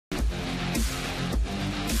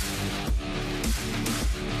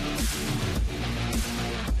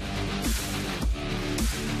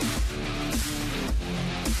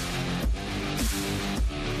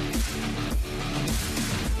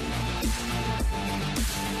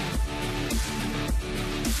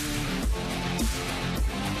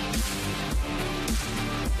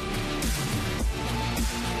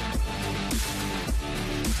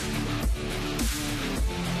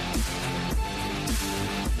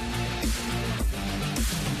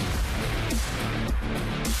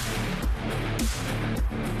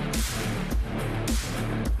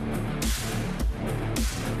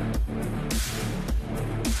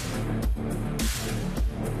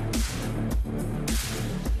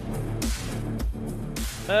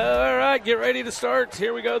All right, get ready to start.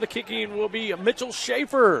 Here we go. The kicking will be Mitchell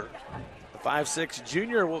Schaefer. The 5'6"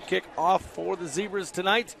 junior will kick off for the Zebras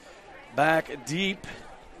tonight. Back deep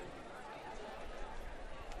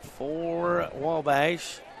for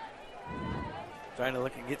Wabash. Trying to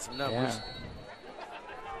look and get some numbers.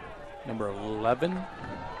 Yeah. Number 11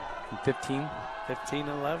 and 15. 15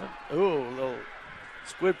 and 11. Ooh, a little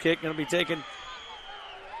squib kick going to be taken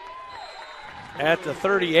at the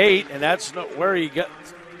 38, and that's where he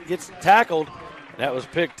gets tackled. That was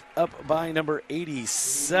picked up by number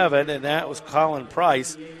 87, and that was Colin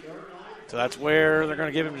Price. So that's where they're going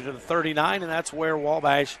to give him to the 39, and that's where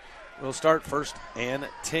Wabash will start first and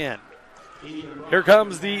 10. Here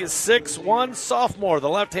comes the 6'1" sophomore, the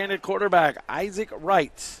left-handed quarterback, Isaac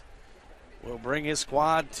Wright, will bring his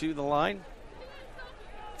squad to the line.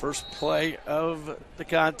 First play of the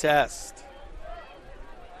contest.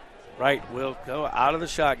 Wright will go out of the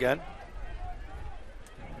shotgun.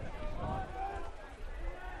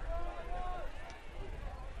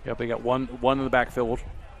 Yep, they got one in the backfield.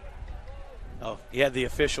 Oh, he had the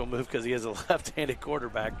official move because he is a left-handed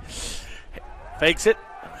quarterback. Fakes it,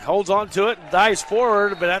 holds on to it, dives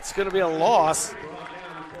forward, but that's going to be a loss.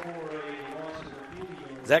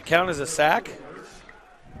 Does that count as a sack?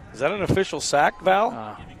 Is that an official sack,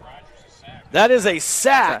 Val? That is a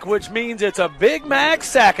sack, which means it's a Big Mac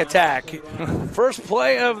sack attack. First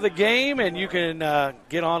play of the game, and you can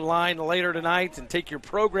get online later tonight and take your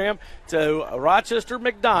program to Rochester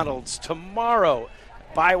McDonald's tomorrow.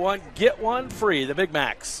 Buy one, get one free, the Big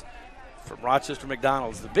Macs from Rochester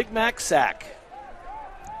McDonald's, the Big Mac sack.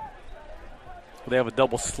 They have a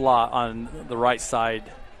double slot on the right side.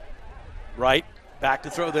 Right, back to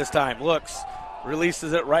throw this time. Looks,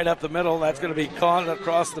 releases it right up the middle. That's going to be caught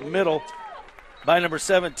across the middle by number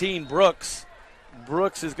 17, Brooks.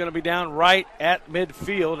 Brooks is going to be down right at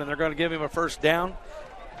midfield, and they're going to give him a first down.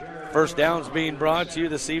 First down's being brought to you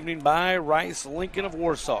this evening by Rice Lincoln of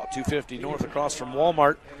Warsaw, 250 north across from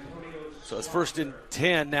Walmart. So it's first and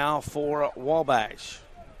 10 now for Wabash.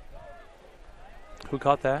 Who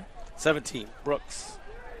caught that? 17, Brooks.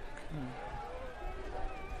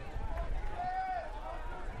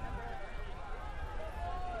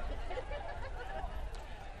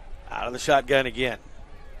 Out of the shotgun again.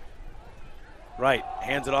 Right,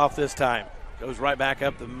 hands it off this time. Goes right back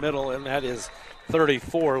up the middle, and that is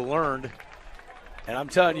 34 learned. And I'm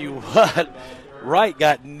telling you what, Wright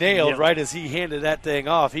got nailed right as he handed that thing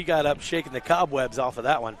off. He got up shaking the cobwebs off of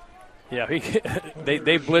that one. Yeah, they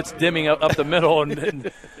blitzed Deming up the middle,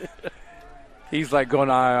 and he's like going,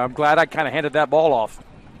 I'm glad I kind of handed that ball off.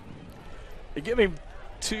 They give him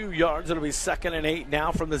 2 yards. It'll be 2nd and 8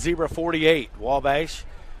 now from the Zebra 48. Wabash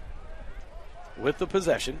with the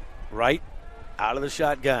possession. Right out of the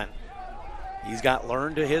shotgun. He's got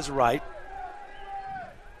Learn to his right.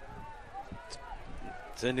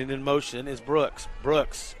 Sending in motion is Brooks.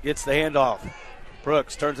 Brooks gets the handoff.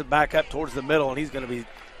 Brooks turns it back up towards the middle, and he's going to be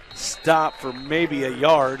stopped for maybe a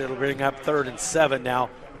yard. It'll bring up 3rd and 7 now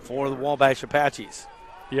for the Wabash Apaches.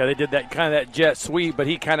 Yeah, they did that kind of that jet sweep, but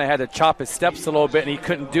he kind of had to chop his steps a little bit, and he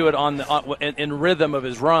couldn't do it in rhythm of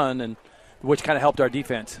his run, and which kind of helped our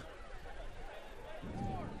defense.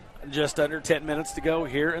 Just under 10 minutes to go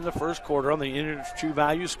here in the first quarter on the Unit True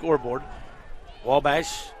Value scoreboard.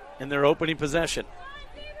 Wabash in their opening possession.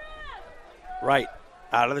 Right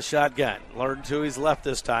out of the shotgun. Learn to his left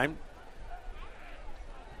this time.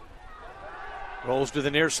 Rolls to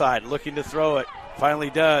the near side, looking to throw it.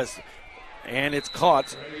 Finally does. And it's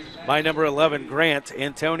caught by number 11, Grant.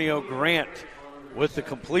 Antonio Grant with the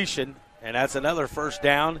completion. And that's another first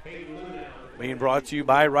down being brought to you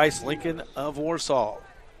by Rice Lincoln of Warsaw.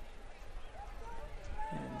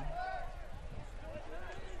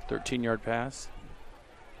 13-yard pass.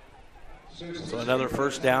 So another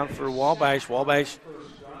first down for Wabash. Wabash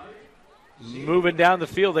moving down the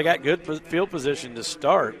field. They got good field position to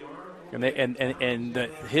start. And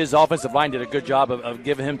his offensive line did a good job of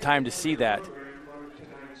giving him time to see that.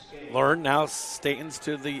 Learn now Statons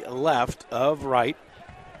to the left of Wright.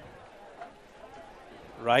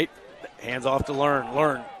 Wright, hands off to Learn.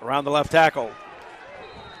 Learn around the left tackle.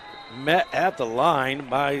 Met at the line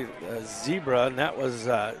by Zebra, and that was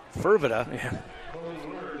Fervita. Yeah.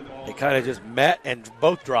 They kind of just met and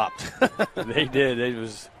both dropped. They did. It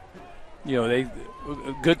was,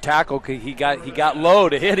 good tackle. He got low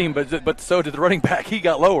to hit him, but so did the running back. He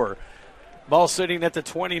got lower. Ball sitting at the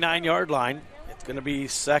 29-yard line. It's going to be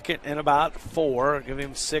 2nd and about 4. Give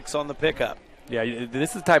him 6 on the pickup. Yeah,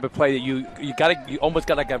 this is the type of play that you almost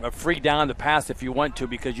got like a free down to pass if you want to,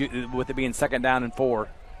 because with it being 2nd down and 4.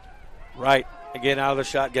 Right, again out of the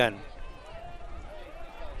shotgun.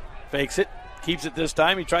 Fakes it, keeps it this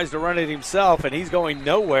time. He tries to run it himself, and he's going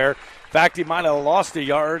nowhere. In fact, he might have lost a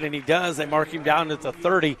yard, and he does. They mark him down at the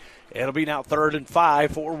 30. It'll be now 3rd and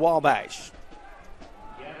 5 for Wabash.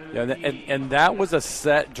 Yeah, and that was a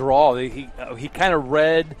set draw. He kind of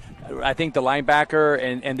read, I think, the linebacker,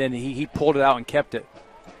 and then he pulled it out and kept it.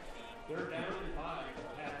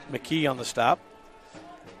 McKee on the stop.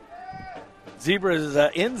 Zebra's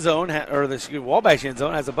end zone, Wabash end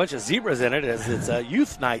zone has a bunch of zebras in it as it's a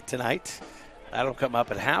youth night tonight. That'll come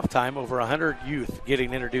up at halftime. Over 100 youth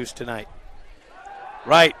getting introduced tonight.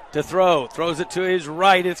 Right to throw. Throws it to his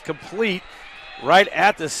right. It's complete. Right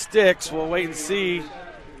at the sticks. We'll wait and see.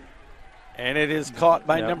 And it is caught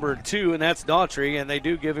by number 2, and that's Daughtry, and they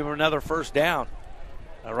do give him another first down.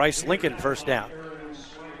 A Rice-Lincoln first down.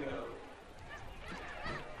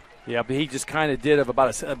 Yeah, but he just kind of did about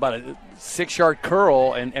a 6-yard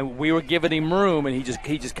curl, and we were giving him room, and he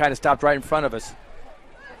just kind of stopped right in front of us.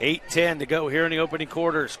 8:10 to go here in the opening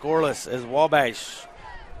quarter. Scoreless as Wabash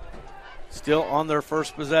still on their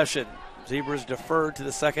first possession. Zebras deferred to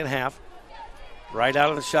the second half. Right out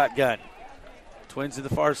of the shotgun. Twins to the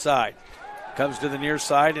far side. Comes to the near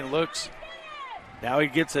side and looks. Now he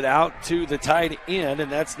gets it out to the tight end,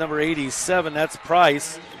 and that's number 87. That's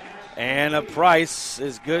Price. And Price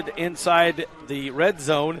is good inside the red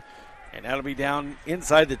zone, and that'll be down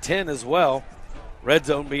inside the 10 as well. Red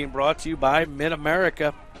zone being brought to you by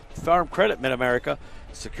Mid-America, Farm Credit Mid-America,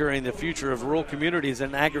 securing the future of rural communities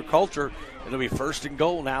and agriculture. It'll be 1st and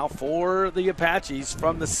goal now for the Apaches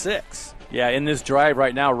from the 6. Yeah, in this drive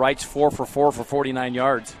right now, Wright's 4 for 4 for 49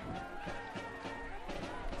 yards.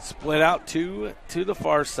 Split out to the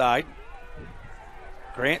far side.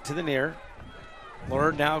 Grant to the near.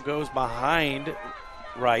 Learn now goes behind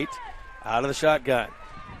Wright, out of the shotgun.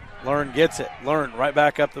 Learn gets it. Learn right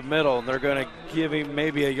back up the middle, and they're going to give him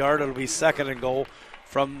maybe a yard. It'll be 2nd and goal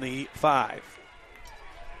from the 5.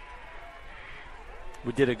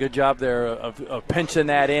 We did a good job there of pinching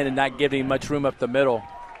that in and not giving him much room up the middle.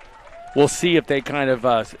 We'll see if they kind of,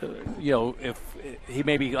 if he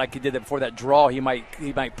maybe like he did that before that draw, he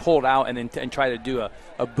might pull it out and then try to do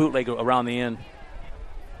a bootleg around the end.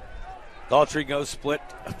 Daughtry goes split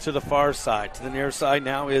to the far side. To the near side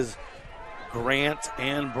now is Grant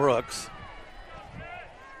and Brooks.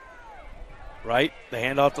 Right, the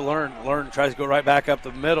handoff to Learn. Learn tries to go right back up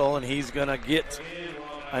the middle, and he's going to get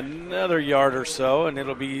another yard or so, and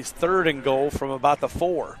it'll be 3rd and goal from about the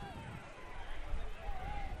 4.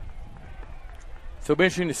 So it'll be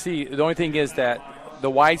interesting to see. The only thing is that the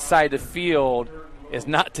wide side of the field is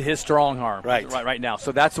not to his strong arm right now.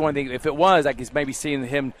 So that's the one thing. If it was, I guess maybe seeing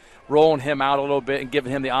him rolling him out a little bit and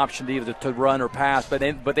giving him the option to either to run or pass,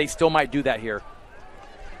 but they still might do that here.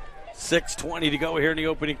 6:20 to go here in the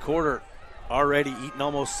opening quarter. Already eating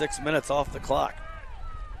almost 6 minutes off the clock.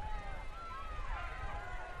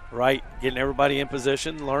 Right, getting everybody in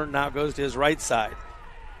position. Learn now goes to his right side.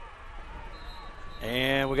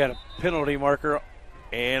 And we got a penalty marker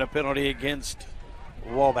and a penalty against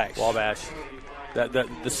Wabash.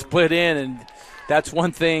 The split in, and that's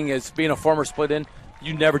one thing as being a former split in,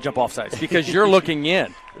 you never jump off sides because you're looking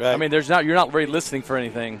in. Right. I mean, you're not really listening for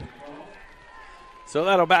anything. So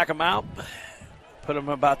that'll back them out. Put them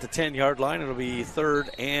about the 10-yard line. It'll be 3rd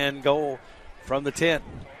and goal from the 10.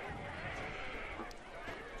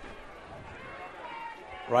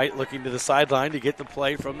 Right, looking to the sideline to get the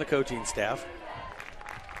play from the coaching staff.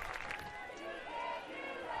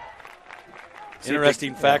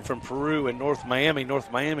 Interesting fact from Peru and North Miami.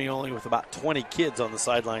 North Miami only with about 20 kids on the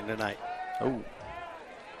sideline tonight. Oh.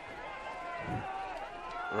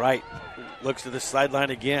 Right, looks to the sideline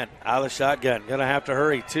again. Out of the shotgun. Going to have to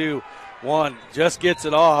hurry. 2, 1, just gets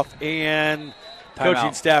it off, and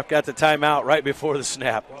coaching staff got the timeout right before the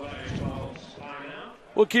snap.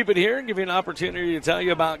 We'll keep it here and give you an opportunity to tell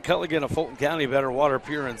you about Culligan of Fulton County. Better water,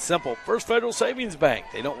 pure and simple. First Federal Savings Bank.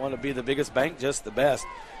 They don't want to be the biggest bank, just the best.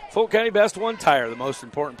 Fulton County Best One Tire. The most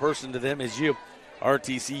important person to them is you.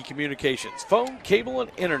 RTC Communications. Phone, cable,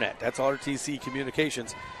 and internet. That's RTC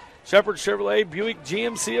Communications. Shepherd Chevrolet Buick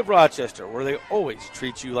GMC of Rochester, where they always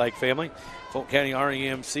treat you like family. Fulton County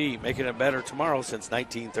REMC, making it better tomorrow since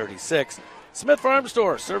 1936. Smith Farm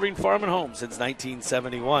Store, serving farm and home since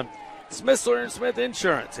 1971. Smith Sawyer & Smith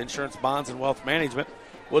Insurance, insurance bonds and wealth management.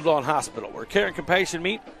 Woodlawn Hospital, where care and compassion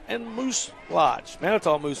meet. And Moose Lodge,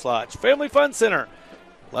 Manitou Moose Lodge. Family Fun Center,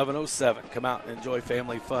 1107. Come out and enjoy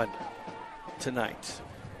family fun tonight.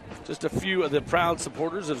 Just a few of the proud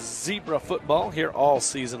supporters of Zebra football here all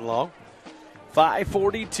season long.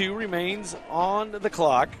 5:42 remains on the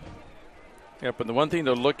clock. Yeah, but the one thing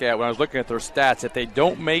to look at when I was looking at their stats, if they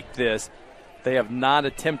don't make this, they have not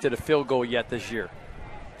attempted a field goal yet this year.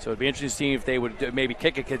 So it'd be interesting to see if they would maybe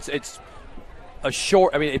kick it. It's a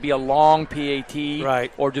short. I mean, it'd be a long PAT,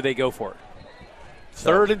 right? Or do they go for it?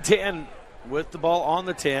 Third and 10 with the ball on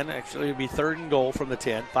the 10. Actually, it'd be 3rd and goal from the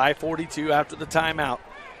 10. 5:42 after the timeout.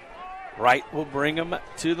 Wright will bring him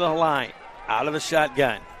to the line out of the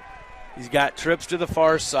shotgun. He's got trips to the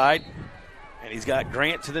far side, and he's got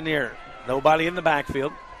Grant to the near. Nobody in the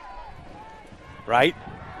backfield. Wright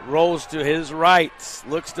rolls to his right,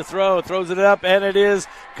 looks to throw, throws it up, and it is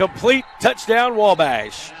complete. Touchdown,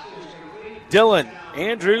 Wabash.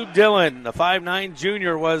 Andrew Dillon, the 5'9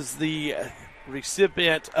 junior, was the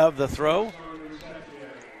recipient of the throw.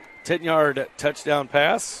 10-yard touchdown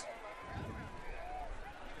pass.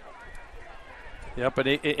 Yep,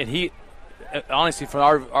 and he honestly,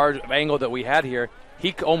 from our angle that we had here,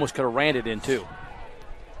 he almost could have ran it in too.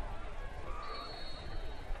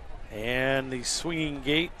 And the swinging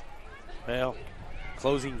gate,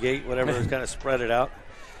 closing gate, whatever, is kind of spread it out.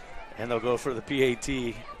 And they'll go for the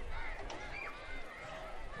PAT.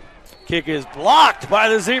 Kick is blocked by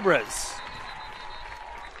the Zebras.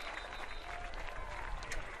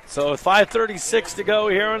 So with 5:36 to go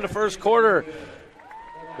here in the first quarter,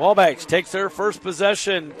 Wabash takes their first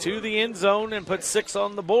possession to the end zone and puts 6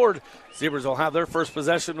 on the board. Zebras will have their first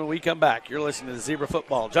possession when we come back. You're listening to Zebra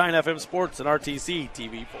Football, Giant FM Sports, and RTC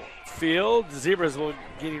TV Field. The Zebras will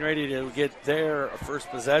getting ready to get their first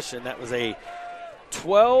possession. That was a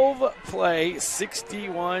 12-play,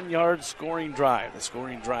 61-yard scoring drive. The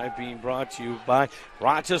scoring drive being brought to you by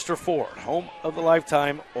Rochester Ford, home of the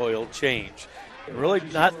lifetime oil change. Really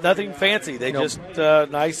nothing fancy. They just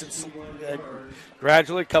nice and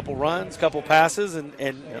gradually, couple runs, couple passes, and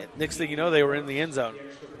next thing you know, they were in the end zone.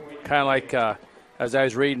 Kind of like as I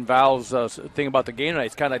was reading Val's thing about the game tonight,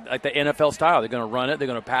 it's kind of like the NFL style. They're going to run it, they're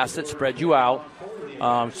going to pass it, spread you out.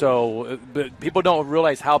 But people don't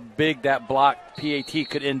realize how big that block PAT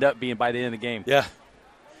could end up being by the end of the game. Yeah.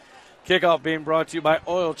 Kickoff being brought to you by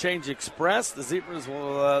Oil Change Express. The Zebras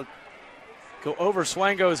will go over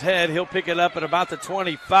Swango's head. He'll pick it up at about the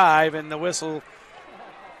 25, and the whistle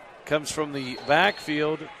comes from the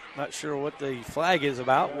backfield. Not sure what the flag is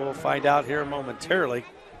about. We'll find out here momentarily.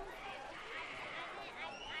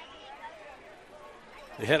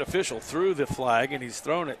 The head official threw the flag, and he's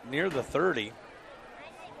thrown it near the 30.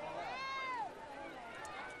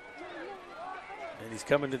 And he's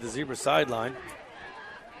coming to the Zebra sideline.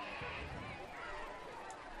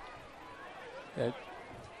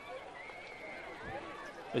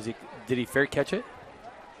 Did he fair catch it?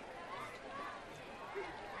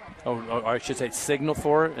 Or I should say signal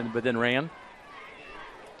for it, but then ran?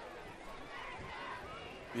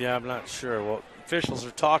 Yeah, I'm not sure. Well, officials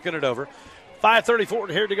are talking it over.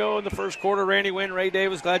 5:34 here to go in the first quarter. Randy Wynn, Ray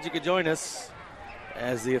Davis, glad you could join us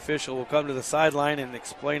as the official will come to the sideline and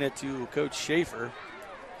explain it to Coach Schaefer.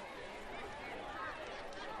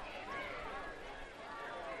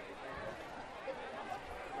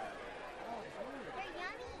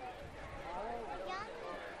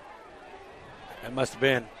 That must have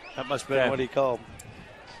been what he called.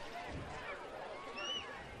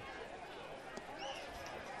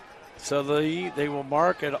 So they will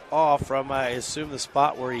mark it off from, I assume, the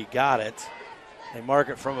spot where he got it. They mark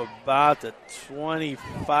it from about the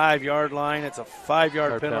 25-yard line. It's a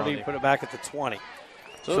 5-yard penalty. Put it back at the 20.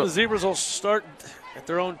 So the Zebras will start at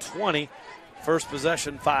their own 20. First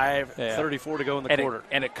possession, 5:34 to go in the quarter.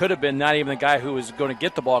 And it could have been not even the guy who was going to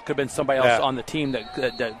get the ball. It could have been somebody else on the team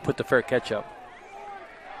that put the fair catch up.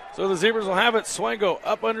 So the Zebras will have it. Swango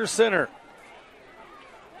up under center.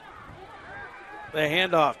 The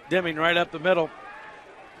handoff, Deming right up the middle.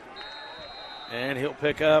 And he'll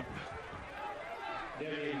pick up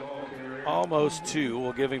almost 2.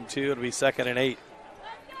 We'll give him 2. It'll be 2nd and 8.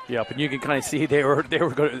 Yeah, but you can kind of see they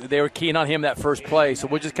were keen on him that first play. So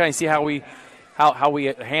we'll just kind of see how we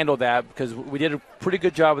handle that, because we did a pretty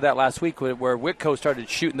good job of that last week where Whitco started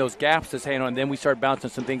shooting those gaps to hand on, and then we started bouncing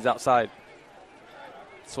some things outside.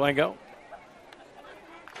 Swango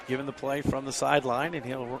given the play from the sideline, and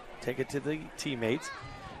he'll take it to the teammates.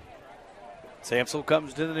 Samsel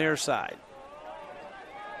comes to the near side.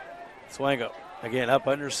 Swango again up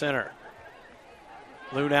under center.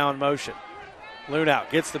 Lunau in motion. Lunau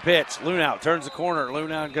gets the pitch. Lunau turns the corner.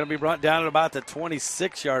 Lunau going to be brought down at about the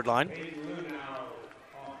 26-yard line.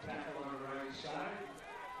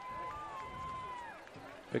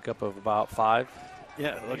 Pickup of about 5.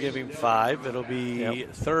 Yeah, they'll give him 5. It'll be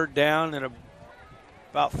 3rd down and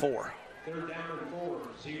about 4. 3rd down and 4,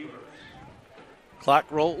 Zebras. Clock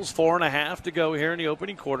rolls, 4.5 to go here in the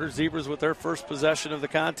opening quarter. Zebras with their first possession of the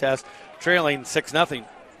contest, trailing 6-0.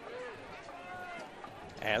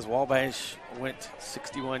 As Wabash went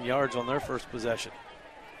 61 yards on their first possession.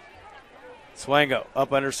 Swango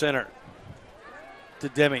up under center to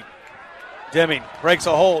Deming. Deming breaks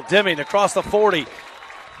a hole. Deming across the 40.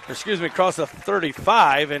 Across the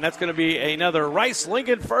 35, and that's going to be another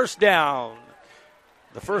Rice-Lincoln first down.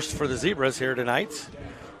 The first for the Zebras here tonight,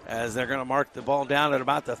 as they're going to mark the ball down at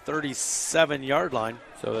about the 37-yard line.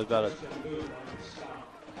 So there's about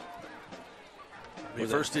a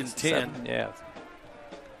first and 10. Yeah.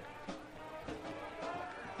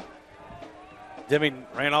 Deming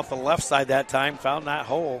ran off the left side that time, found that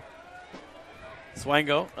hole.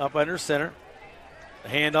 Swango up under center. The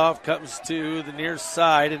handoff comes to the near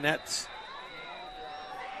side, and that's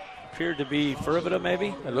appeared to be Furvita,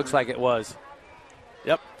 maybe? It looks like it was.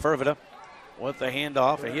 Yep, Furvita with the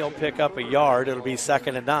handoff, and he'll pick up a yard. It'll be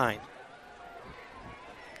 2nd and 9.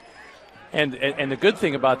 And the good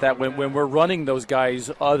thing about that, when we're running those guys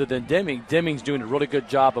other than Deming, Deming's doing a really good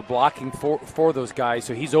job of blocking for those guys,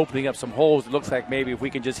 so he's opening up some holes. It looks like maybe if we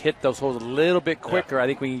can just hit those holes a little bit quicker, I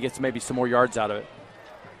think we can get maybe some more yards out of it.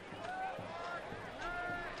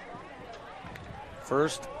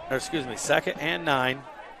 Second and 9.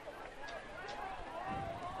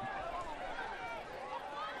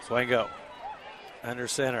 Swango under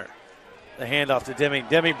center. The handoff to Deming.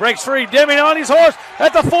 Deming breaks free. Deming on his horse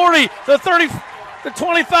at the 40, the 30, the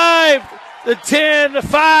 25, the 10, the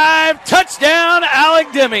 5. Touchdown,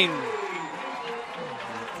 Alec Deming.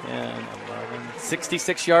 10, 11,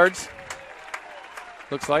 66 yards.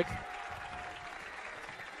 Looks like.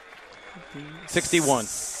 61.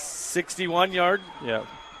 61 yard. Yeah.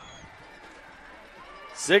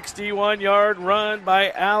 61-yard run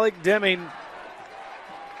by Alec Deming.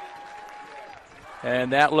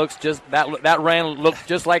 And that looks looked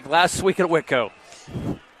just like last week at Whitco.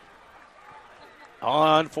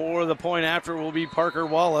 On for the point after will be Parker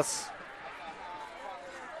Wallace.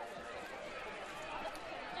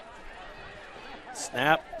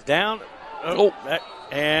 Snap down.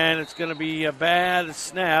 And it's going to be a bad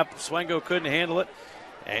snap. Swango couldn't handle it.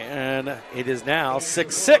 And it is now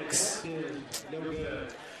 6-6.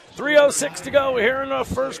 3:06 to go here in the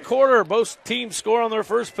first quarter. Both teams score on their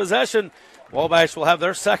first possession. Wabash will have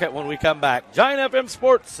their second when we come back. Giant FM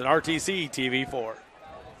Sports and RTC TV4.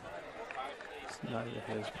 It's not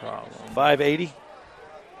his problem. 580.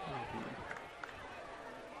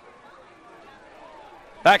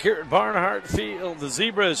 Back here at Barnhart Field, the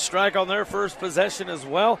Zebras strike on their first possession as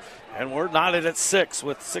well. And we're knotted at 6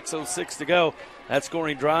 with 6:06 to go. That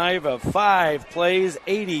scoring drive of 5 plays,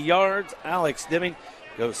 80 yards. Alex Deming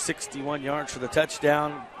goes 61 yards for the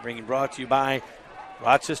touchdown. Brought to you by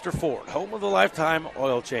Rochester Ford, home of the lifetime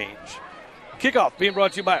oil change. Kickoff being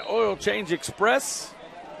brought to you by Oil Change Express.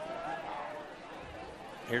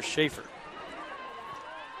 Here's Schaefer.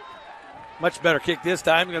 Much better kick this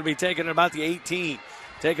time. Going to be taken at about the 18.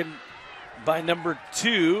 Taken by number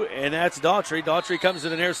 2, and that's Daughtry. Daughtry comes to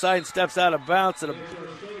the near side and steps out of bounds.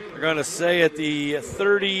 We're going to say at the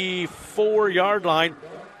 34-yard line,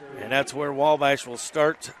 and that's where Wabash will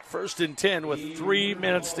start 1st and 10 with 3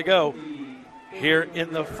 minutes to go here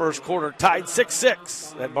in the first quarter. Tied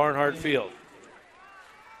 6-6 at Barnhart Field.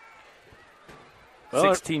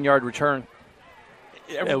 16-yard return.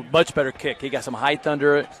 A much better kick. He got some height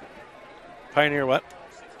under it. Pioneer what?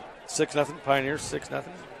 6-0. Pioneer 6-0.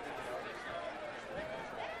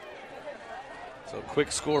 So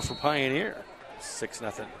quick score for Pioneer.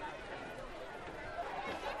 6-0.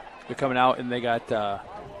 They're coming out and they got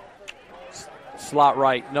slot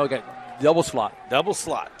right. No, they got double slot. Double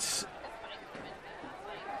slot.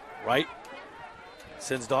 Right.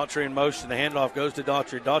 Sends Daughtry in motion. The handoff goes to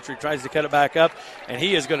Daughtry. Daughtry tries to cut it back up, and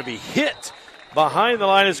he is going to be hit behind the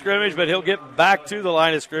line of scrimmage, but he'll get back to the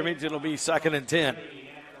line of scrimmage. It'll be 2nd and 10.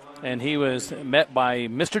 And he was met by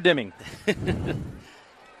Mr. Deming.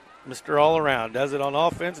 Mr. All Around. Does it on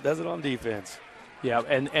offense, does it on defense. Yeah,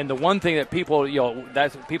 and the one thing that people,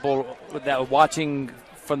 that's people that are watching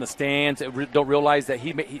from the stands don't realize that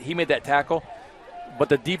he made that tackle, but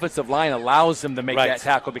the defensive line allows him to make that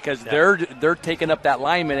tackle because they're taking up that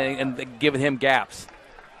lineman and giving him gaps.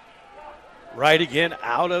 Right again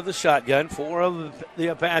out of the shotgun for the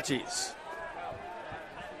Apaches.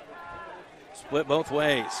 Split both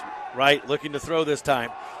ways. Right looking to throw this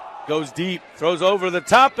time. Goes deep, throws over the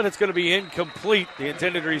top, and it's going to be incomplete. The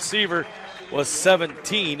intended receiver was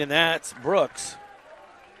 17, and that's Brooks.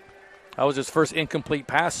 That was his first incomplete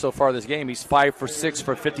pass so far this game. He's 5 for 6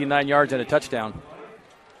 for 59 yards and a touchdown.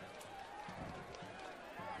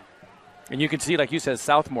 And you can see, like you said,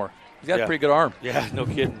 Southmore. He's got a pretty good arm. Yeah, no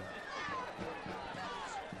kidding.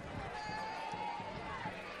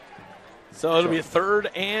 So it'll be 3rd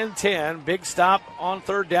and 10. Big stop on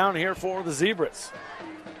 3rd down here for the Zebras.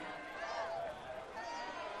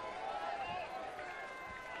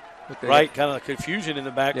 Right, kind of confusion in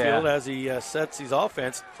the backfield as he sets his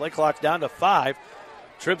offense. Play clock's down to 5.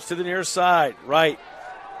 Trips to the near side. Right,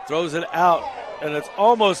 throws it out, and it's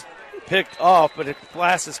almost picked off, but the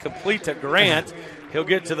pass is complete to Grant. He'll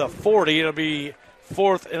get to the 40. It'll be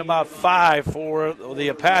 4th and about 5 for the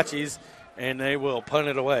Apaches, and they will punt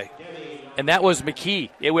it away. And that was McKee.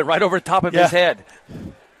 It went right over the top of his head.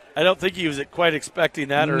 I don't think he was quite expecting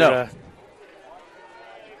that. No.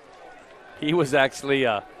 He was actually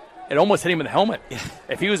it almost hit him in the helmet.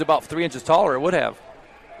 If he was about 3 inches taller, it would have.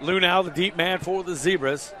 Lunau, the deep man for the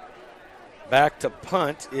Zebras. Back to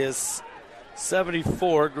punt is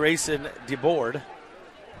 74, Grayson DeBoard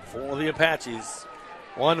for the Apaches.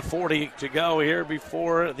 1:40 to go here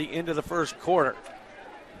before the end of the first quarter.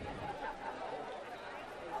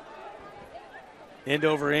 End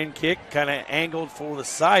over end kick, kind of angled for the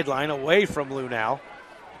sideline away from Lunau.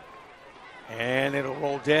 And it'll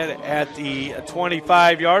roll dead at the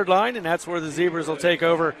 25-yard line, and that's where the Zebras will take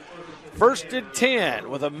over. 1st and 10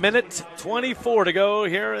 with 1:24 to go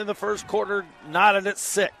here in the first quarter, knotted at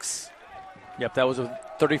 6. Yep, that was a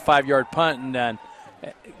 35-yard punt, and then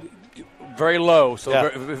very low.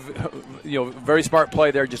 So, very smart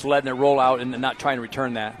play there, just letting it roll out and not trying to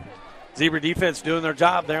return that. Zebra defense doing their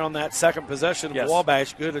job there on that second possession of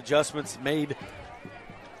Wabash. Good adjustments made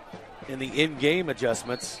in the in-game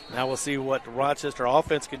adjustments. Now we'll see what Rochester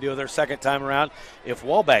offense can do their second time around if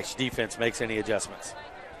Wabash defense makes any adjustments.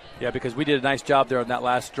 Yeah, because we did a nice job there on that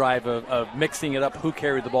last drive of mixing it up who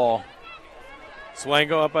carried the ball.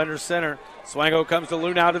 Swango up under center. Swango comes to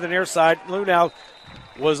Lunau to the near side. Lunau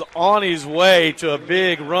was on his way to a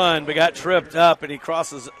big run but got tripped up, and he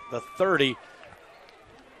crosses the 30.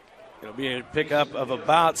 It'll be a pickup of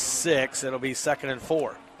about 6. It'll be 2nd and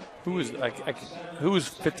 4. Who's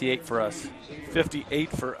 58 for us? 58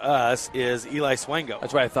 for us is Eli Swango.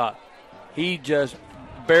 That's what I thought. He just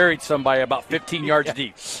buried somebody about 15 yards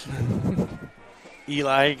deep.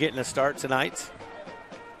 Eli getting a start tonight.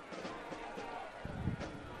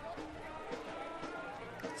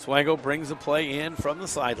 Swango brings the play in from the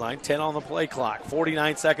sideline. 10 on the play clock.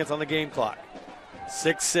 49 seconds on the game clock.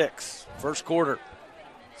 6-6. First quarter.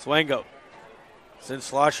 Swango sends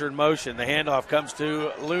Schlosser in motion. The handoff comes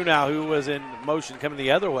to Lunau, who was in motion coming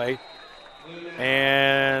the other way.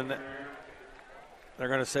 And they're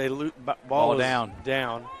going to say ball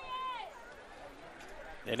down.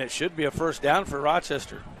 And it should be a first down for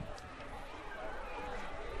Rochester.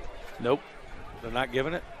 Nope. They're not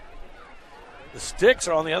giving it. The sticks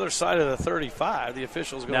are on the other side of the 35. The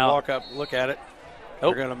official's going to walk up, look at it.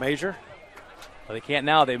 Nope. They're going to measure. Well, they can't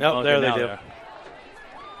now. There they do.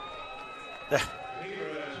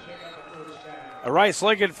 A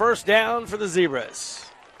Rice-Lincoln first down for the Zebras.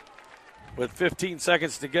 With 15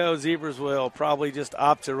 seconds to go, Zebras will probably just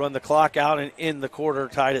opt to run the clock out and end the quarter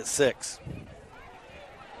tied at 6.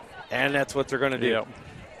 And that's what they're going to do. Yep.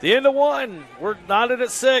 The end of 1. We're knotted at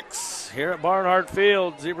 6 here at Barnhart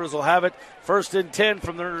Field. Zebras will have it 1st and 10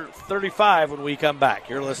 from their 35 when we come back.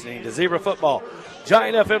 You're listening to Zebra Football,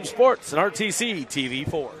 Giant FM Sports, and RTC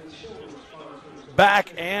TV4.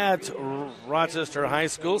 Back at Rochester High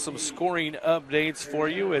School, some scoring updates for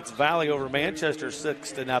you. It's Valley over Manchester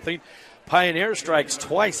 6-0. Pioneer strikes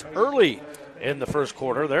twice early in the first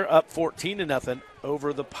quarter. They're up 14-0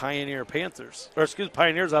 over the Pioneer Panthers.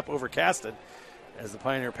 Pioneers up over Caston as the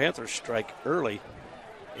Pioneer Panthers strike early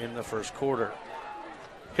in the first quarter.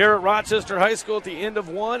 Here at Rochester High School at the end of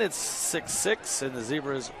 1, it's 6-6, and the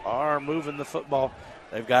Zebras are moving the football.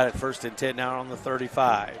 They've got it 1st and 10 now on the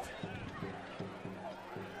 35.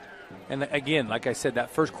 And again, like I said,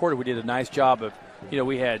 that first quarter we did a nice job of,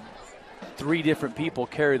 we had 3 different people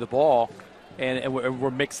carry the ball, and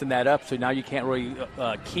we're mixing that up, so now you can't really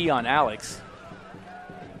key on Alex.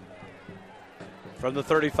 From the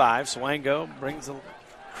 35, Swango brings the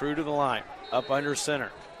crew to the line, up under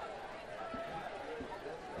center.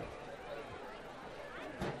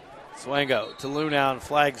 Swango to Lunau, and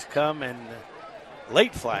flags come, and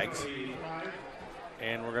late flags.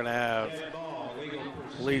 And we're going to have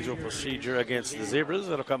legal procedure against the Zebras.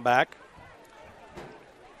 That'll come back.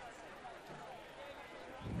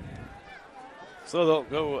 So they'll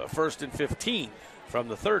go 1st and 15 from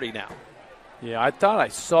the 30 now. Yeah, I thought I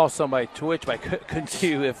saw somebody twitch, but I couldn't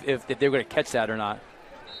see if they were going to catch that or not.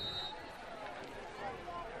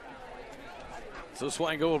 So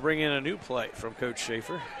Swango will bring in a new play from Coach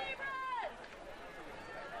Schaefer.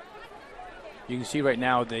 You can see right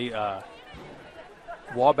now the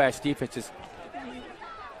Wabash defense is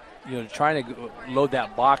trying to load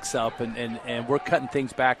that box up, and we're cutting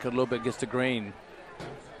things back a little bit against the grain.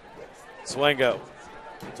 Swango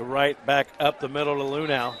to right, back up the middle to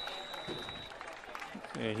Lunau.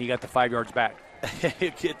 And he got the 5 yards back.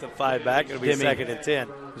 Get the 5 back. It'll be Dimming. 2nd and 10.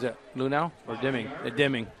 Was that Lunau or Dimming?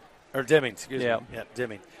 Dimming. Or Dimming, excuse me. Yeah,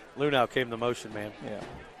 Dimming. Lunau came the motion man. Yeah.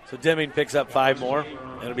 So Dimming picks up 5 more.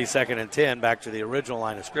 It'll be 2nd and 10 back to the original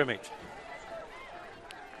line of scrimmage.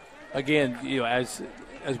 Again,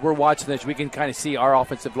 as we're watching this, we can kind of see our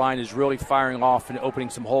offensive line is really firing off and opening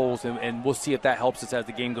some holes, and we'll see if that helps us as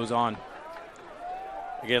the game goes on.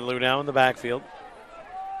 Again, Lunau in the backfield.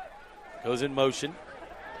 Goes in motion.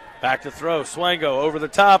 Back to throw. Swango over the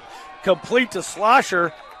top. Complete to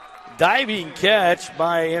Schlosser. Diving catch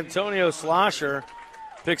by Antonio Schlosser.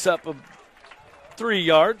 Picks up 3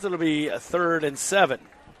 yards. It'll be a 3rd and 7.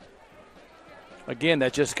 Again,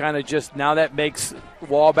 that just now that makes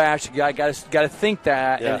Wabash got to think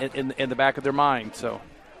that in the back of their mind. So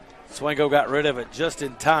Swango got rid of it just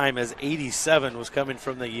in time as 87 was coming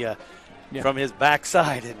from the from his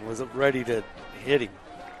backside and was ready to hit him.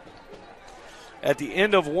 At the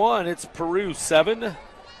end of 1, it's Peru 7,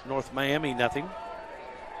 North Miami nothing.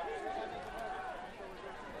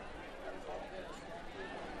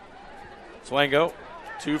 Swango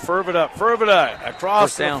to Fervida. Fervida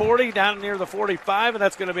across the 40, down near the 45, and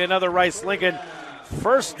that's going to be another Rice-Lincoln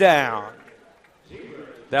first down.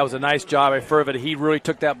 That was a nice job by Fervida. He really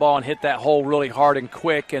took that ball and hit that hole really hard and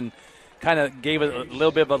quick and kind of gave it a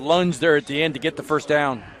little bit of a lunge there at the end to get the first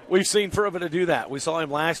down. We've seen Fervida do that. We saw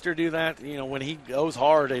him last year do that. When he goes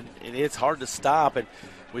hard, and it's hard to stop. And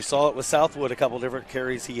we saw it with Southwood, a couple different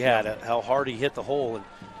carries he had, how hard he hit the hole. And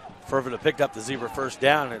Fervida picked up the Zebra first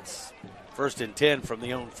down. It's 1st and 10 from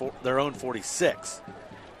their own 46.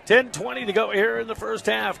 10:20 to go here in the first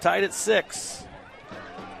half, tied at 6.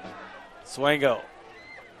 Swango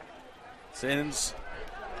sends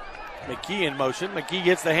McKee in motion. McKee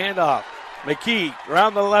gets the handoff. McKee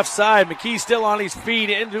around the left side. McKee still on his feet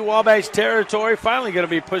into Wabash territory. Finally going to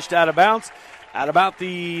be pushed out of bounds. At about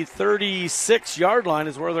the 36-yard line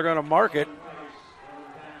is where they're going to mark it.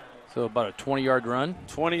 So about a 20-yard run.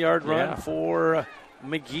 20-yard run for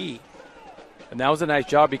McGee. And that was a nice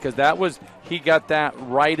job because he got that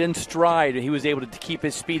right in stride, and he was able to keep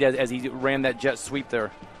his speed as he ran that jet sweep there.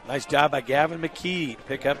 Nice job by Gavin McKee to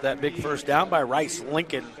pick up that big first down by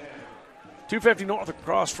Rice-Lincoln. 250 north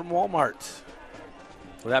across from Walmart.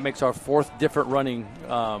 Well, that makes our 4th different running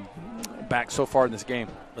back so far in this game.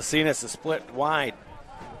 Macinas is split wide.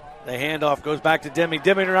 The handoff goes back to Deming.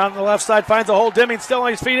 Deming around the left side finds a hole. Deming still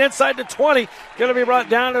on his feet inside the 20. Going to be brought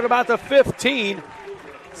down at about the 15.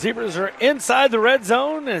 Zebras are inside the red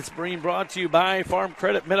zone, and it's being brought to you by Farm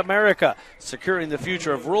Credit Mid-America, securing the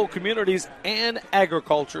future of rural communities and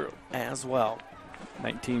agriculture as well.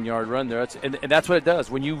 19-yard run there. And that's what it does.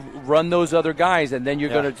 When you run those other guys and then you're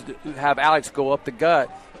going to have Alex go up the gut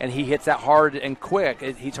and he hits that hard and quick,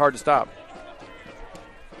 he's hard to stop.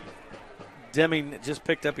 Deming just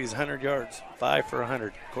picked up his 100 yards, 5 for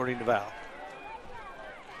 100, according to Val.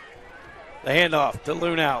 The handoff to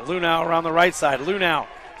Lunau. Lunau around the right side. Lunau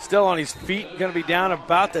still on his feet, going to be down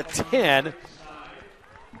about the 10.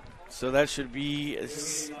 So that should be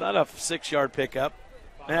not a 6-yard pickup.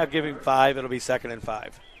 Now give him 5. It'll be 2nd and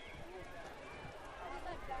 5.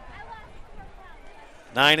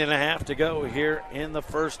 9.5 to go here in the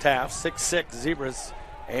first half. 6-6 Zebras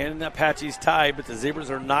and Apaches tied, but the Zebras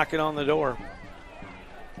are knocking on the door.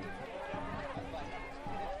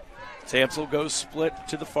 Samsel goes split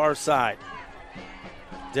to the far side.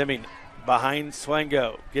 Deming behind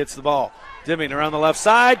Swango. Gets the ball. Deming around the left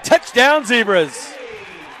side. Touchdown, Zebras.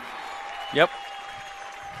 Yep.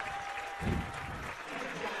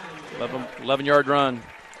 11-yard run.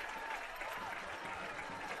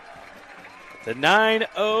 The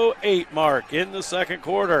 9:08 mark in the second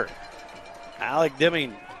quarter. Alec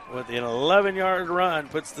Deming with an 11-yard run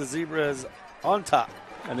puts the Zebras on top.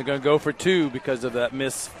 And they're going to go for 2 because of that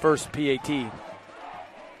missed first PAT. And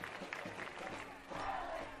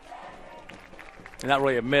not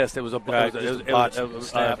really a miss. It was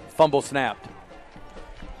a fumble snapped.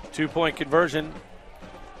 2-point conversion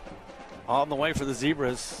on the way for the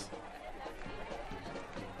Zebras.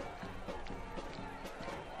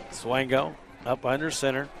 Swango up under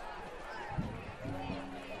center.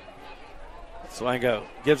 Swango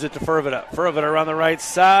gives it to Fervida. Fervida around the right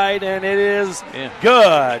side, and it is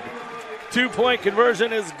good. 2-point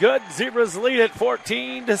conversion is good. Zebras lead at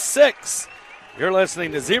 14-6. You're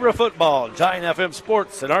listening to Zebra Football, Giant FM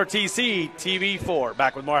Sports, and RTC TV4.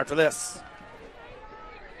 Back with more after this.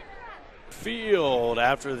 Field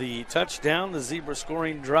after the touchdown, the Zebra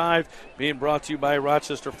scoring drive being brought to you by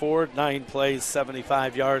Rochester Ford. 9 plays,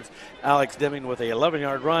 75 yards. Alex Deming with a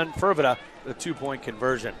 11-yard run. Fervida, the 2-point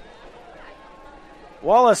conversion.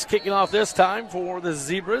 Wallace kicking off this time for the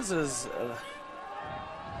Zebras as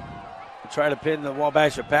try to pin the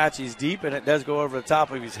Wabash Apaches deep, and it does go over the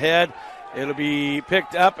top of his head. It'll be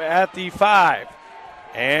picked up at the 5.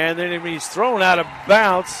 And then he's thrown out of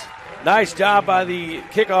bounds. Nice job by the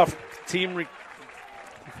kickoff team.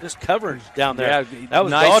 Just coverage down there. Yeah, that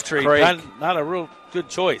was nice Daughtry. Not a real good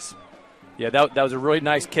choice. Yeah, that was a really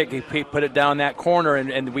nice kick. He put it down that corner,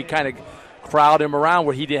 and we kind of crowd him around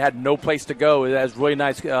where he had no place to go. That was a really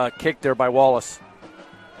nice kick there by Wallace.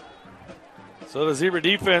 So the Zebra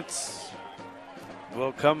defense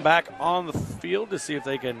will come back on the field to see if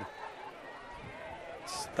they can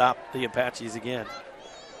stop the Apaches again.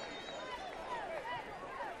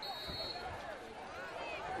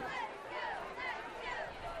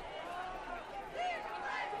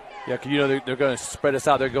 Yeah, because they're going to spread us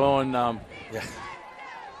out. They're going. Yeah.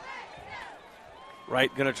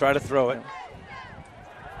 Right, going to try to throw it.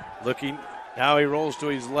 Looking. Now he rolls to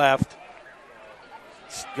his left.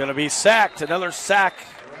 It's going to be sacked. Another sack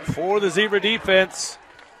for the Zebra defense.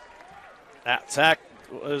 That sack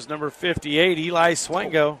was number 58, Eli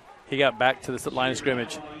Swango. He got back to the line of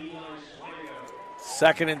scrimmage.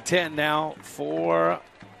 2nd and 10 now for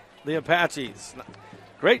the Apaches.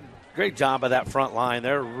 Great job of that front line.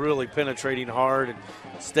 They're really penetrating hard and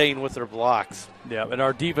staying with their blocks. Yeah, and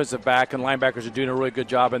our defensive back and linebackers are doing a really good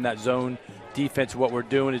job in that zone defense. What we're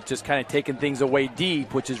doing is just kind of taking things away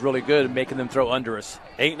deep, which is really good, and making them throw under us.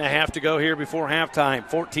 8.5 to go here before halftime.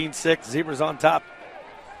 14-6, Zebras on top.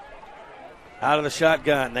 Out of the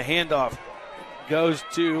shotgun. The handoff goes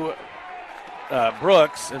to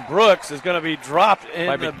Brooks, and Brooks is going to be dropped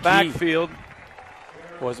in the backfield.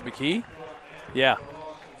 Was it McKee? Yeah.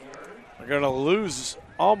 They're going to lose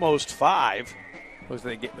almost 5. Was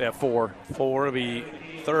they get 4? 4 will be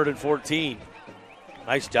 3rd and 14.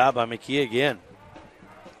 Nice job by McKee again.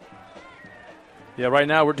 Yeah, right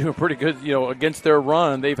now we're doing pretty good. Against their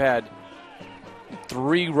run, they've had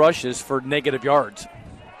 3 rushes for negative yards.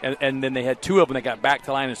 And then they had 2 of them that got back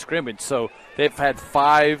to line of scrimmage. So they've had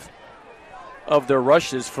 5 of their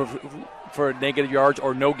rushes for negative yards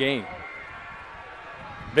or no gain.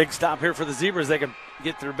 Big stop here for the Zebras. They can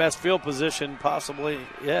get their best field position possibly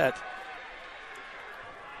yet.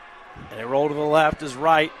 And they roll to the left is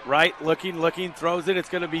right, looking, throws it. It's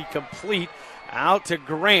going to be complete out to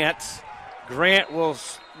Grant. Grant will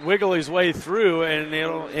wiggle his way through, and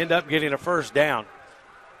it'll end up getting a first down.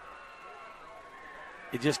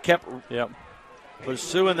 He just kept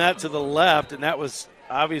pursuing that to the left, and that was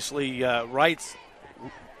obviously Wright's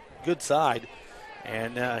good side.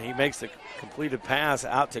 And he makes the completed pass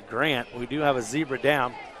out to Grant. We do have a Zebra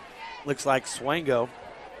down. Looks like Swango.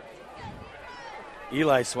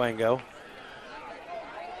 Eli Swango.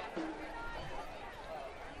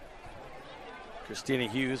 Christina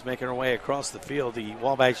Hughes making her way across the field. The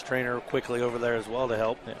Wabash trainer quickly over there as well to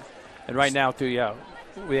help. Yeah. And right now,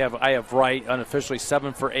 I have Wright unofficially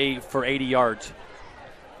 7 for 8 for 80 yards.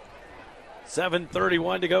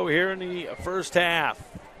 7:31 to go here in the first half.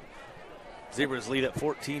 Zebras lead at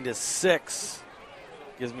 14-6.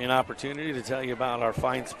 Gives me an opportunity to tell you about our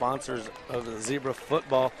fine sponsors of the Zebra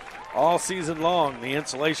football all season long. The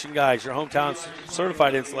Insulation Guys, your hometown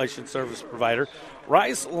certified insulation service provider.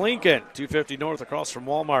 Rice Lincoln, 250 North across from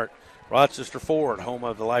Walmart. Rochester Ford, home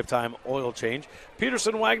of the lifetime oil change.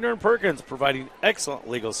 Peterson, Wagner, and Perkins, providing excellent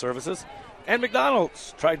legal services. And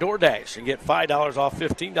McDonald's, try DoorDash and get $5 off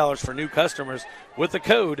 $15 for new customers with the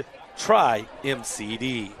code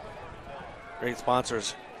TRYMCD. Great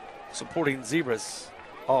sponsors supporting Zebras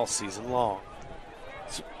all season long.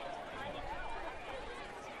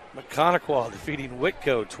 McConaughey defeating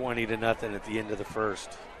Whitco 20-0 at the end of the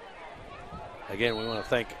first. Again, we want to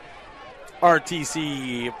thank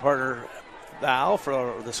RTC partner Val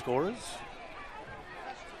for the scores.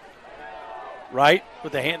 Right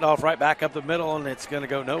with the handoff right back up the middle, and it's going to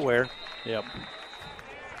go nowhere. Yep.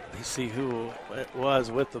 You see who it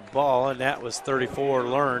was with the ball, and that was 34,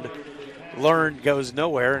 Learned. Learned goes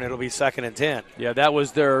nowhere, and it'll be 2nd and 10. Yeah, that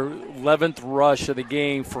was their 11th rush of the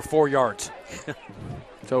game for 4 yards.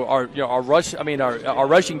 So our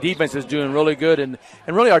rushing defense is doing really good, and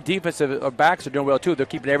really our defensive backs are doing well too. They're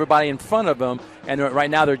keeping everybody in front of them, and right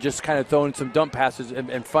now they're just kind of throwing some dump passes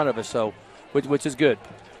in front of us, so which is good.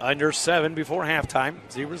 Under 7 before halftime.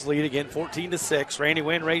 Zebras lead again 14-6. Randy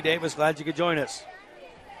Wynn, Ray Davis, glad you could join us.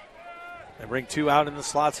 They bring 2 out in the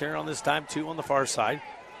slots here on this time, 2 on the far side.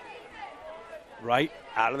 Right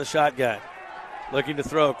out of the shotgun. Looking to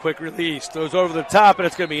throw, quick release, throws over the top, and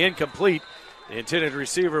it's going to be incomplete. The intended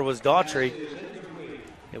receiver was Daughtry.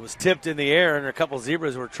 It was tipped in the air, and a couple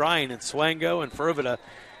Zebras were trying, and Swango and Fervita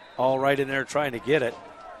all right in there trying to get it.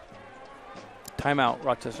 Timeout,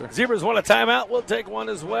 Rochester. Zebras want a timeout. We'll take one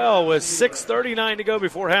as well with 6:39 to go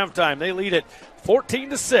before halftime. They lead it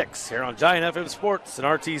 14-6 here on Giant FM Sports and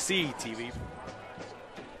RTC TV.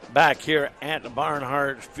 Back here at the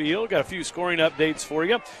Barnhart Field. Got a few scoring updates for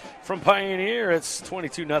you. From Pioneer, it's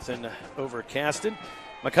 22-0 over Caston.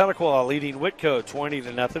 McConaughey leading Whitco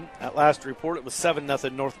 20-0. At last report, it was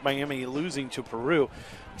 7-0 North Miami losing to Peru.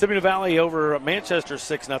 Tippecanoe Valley over Manchester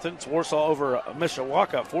 6-0. It's Warsaw over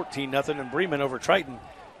Mishawaka 14-0. And Bremen over Triton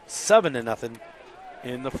 7-0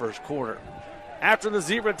 in the first quarter. After the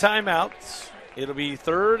Zebra timeout, it'll be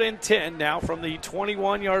 3rd and 10 now from the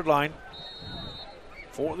 21-yard line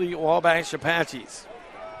for the Wabash Apaches.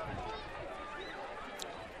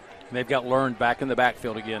 They've got Learned back in the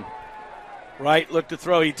backfield again. Right, look to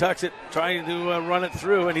throw. He tucks it, trying to run it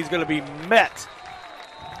through, and he's going to be met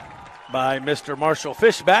by Mr. Marshall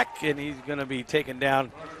Fishback, and he's going to be taken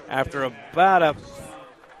down after about a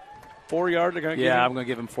 4-yard. I'm going to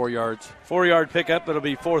give him 4 yards. 4-yard pickup. It'll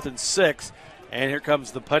be 4th and 6. And here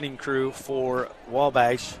comes the punting crew for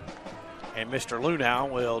Wabash. And Mr.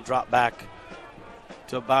 Lunau will drop back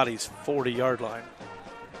to about his 40-yard line.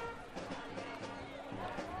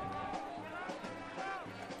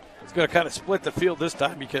 It's going to kind of split the field this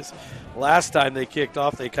time because last time they kicked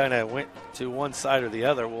off, they kind of went to one side or the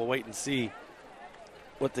other. We'll wait and see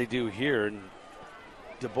what they do here. And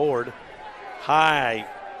DeBoard, high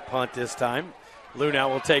punt this time. Lunau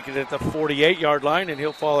will take it at the 48-yard line, and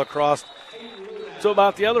he'll fall across to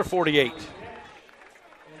about the other 48.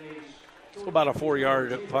 So about a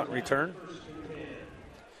 4-yard punt return.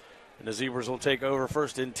 And the Zebras will take over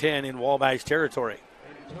 1st and 10 in Wabash territory.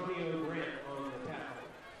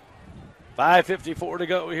 5:54 to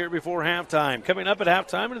go here before halftime. Coming up at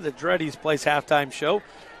halftime in the Dreddy's Place halftime show,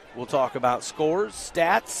 we'll talk about scores,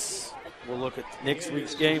 stats. We'll look at next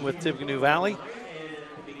week's game with Tippecanoe Valley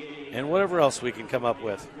and whatever else we can come up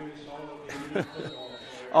with.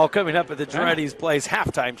 All coming up at the Dreddy's Place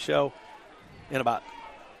halftime show in about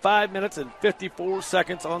 5 minutes and 54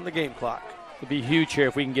 seconds on the game clock. It'd be huge here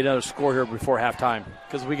if we can get another score here before halftime.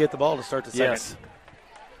 Because we get the ball to start the second. Yes.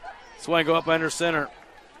 Swing go up under center.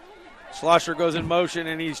 Schlosser goes in motion,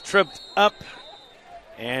 and he's tripped up.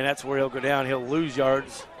 And that's where he'll go down. He'll lose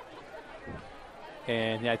yards.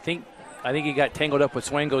 And I think he got tangled up with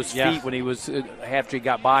Swango's feet when he was after he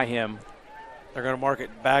got by him. They're going to mark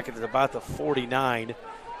it back at about the 49.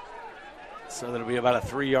 So that'll be about a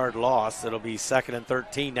 3-yard loss. It'll be 2nd and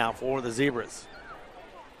 13 now for the Zebras.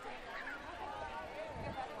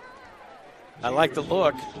 I like the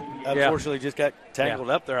look. Unfortunately, just got tangled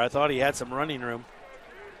up there. I thought he had some running room.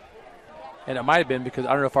 And it might have been because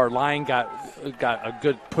I don't know if our line got a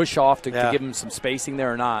good push off to give him some spacing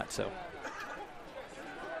there or not. So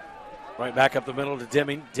right back up the middle to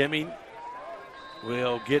Deming. Deming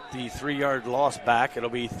will get the 3-yard loss back. It'll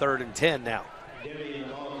be 3rd and 10 now.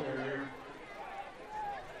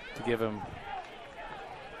 To give him.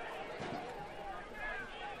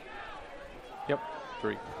 Yep,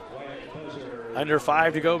 3. Under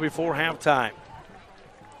 5 to go before halftime.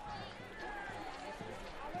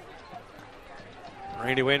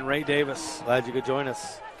 Randy Wynn, Ray Davis, glad you could join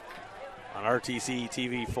us on RTC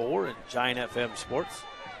TV4 and Giant FM Sports.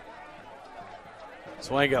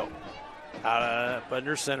 Swango out up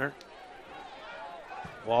under center.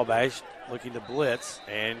 Wabash looking to blitz,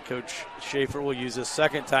 and Coach Schaefer will use his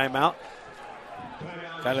second timeout.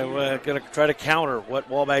 Kind of going to try to counter what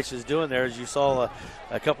Wabash is doing there, as you saw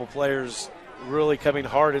a couple players really coming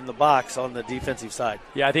hard in the box on the defensive side.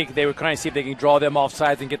 Yeah, I think they would kind of see if they can draw them off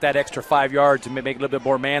sides and get that extra 5 yards and make it a little bit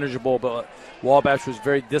more manageable. But Wabash was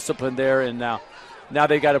very disciplined there, and now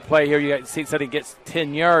they got to play here. You got to see somebody gets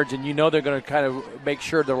 10 yards, and you know they're going to kind of make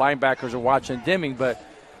sure their linebackers are watching Deming. But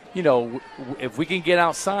if we can get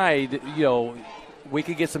outside, we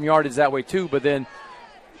could get some yardage that way too. But then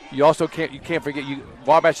you also can't forget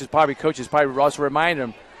Wabash's coach is probably also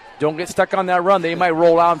reminding them, don't get stuck on that run. They might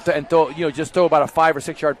roll out and throw, just throw about a 5 or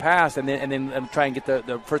 6 yard pass and then try and get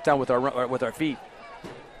the first down with our feet.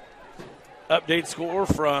 Update score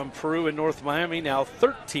from Peru and North Miami, now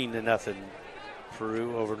 13-0.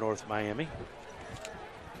 Peru over North Miami.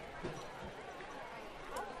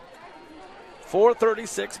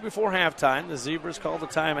 4:36 before halftime. The Zebras call the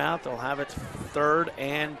timeout. They'll have it 3rd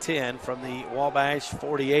and 10 from the Wabash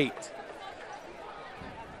 48.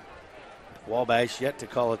 Wabash yet to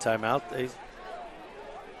call a timeout. They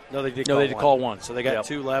did call one. So they got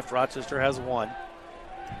 2 left. Rochester has 1.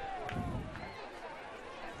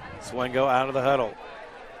 Swango out of the huddle.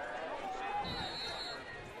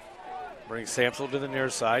 Brings Samsel to the near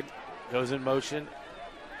side. Goes in motion.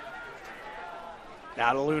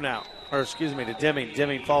 Now to Lunau. to Deming.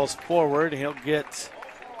 Deming falls forward. He'll get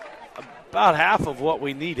about half of what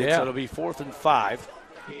we needed, so it'll be 4th and 5.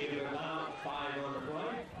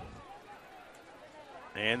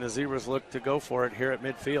 And the Zebras look to go for it here at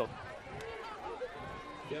midfield.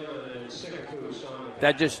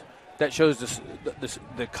 That shows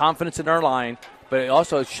the confidence in our line, but it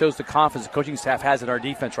also shows the confidence the coaching staff has in our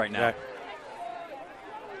defense right now.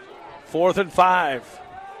 4th and 5.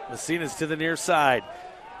 Messina's to the near side.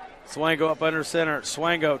 Swango up under center.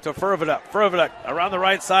 Swango to Fervida. Fervida around the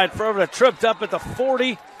right side. Fervida tripped up at the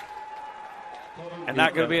 40. And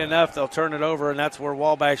not going to be enough. They'll turn it over, and that's where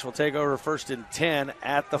Wabash will take over 1st and 10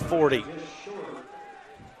 at the 40.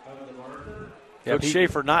 Coach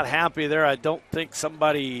Schaefer not happy there. I don't think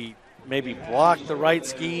somebody maybe blocked the right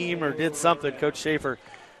scheme or did something. Coach Schaefer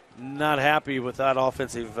not happy with that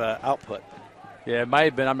offensive output. Yeah, it might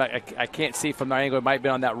have been. I can't see from that angle. It might have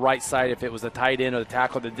been on that right side if it was the tight end or the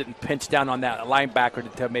tackle that didn't pinch down on that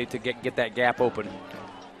linebacker to get that gap open.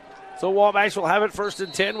 So Wabash will have it 1st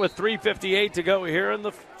and 10 with 3:58 to go here in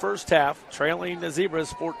the first half, trailing the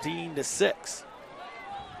Zebras 14-6.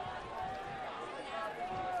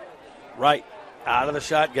 Right out of the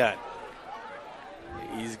shotgun.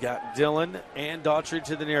 He's got Dillon and Daughtry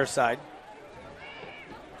to the near side.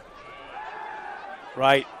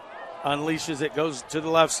 Right. Unleashes it, goes to the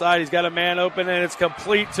left side. He's got a man open, and it's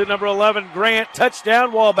complete to number 11, Grant.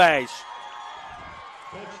 Touchdown, Wabash.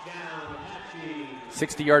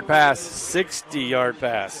 60-yard pass. 60-yard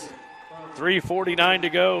pass. 3:49 to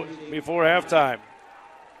go before halftime.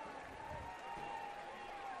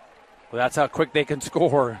 Well, that's how quick they can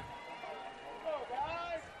score.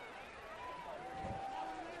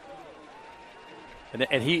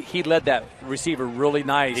 And he led that receiver really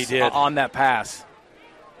nice. He did. On that pass.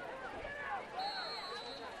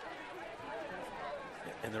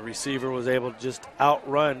 And the receiver was able to just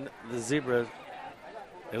outrun the Zebra.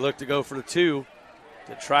 They look to go for the 2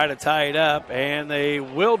 to try to tie it up, and they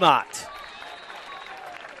will not.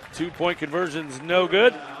 2-point conversion's no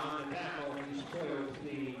good.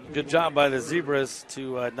 Good job by the Zebras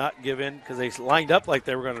to not give in because they lined up like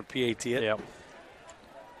they were going to PAT it. Yep.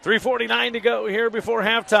 3:49 to go here before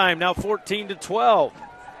halftime. Now 14-12.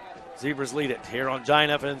 Zebras lead it here on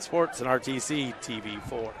Giant FN Sports and RTC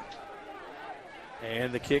TV4.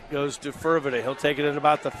 And the kick goes to Fervida. He'll take it at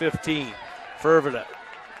about the 15. Fervida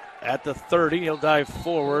at the 30. He'll dive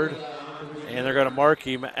forward, and they're going to mark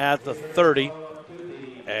him at the 30.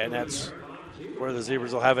 And that's where the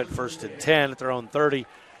Zebras will have it 1st and 10 at their own 30.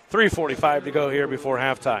 3:45 to go here before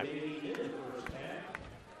halftime.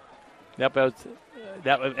 Yep,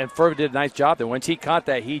 and Fervida did a nice job there. Once he caught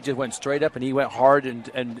that, he just went straight up, and he went hard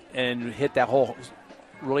and hit that hole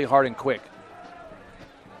really hard and quick.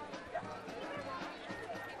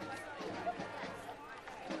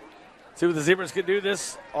 See what the Zebras can do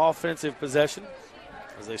this offensive possession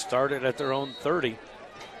as they started at their own 30.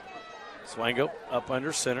 Swango up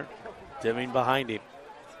under center. Deming behind him.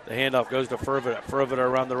 The handoff goes to Fervida. Fervida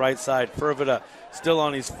around the right side. Fervida still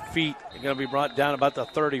on his feet. He's going to be brought down about the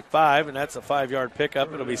 35, and that's a 5-yard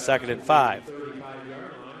pickup. It'll be 2nd and 5.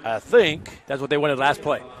 I think that's what they wanted last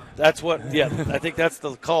play. That's what, I think that's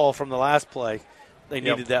the call from the last play. They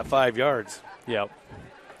needed that 5 yards. Yep.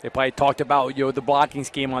 They probably talked about the blocking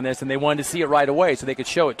scheme on this, and they wanted to see it right away so they could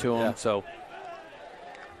show it to them. Yeah. So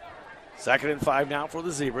 2nd and 5 now for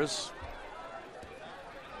the Zebras.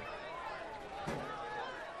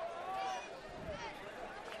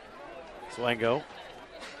 Swango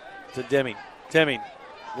to Deming. Deming,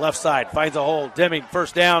 left side, finds a hole. Deming,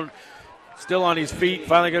 first down, still on his feet.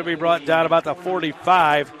 Finally going to be brought down about the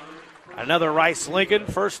 45. Another Rice Lincoln,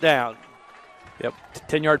 first down. Yep,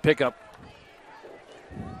 10-yard pickup.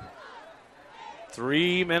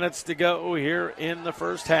 3 minutes to go here in the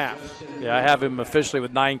first half. Yeah, I have him officially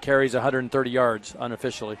with 9 carries, 130 yards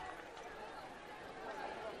unofficially.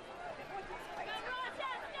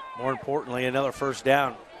 More importantly, another first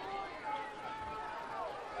down.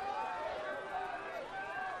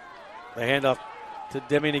 The handoff to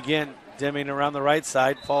Deming again. Deming around the right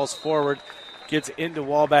side, falls forward, gets into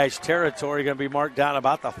Wabash territory, going to be marked down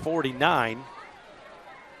about the 49.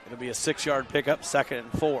 It'll be a 6-yard pickup, 2nd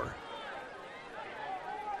and 4.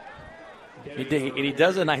 He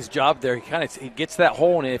does a nice job there. He gets that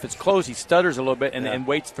hole, and if it's closed, he stutters a little bit and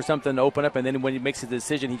waits for something to open up, and then when he makes a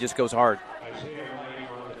decision, he just goes hard.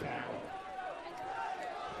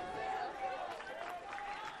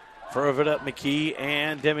 Fervida, McKee,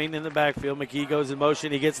 and Deming in the backfield. McKee goes in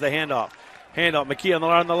motion. He gets the handoff. McKee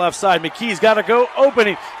on the left side. McKee's got to go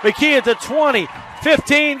opening. McKee at the 20,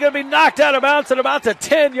 15, going to be knocked out of bounds at about the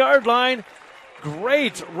 10-yard line.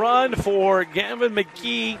 Great run for Gavin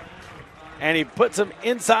McKee. and he puts them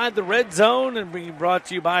inside the red zone, and being brought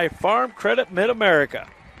to you by Farm Credit Mid-America.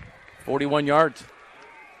 41 yards.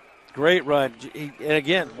 Great run. And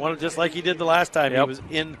again, one just like he did the last time. Yep. He was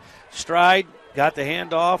in stride, got the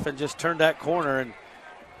handoff, and just turned that corner, and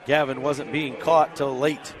Gavin wasn't being caught till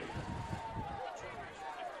late.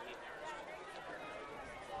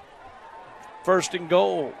 First and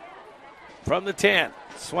goal from the 10.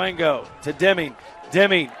 Swango to Deming.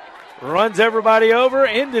 Deming runs everybody over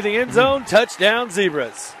into the end zone. Touchdown,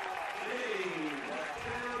 Zebras.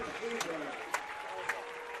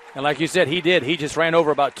 And like you said, he did. He just ran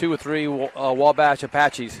over about 2 or 3 Wabash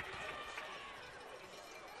Apaches.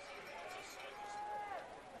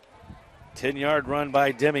 10-yard run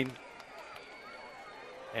by Deming.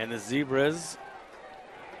 And the Zebras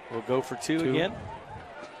will go for two again.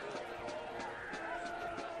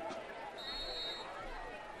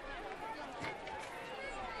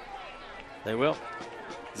 They will.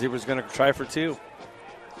 Zebras going to try for 2.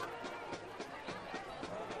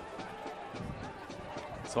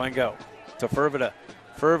 Swango to Fervida.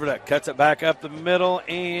 Fervida cuts it back up the middle,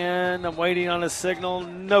 and I'm waiting on a signal.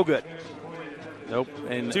 No good. Nope.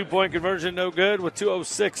 And 2-point conversion, no good, with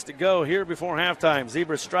 2:06 to go here before halftime.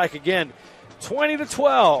 Zebras strike again,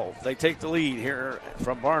 20-12. They take the lead here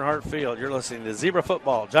from Barnhart Field. You're listening to Zebra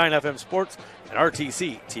Football, Giant FM Sports, and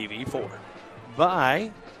RTC TV4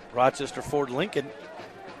 by Rochester Ford Lincoln,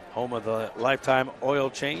 home of the lifetime oil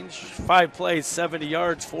change. 5 plays, 70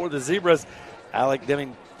 yards for the Zebras. Alec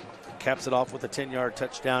Deming caps it off with a 10-yard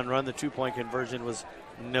touchdown run. The 2-point conversion was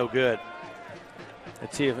no good.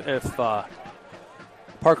 Let's see if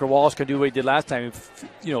Parker Wallace can do what he did last time.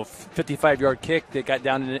 55-yard kick that got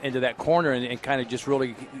down into that corner and kind of just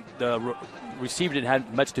really the receiver didn't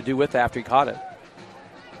have much to do with after he caught it.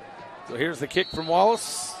 So here's the kick from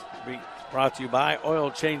Wallace. Brought to you by Oil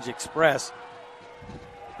Change Express.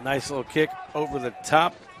 A nice little kick over the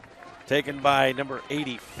top, taken by number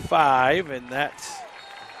 85, and that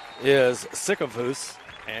is Sikafus.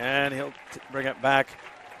 And he'll bring it back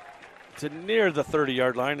to near the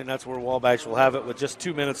 30-yard line, and that's where Wabash will have it with just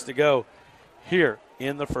 2 minutes to go here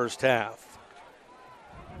in the first half.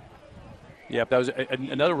 Yep, that was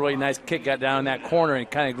another really nice kick, got down in that corner and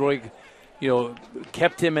kind of really,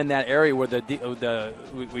 kept him in that area where the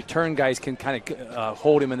return guys can kind of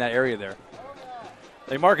hold him in that area there.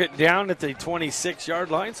 They mark it down at the 26-yard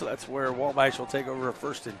line, so that's where Wabash will take over a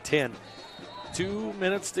 1st and 10. 2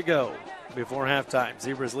 minutes to go before halftime.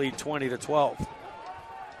 Zebras lead 20-12.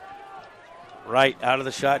 Right out of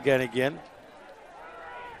the shotgun again.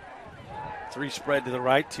 3 spread to the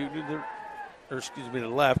right, 2 to the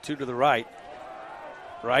left, 2 to the right.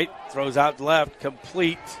 Right, throws out left,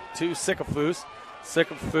 complete to Sikafus.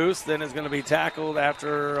 Sikafus then is going to be tackled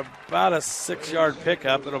after about a 6-yard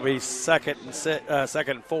pickup. It'll be second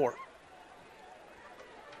and 4.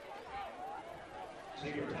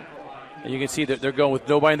 And you can see that they're going with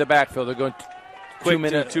nobody in the backfield. They're going quick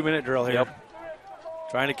 2-minute drill here. Yep.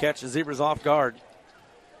 Trying to catch the Zebras off guard.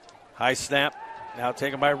 High snap, now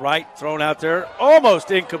taken by Wright, thrown out there,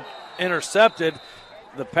 almost intercepted.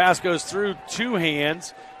 The pass goes through 2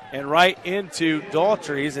 hands and right into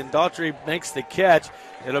Daughtry's, and Daughtry makes the catch.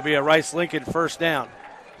 It'll be a Rice-Lincoln first down.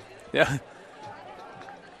 Yeah.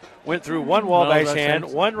 Went through 1 Wabash hand,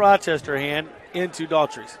 1 Rochester hand into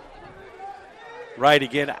Daughtry's. Wright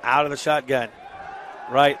again out of the shotgun.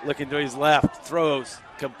 Wright looking to his left, throws,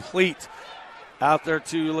 complete. Out there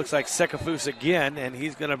to, looks like Sikafus again, and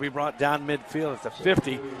he's going to be brought down midfield at the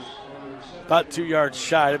 50. About 2 yards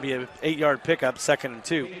shy. It'll be an 8-yard pickup, 2nd and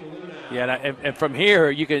 2. Yeah, and from here,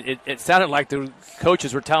 it sounded like the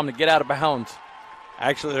coaches were telling him to get out of bounds.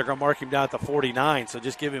 Actually, they're going to mark him down at the 49, so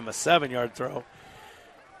just give him a 7-yard throw.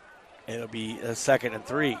 It'll be a 2nd and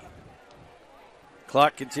 3.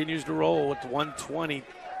 Clock continues to roll with 1:20.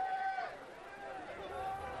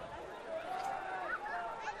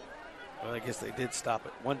 Well, I guess they did stop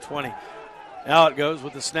it. 1:20. Now it goes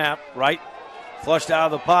with the snap. Right. Flushed out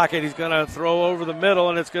of the pocket. He's going to throw over the middle,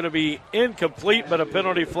 and it's going to be incomplete, but a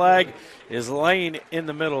penalty flag is laying in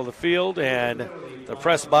the middle of the field, and the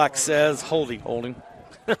press box says holding. Holding.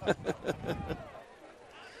 I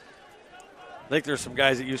think there's some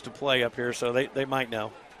guys that used to play up here, so they might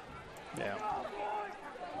know. Yeah.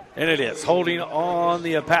 And it is. Holding on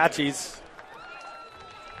the Apaches.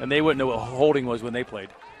 And they wouldn't know what holding was when they played.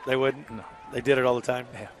 They wouldn't? No. They did it all the time?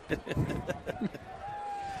 Yeah.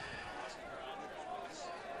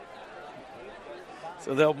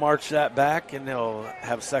 So they'll march that back, and they'll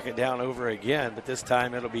have 2nd down over again, but this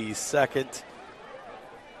time it'll be 2nd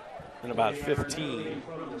and about 15. It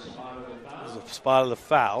was the spot of the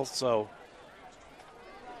foul, so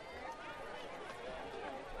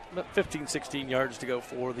 15, 16 yards to go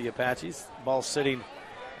for the Apaches. Ball sitting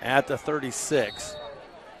at the 36.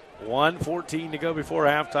 1:14 to go before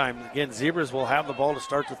halftime. Again, Zebras will have the ball to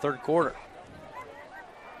start the third quarter.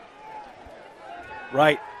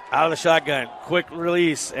 Right, out of the shotgun. Quick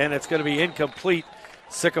release, and it's going to be incomplete.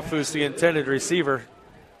 Sikafus, the intended receiver.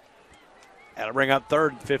 That'll bring up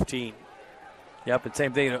third and 15. Yep, and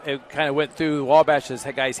same thing. It kind of went through Wabash's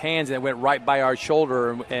guy's hands and it went right by our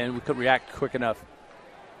shoulder, and we couldn't react quick enough.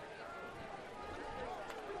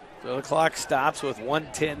 So the clock stops with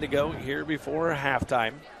 1:10 to go here before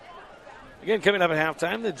halftime. Again, coming up at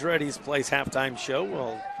halftime, the Dreddy's Place halftime show.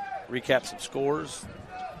 We'll recap some scores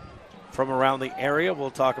from around the area. We'll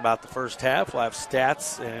talk about the first half. We'll have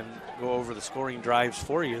stats and go over the scoring drives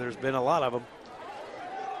for you. There's been a lot of them.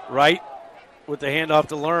 Right with the handoff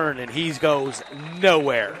to Learn, and he goes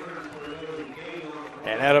nowhere.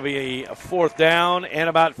 And that'll be a fourth down and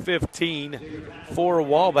about 15 for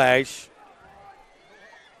Wabash.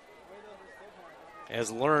 As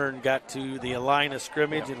Learn got to the line of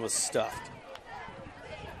scrimmage and was stuffed.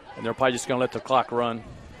 And they're probably just going to let the clock run.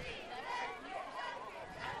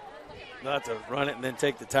 Not to run it and then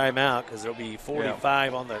take the timeout because there'll be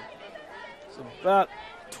 45 on the. So about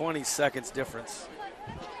 20 seconds difference,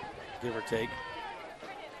 give or take,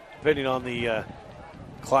 depending on the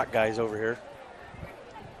clock guys over here.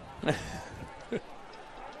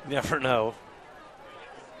 Never know.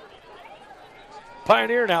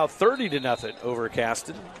 Pioneer now 30-0 over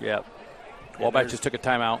Caston. Yep. Wabash just took a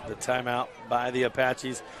timeout. The timeout by the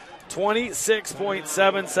Apaches.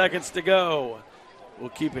 26.7 seconds to go. We'll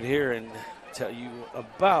keep it here and tell you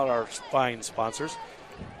about our fine sponsors.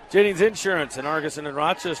 Jennings Insurance in Argosy and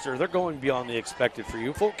Rochester. They're going beyond the expected for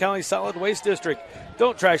you. Fulton County Solid Waste District.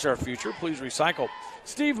 Don't trash our future. Please recycle.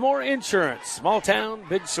 Steve Moore Insurance. Small town,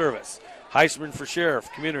 big service. Heisman for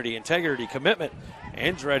Sheriff. Community, integrity, commitment.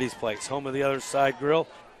 And Dreddy's Place. Home of the Other Side Grill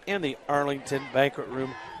and the Arlington Banquet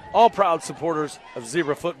Room. All proud supporters of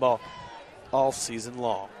Zebra football all season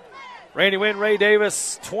long. Randy Wynn, Ray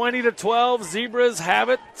Davis, 20-12. Zebras have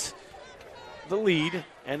it, the lead,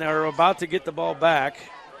 and are about to get the ball back.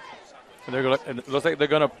 And it looks like they're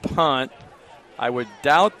going to punt. I would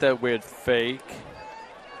doubt that we'd fake.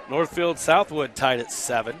 Northfield Southwood tied at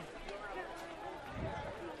 7.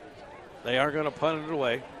 They are going to punt it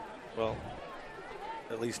away. Well,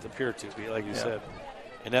 at least appear to be, like you said.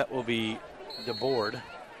 And that will be DeBoard.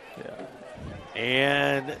 Yeah.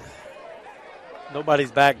 And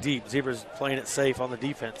nobody's back deep. Zebras playing it safe on the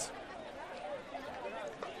defense.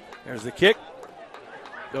 There's the kick.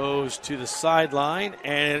 Goes to the sideline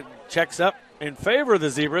and checks up in favor of the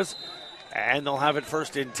Zebras. And they'll have it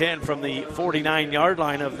first and 10 from the 49-yard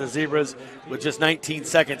line of the Zebras with just 19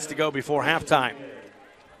 seconds to go before halftime.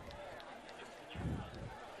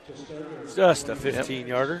 Just a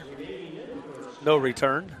 15-yarder. No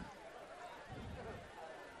return.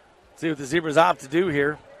 See what the Zebras opt to do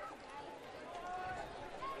here.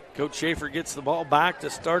 Coach Schaefer gets the ball back to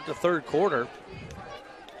start the third quarter.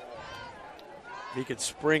 He could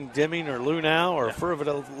spring Deming or Lunau or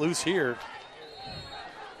Furvita loose here.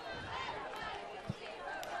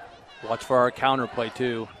 Watch for our counter play,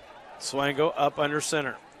 too. Swango up under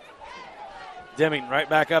center. Deming right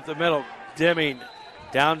back up the middle. Deming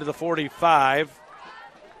down to the 45.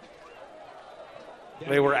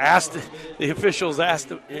 They were asked, the officials asked,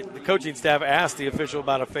 the coaching staff asked the official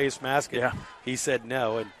about a face mask. And he said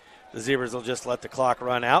no, and the Zebras will just let the clock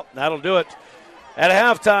run out. That'll do it. At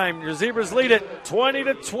halftime, your Zebras lead it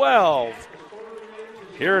 20-12.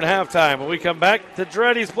 Here at halftime, when we come back, the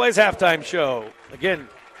Dreddy's Place halftime show. Again,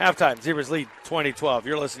 halftime, Zebras lead 20-12.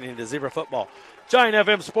 You're listening to Zebra Football. Giant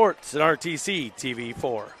FM Sports and RTC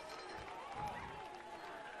TV4.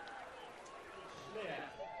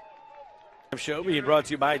 Show being brought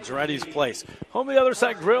to you by Dreddy's Place. Home of the Other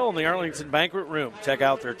Side Grill in the Arlington Banquet Room. Check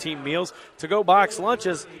out their team meals, to-go box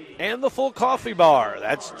lunches, and the full coffee bar.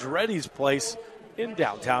 That's Dreddy's Place in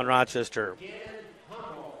downtown Rochester.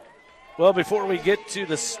 Well, before we get to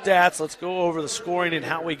the stats, let's go over the scoring and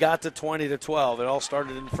how we got to 20-12. It all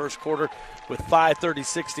started in the first quarter with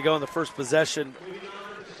 5:36 to go in the first possession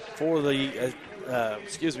for the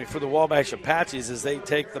for the Wabash Apaches as they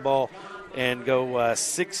take the ball and go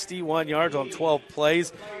 61 yards on 12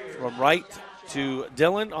 plays from right to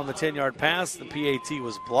Dillon on the 10-yard pass. The PAT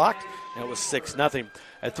was blocked, and it was 6-0.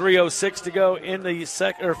 At 3:06 to go in the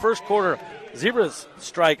first quarter, Zebras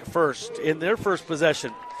strike first in their first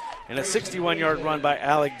possession. and a 61-yard run by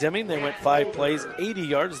Alec Deming. They went 5 plays, 80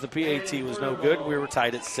 yards. The PAT was no good. We were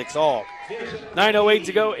tied at 6-all. 9:08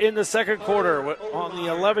 to go in the second quarter. On the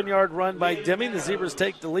 11-yard run by Deming, the Zebras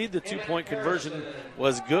take the lead. The 2-point conversion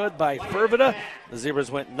was good by Fervida. The Zebras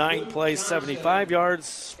went 9 plays, 75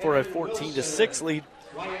 yards for a 14-6 lead.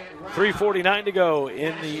 3:49 to go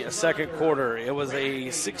in the second quarter. It was a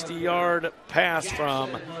 60-yard pass from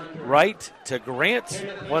Wright to Grant.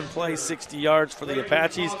 1 play, 60 yards for the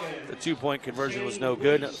Apaches. The 2-point conversion was no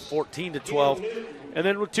good, 14-12. And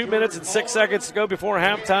then with 2 minutes and 6 seconds to go before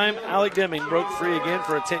halftime, Alec Deming broke free again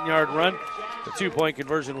for a 10-yard run. The 2-point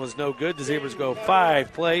conversion was no good. The Zebras go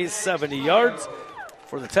 5 plays, 70 yards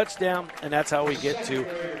for the touchdown, and that's how we get to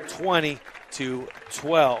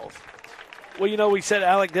 20-12. Well, we said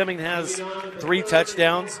Alec Deming has 3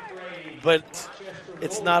 touchdowns, but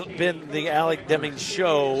it's not been the Alec Deming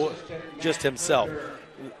show just himself.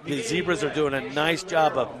 The Zebras are doing a nice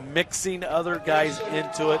job of mixing other guys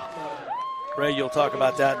into it. Ray, you'll talk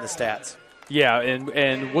about that in the stats. Yeah,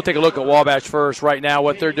 and we'll take a look at Wabash first. Right now,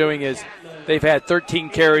 what they're doing is they've had 13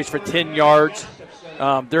 carries for 10 yards.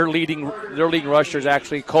 Their leading rusher is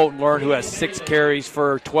actually Colton Learn, who has 6 carries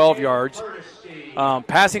for 12 yards.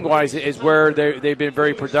 Passing-wise is where they've been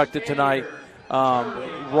very productive tonight.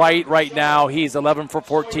 Right now, he's 11 for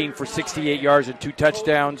 14 for 68 yards and 2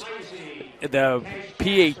 touchdowns. The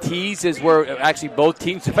PATs is where actually both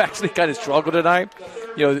teams have actually kind of struggled tonight.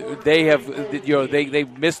 They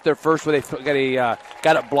missed their first where they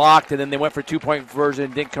got it blocked, and then they went for 2-point conversion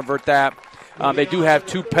and didn't convert that. They do have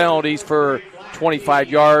 2 penalties for 25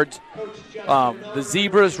 yards. The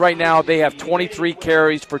Zebras right now, they have 23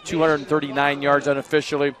 carries for 239 yards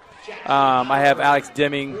unofficially. I have Alex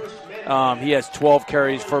Deming. He has 12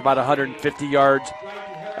 carries for about 150 yards.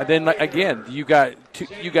 And then again, you got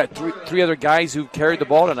three other guys who carried the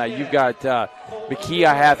ball tonight. You've got McKee.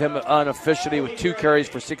 I have him unofficially with 2 carries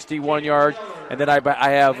for 61 yards. And then I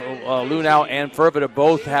have Lunau and Fervida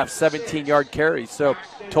both have 17-yard carries. So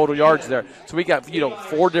total yards there. So we got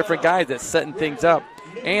 4 different guys that's setting things up.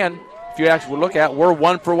 And if you actually look at, we're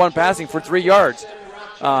 1 for 1 passing for 3 yards.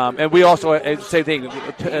 And we also, same thing,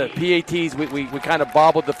 PATs, we kind of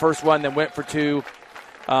bobbled the first one, then went for 2.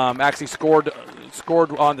 Actually scored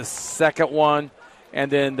on the second one. And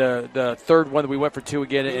then the third one, we went for 2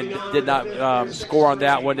 again and did not score on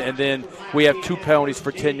that one. And then we have 2 penalties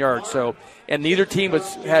for 10 yards. So, and neither team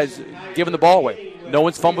has given the ball away. No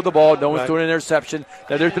one's fumbled the ball. No one's doing an interception.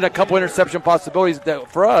 Now, there's been a couple interception possibilities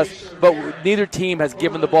for us, but neither team has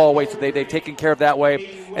given the ball away. So they've taken care of that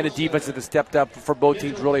way, and the defense has stepped up for both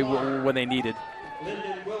teams really when they needed.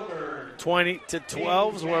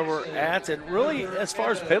 20-12 is where we're at, and really, as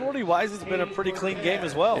far as penalty-wise, it's been a pretty clean game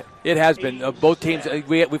as well. It has been. Both teams,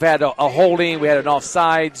 we've had a holding, we had an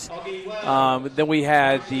offsides, then we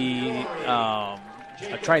had the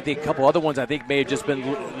I'm trying to think a couple other ones I think may have just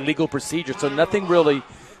been legal procedure, so nothing really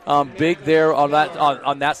big there on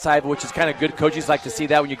that side, which is kind of good. Coaches like to see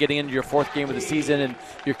that when you're getting into your 4th game of the season and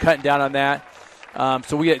you're cutting down on that.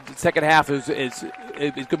 So we the second half it's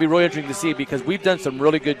going to be really interesting to see because we've done some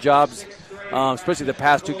really good jobs, especially the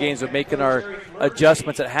past 2 games of making our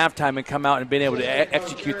adjustments at halftime and come out and being able to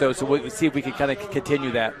execute those. So we'll see if we can kind of continue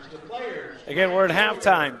that. Again, we're at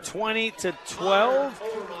halftime, 20-12.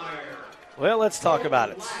 Well, let's talk about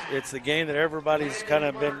it. It's the game that everybody's kind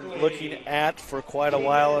of been looking at for quite a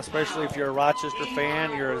while, especially if you're a Rochester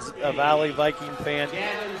fan, you're a Valley Viking fan.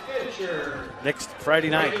 Next Friday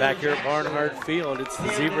night back here at Barnhart Field, it's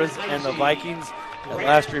the Zebras and the Vikings. At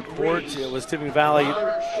last report, it was Tipping Valley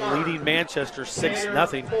leading Manchester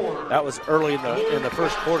 6-0. That was early in the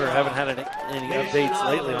first quarter. Haven't had any updates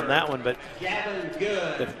lately on that one, but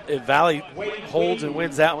if Valley holds and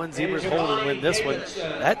wins that one, Zebras hold and win this one,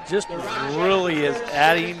 that just really is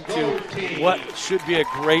adding to what should be a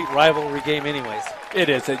great rivalry game anyways. It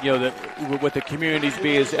is. With the communities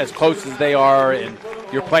being as close as they are, and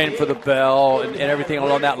you're playing for the bell and everything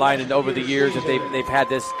along that line, and over the years that they've had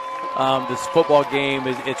this football game,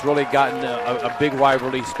 it's really gotten a big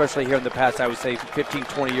rivalry, especially here in the past, I would say 15,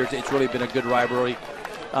 20 years. It's really been a good rivalry.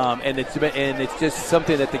 And it's just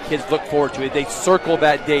something that the kids look forward to. They circle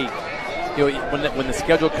that date. When the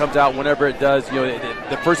schedule comes out, whenever it does,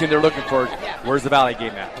 the first thing they're looking for is where's the Valley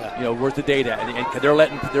game at? Where's the date at? And they're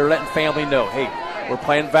letting family know, hey, we're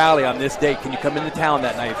playing Valley on this date. Can you come into town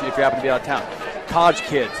that night if you happen to be out of town? College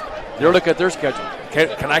kids, they're looking at their schedule.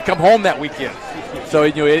 Can I come home that weekend? So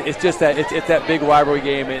it's just that it's that big rivalry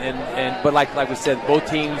game, but like we said, both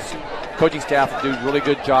teams, coaching staff do a really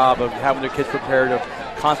good job of having their kids prepared, of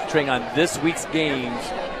concentrating on this week's games,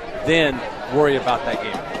 then worry about that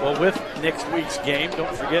game. Well, with next week's game,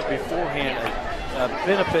 don't forget beforehand,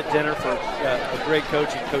 benefit dinner for a great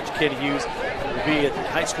coach and Coach Ken Hughes. It will be at the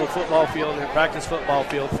high school football field and practice football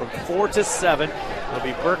field from 4 to 7. There'll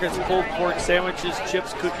be Perkins pulled pork sandwiches,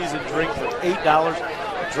 chips, cookies, and drink for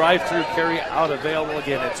 $8. Drive-through carry out available.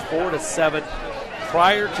 Again, it's 4 to 7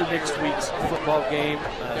 prior to next week's football game.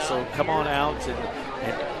 So come on out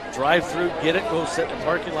and drive through, get it, go sit in the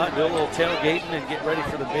parking lot, do a little tailgating, and get ready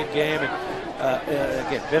for the big game. And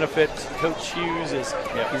again, benefits. Coach Hughes he's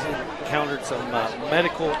encountered some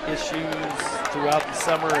medical issues throughout the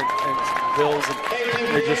summer and bills.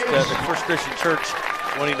 And they're just the First Christian Church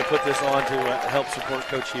wanting to put this on to help support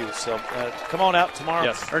Coach Hughes. So come on out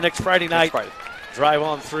tomorrow or next Friday night. Drive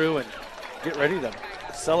on through and get ready to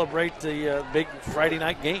celebrate the big Friday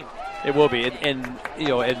night game. It will be, and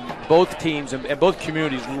both teams and both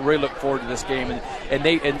communities really look forward to this game,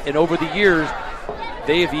 and over the years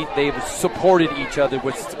they've supported each other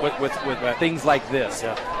with things like this.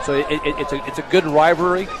 Yeah. So it's a good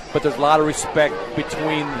rivalry, but there's a lot of respect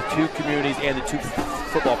between the two communities and the two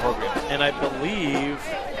football programs. And I believe,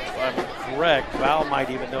 if I'm correct, Val might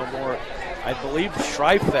even know more. I believe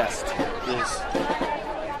Shrivefest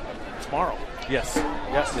is tomorrow. Yes,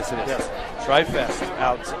 it is. Yes. Shrivefest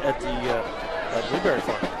out at the Blueberry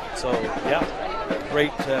Farm. So,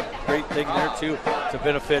 great thing there, too, to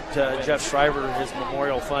benefit Jeff Shriver and his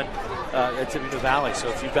Memorial Fund at Tippecanoe Valley. So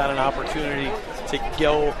if you've got an opportunity to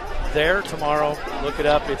go there tomorrow, look it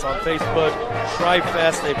up. It's on Facebook.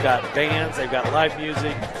 Shrivefest. They've got bands. They've got live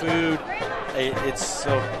music, food.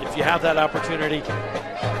 So if you have that opportunity,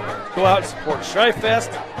 go out and support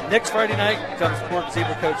Shrivefest. Next Friday night, come support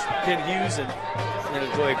Zebra coach Ken Hughes and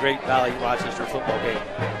enjoy a great Valley Rochester football game.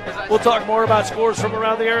 We'll talk more about scores from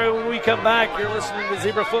around the area when we come back. You're listening to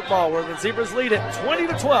Zebra Football, where the Zebras lead it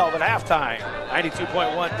 20-12 at halftime.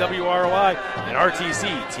 92.1 WROI and RTC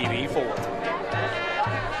TV4.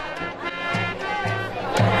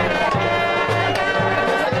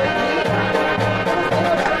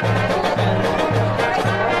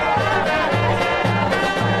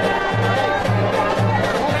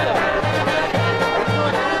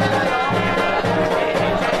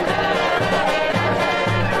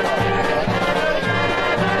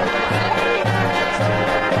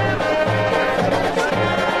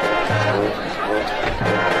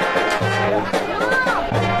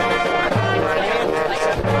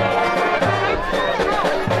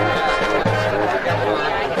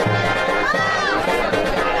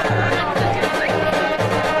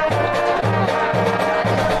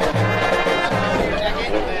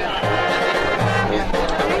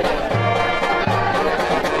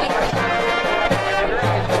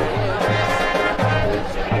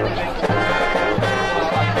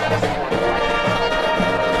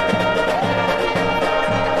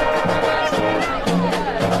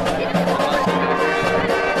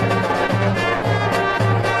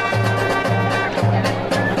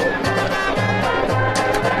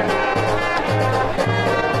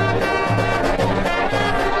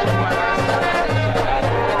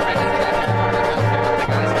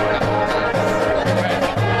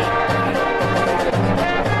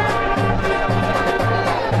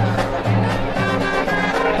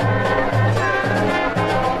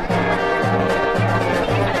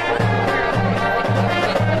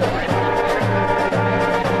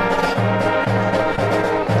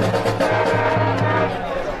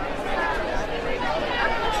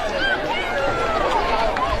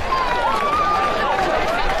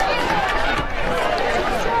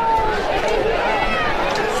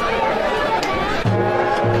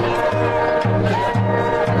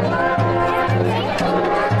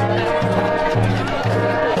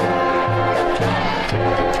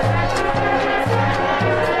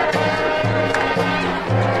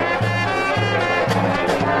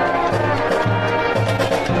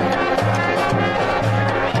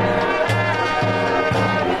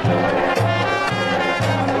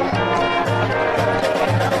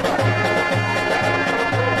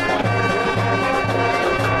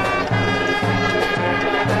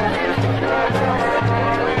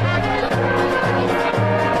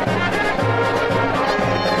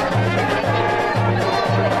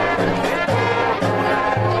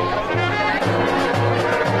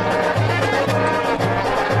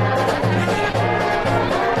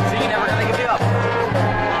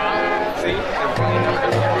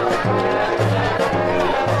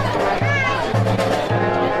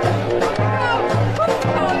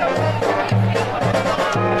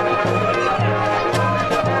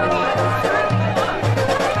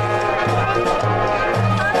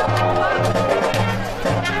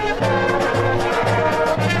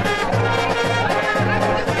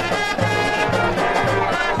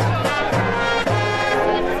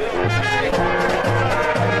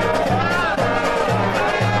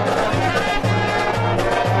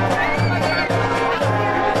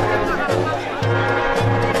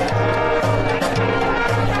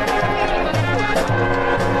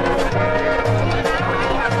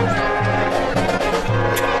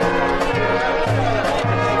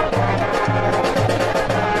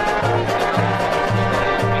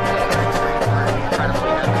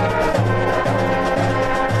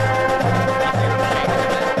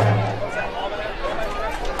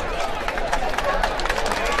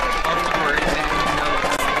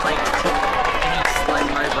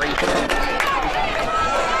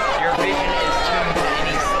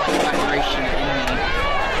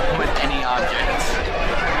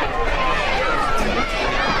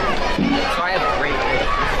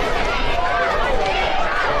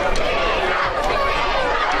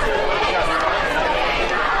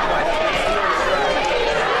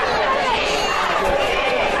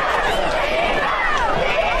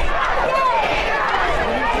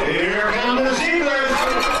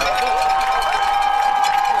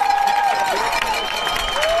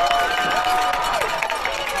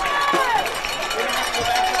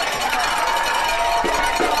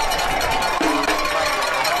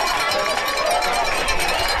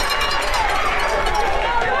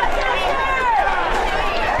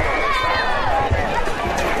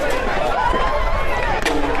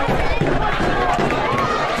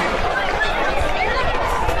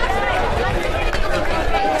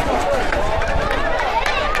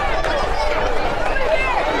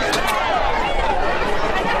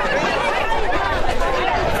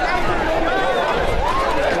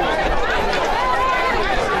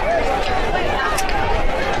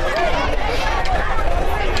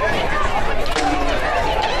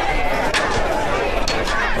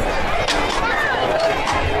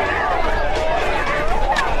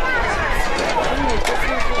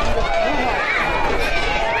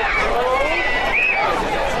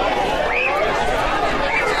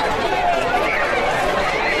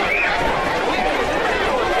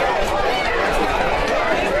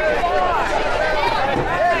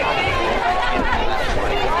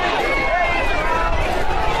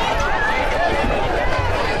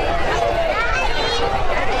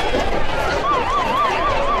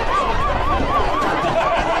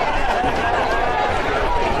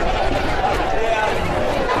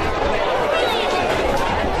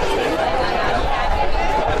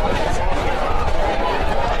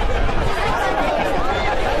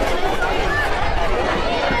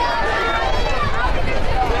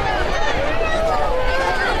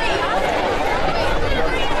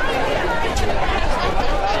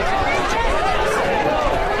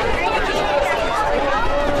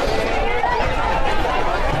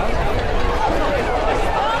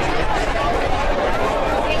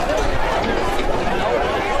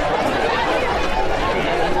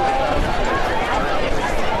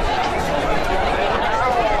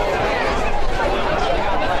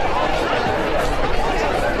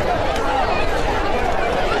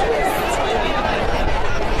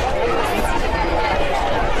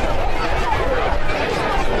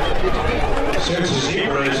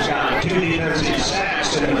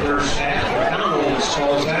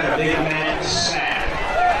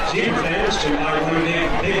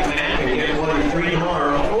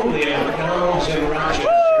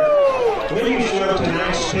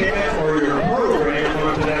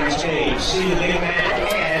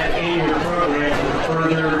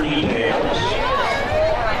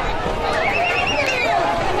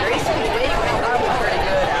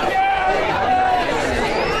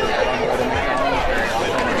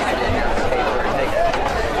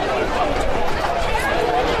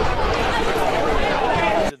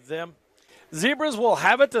 Zebras will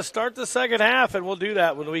have it to start the second half, and we'll do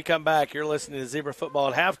that when we come back. You're listening to Zebra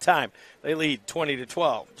Football at halftime. They lead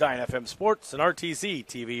 20-12. Giant FM Sports and RTC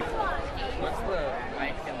TV. What's the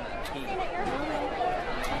rank in the team?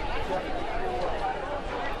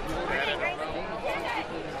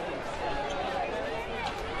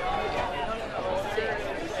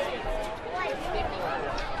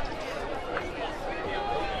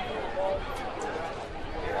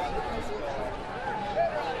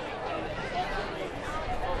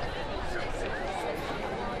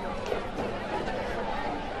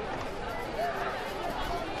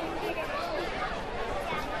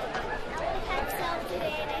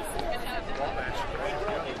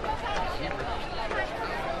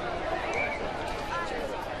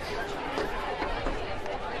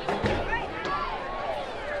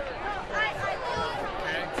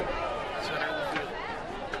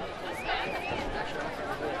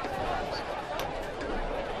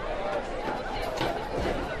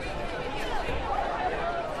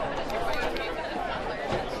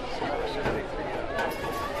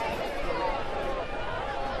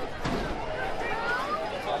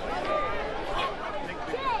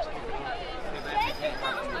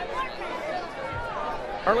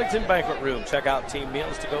 Arlington Banquet Room. Check out team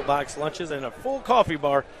meals, to-go box lunches, and a full coffee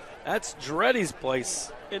bar. That's Dreddy's Place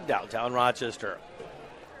in downtown Rochester.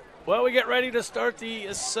 Well, we get ready to start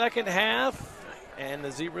the second half, and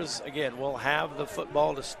the Zebras, again, will have the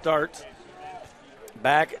football to start.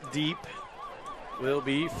 Back deep will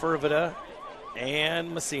be Fervida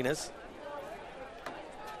and Macinas.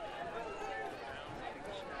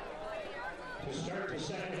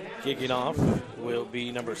 Kicking off will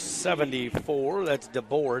be number 74. That's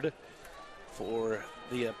DeBoard for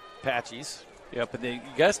the Apaches. Yeah, but then you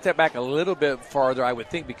got to step back a little bit farther, I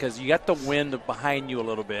would think, because you got the wind behind you a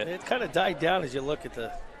little bit. It kind of died down as you look at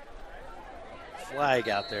the flag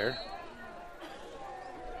out there.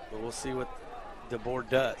 But we'll see what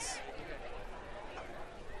DeBoard does.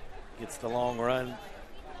 Gets the long run.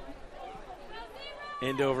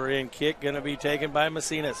 End over end kick going to be taken by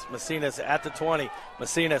Macinas. Macinas at the 20.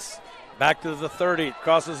 Macinas back to the 30.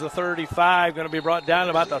 Crosses the 35. Going to be brought down to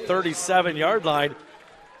about the 37-yard line.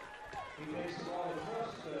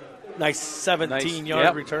 Nice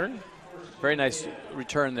 17-yard return. Very nice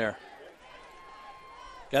return there.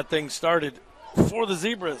 Got things started for the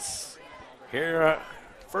Zebras. Here,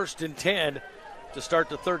 first and 10 to start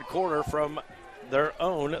the third quarter from their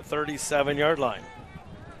own 37-yard line.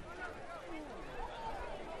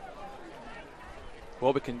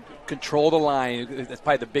 Well, we can control the line. That's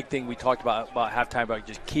probably the big thing we talked about halftime, about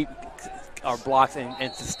just keep our blocks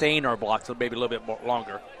and sustain our blocks maybe a little bit more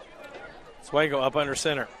longer. Swango up under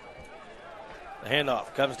center. The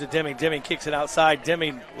handoff comes to Deming. Deming kicks it outside.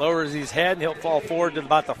 Deming lowers his head, and he'll fall forward to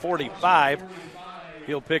about the 45.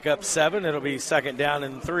 He'll pick up 7. It'll be second down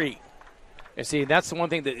and 3. And see, that's the one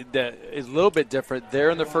thing that is a little bit different. There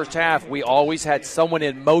in the first half, we always had someone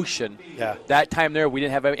in motion. Yeah. That time there, we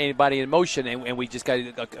didn't have anybody in motion, and we just got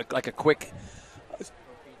a quick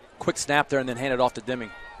snap there and then hand it off to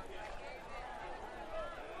Deming.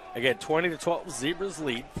 Again, 20-12, Zebras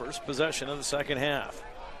lead. First possession of the second half.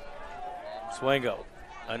 Swango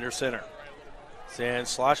under center.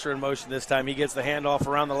 Sends Schlosser in motion this time. He gets the handoff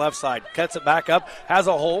around the left side. Cuts it back up. Has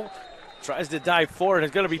a hole. Tries to dive forward.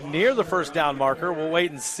 It's going to be near the first down marker. We'll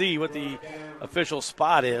wait and see what the official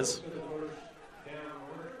spot is.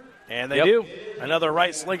 And they do. Another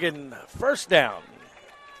Rice-Lincoln first down.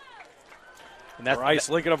 And that's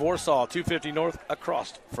Rice-Lincoln of Warsaw, 250 north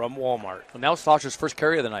across from Walmart. Well, now Schlosser's first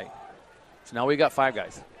carry of the night. So now we got 5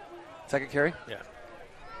 guys. Second carry? Yeah.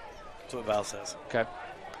 That's what Val says. Okay.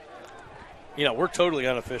 You know, we're totally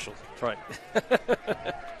unofficial. That's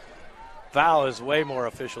right. Val is way more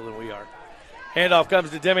official than we are. Handoff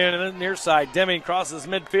comes to Deming on the near side. Deming crosses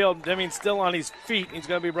midfield. Deming still on his feet. He's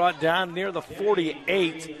going to be brought down near the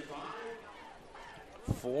 48.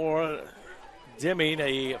 For Deming,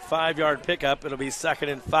 a 5-yard pickup. It'll be second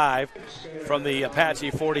and 5 from the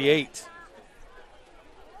Apache 48.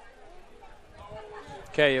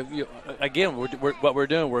 Okay, again, what we're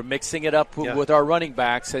doing, we're mixing it up with our running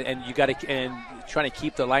backs, and you got to trying to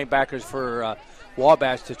keep the linebackers for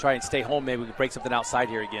Wabash to try and stay home. Maybe we can break something outside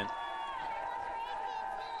here again.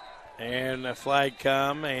 And a flag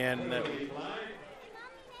come, and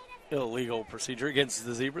illegal procedure against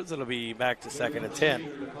the Zebras. It'll be back to second and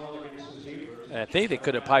 10. And I think they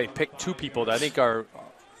could have probably picked 2 people. I think our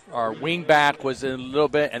wing back was in a little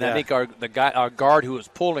bit, and I think our guard who was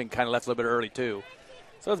pulling kind of left a little bit early too.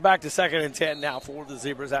 So it's back to second and 10 now for the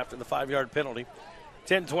Zebras after the 5-yard penalty.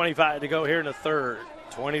 10:25 to go here in the third.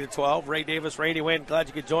 20-12. Ray Davis, Randy Wynn, glad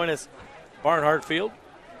you could join us. Barnhart Field.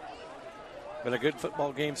 Been a good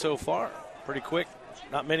football game so far. Pretty quick.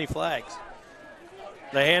 Not many flags.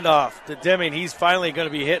 The handoff to Deming. He's finally going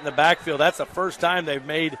to be hit in the backfield. That's the first time they've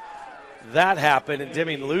made that happen, and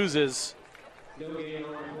Deming loses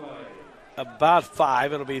about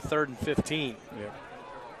 5. It'll be 3rd and 15. Yeah.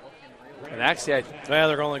 And actually,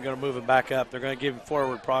 they're only going to move him back up. They're going to give him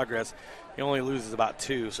forward progress. He only loses about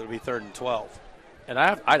 2, so it'll be 3rd and 12. And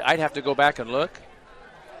I'd have to go back and look.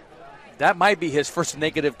 That might be his first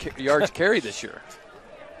negative yards carry this year.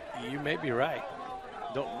 You may be right.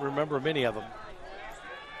 Don't remember many of them.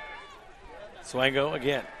 Swango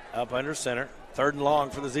again, up under center. 3rd and long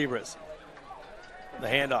for the Zebras. The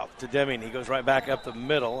handoff to Deming. He goes right back up the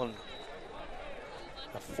middle, and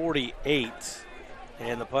a 48.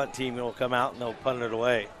 And the punt team will come out and they'll punt it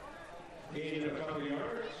away.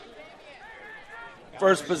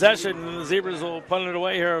 First possession, the Zebras will punt it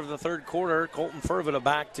away here of the 3rd quarter. Colton Fervita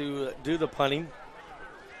back to do the punting.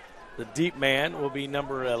 The deep man will be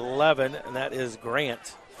number 11, and that is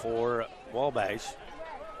Grant for Wabash.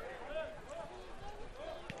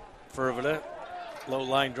 Fervita, low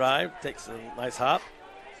line drive, takes a nice hop.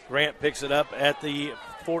 Grant picks it up at the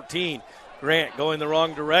 14. Grant going the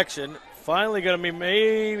wrong direction. Finally going to be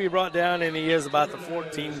maybe brought down, and he is about the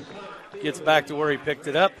 14. Gets back to where he picked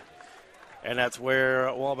it up, and that's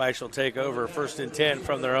where Wabash will take over. 1st and 10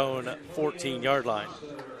 from their own 14-yard line.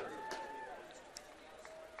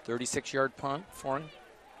 36-yard punt for him.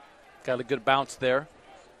 Got a good bounce there.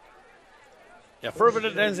 Yeah,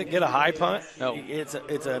 Fervita doesn't get a high punt. No. It's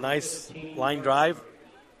a nice line drive.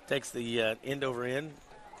 Takes the end over end,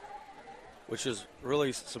 which is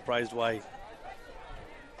really surprised why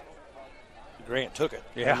Grant took it.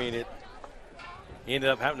 Yeah. I mean, he ended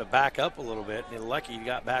up having to back up a little bit, and lucky he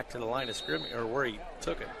got back to the line of scrimmage, or where he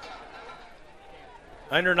took it.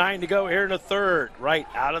 Under 9 to go here in the 3rd. Right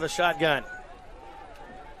out of the shotgun.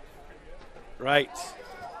 Right.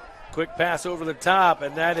 Quick pass over the top,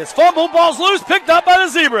 and that is fumble. Ball's loose, picked up by the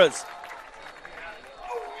Zebras.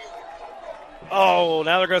 Oh,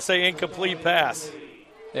 now they're going to say incomplete pass.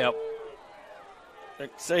 Yep. They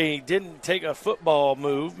say he didn't make a football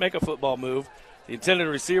move. The intended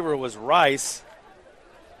receiver was Rice,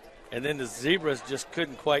 and then the Zebras just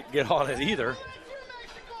couldn't quite get on it either.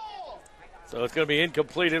 So it's going to be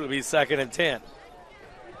incomplete. It'll be 2nd and 10.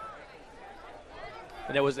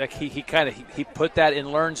 And it was like he put that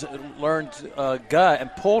in Learn's gut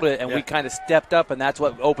and pulled it, and we kind of stepped up, and that's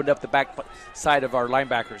what opened up the back side of our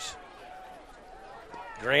linebackers.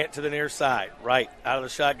 Grant to the near side, right out of the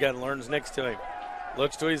shotgun. Learns next to him,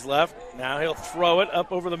 looks to his left. Now he'll throw it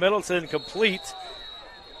up over the middle. It's incomplete.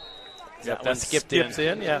 Yep, that skips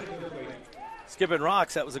in. Yeah, skipping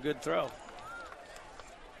rocks. That was a good throw.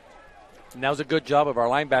 And that was a good job of our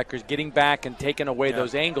linebackers getting back and taking away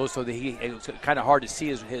those angles, so that it was kind of hard to see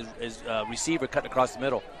his receiver cutting across the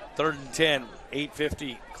middle. 3rd and 10,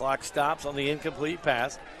 8:50. Clock stops on the incomplete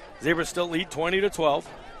pass. Zebras still lead 20-12.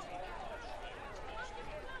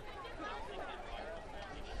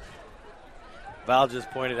 Val just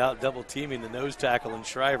pointed out double teaming the nose tackle and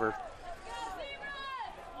Shriver.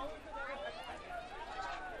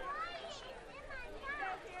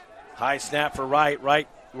 High snap for Wright.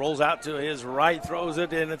 Rolls out to his right, throws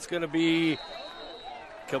it, and it's going to be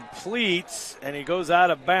complete. And he goes out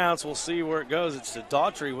of bounds. We'll see where it goes. It's to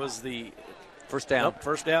Daughtry was the first down. Nope,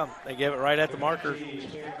 first down. They gave it right at the marker.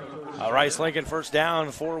 Rice Lincoln first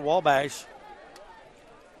down for Wabash.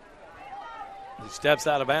 He steps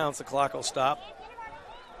out of bounds. The clock will stop.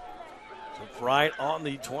 Right on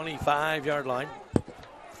the 25-yard line.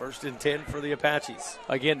 1st and 10 for the Apaches.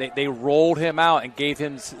 Again, they rolled him out and gave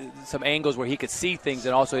him some angles where he could see things,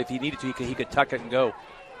 and also if he needed to, he could tuck it and go.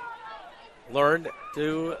 Learned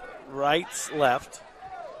to Wright's left.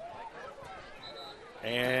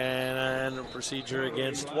 And procedure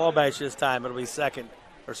against Wabash this time. It'll be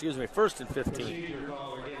 1st and 15.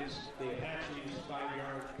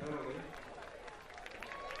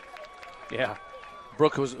 Yeah.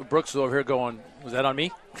 Brooks was over here going, was that on me?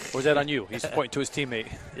 Or was that on you? He's pointing to his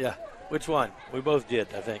teammate. Yeah. Which one? We both did,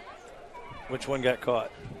 I think. Which one got caught?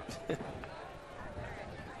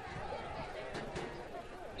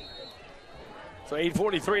 So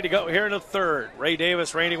 8:43 to go here in the 3rd. Ray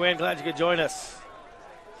Davis, Randy Wynn, glad you could join us.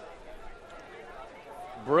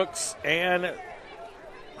 Brooks and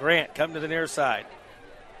Grant come to the near side.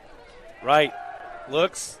 Right.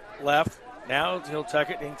 Looks left. Now he'll tuck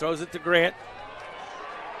it and he throws it to Grant.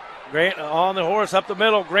 Grant on the horse up the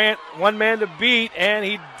middle. Grant, one man to beat, and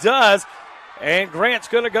he does. And Grant's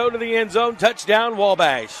going to go to the end zone. Touchdown,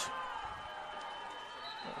 Wabash.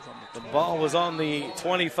 The ball was on the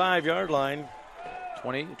 25-yard line.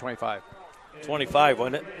 20, 25. 25,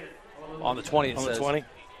 wasn't it? On the 20, it On says. the 20?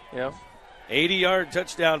 Yep. 80-yard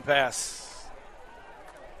touchdown pass.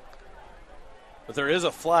 But there is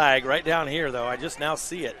a flag right down here, though. I just now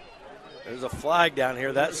see it. There's a flag down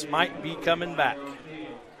here. That might be coming back.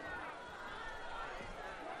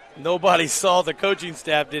 Nobody saw. The coaching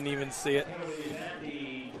staff didn't even see it.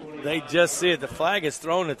 They just see it. The flag is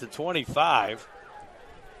thrown at the 25.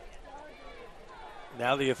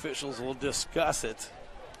 Now the officials will discuss it.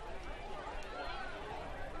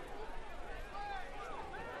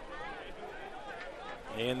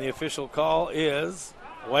 And the official call is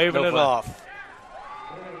waving it off.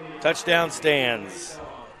 Touchdown stands.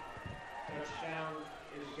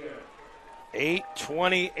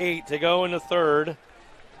 8:28 to go in the third.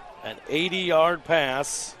 An 80-yard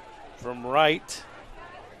pass from Wright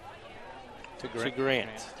to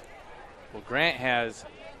Grant. Well, Grant has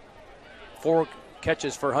 4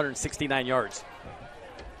 catches for 169 yards.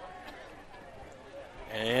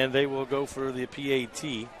 And they will go for the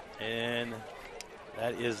PAT, and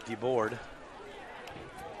that is DeBoard,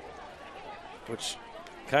 which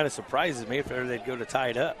kind of surprises me if they'd go to tie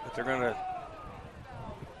it up, but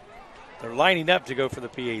they're lining up to go for the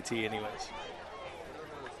PAT anyways.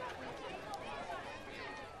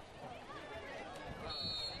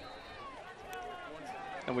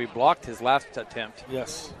 And we blocked his last attempt.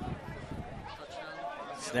 Yes.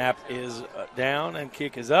 Snap is down and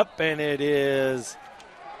kick is up, and it is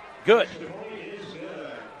good.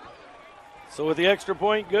 So with the extra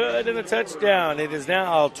point, good, and a touchdown. It is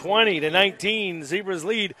now 20-19. Zebras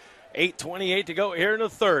lead. 8:28 to go here in the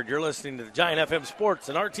third. You're listening to the Giant FM Sports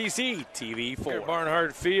and RTC TV4.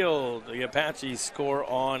 Barnhart Field, the Apaches score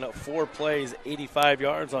on 4 plays, 85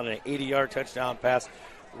 yards on an 80-yard touchdown pass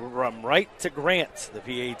from Wright to Grant. The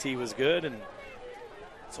PAT was good, and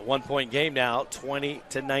it's a 1-point game now,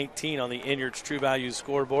 20-19 on the Inyard's True Value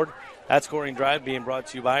scoreboard. That scoring drive being brought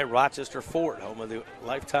to you by Rochester Ford, home of the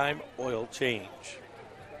Lifetime Oil Change.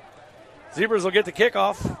 Zebras will get the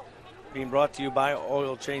kickoff, being brought to you by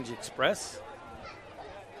Oil Change Express.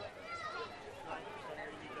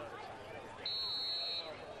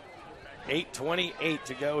 $8:28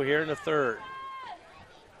 to go here in the third.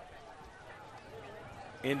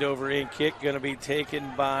 End over end kick going to be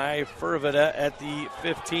taken by Furvida at the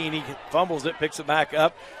 15. He fumbles it, picks it back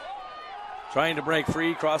up. Trying to break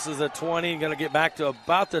free, crosses the 20, going to get back to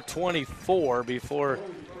about the 24 before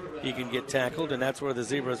he can get tackled, and that's where the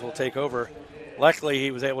Zebras will take over. Luckily,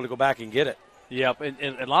 he was able to go back and get it. Yep,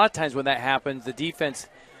 and a lot of times when that happens, the defense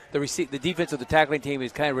of the tackling team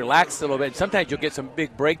is kind of relaxed a little bit. And sometimes you'll get some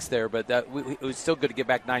big breaks there, but it was still good to get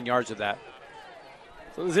back 9 yards of that.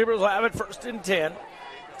 So the Zebras will have it 1st and 10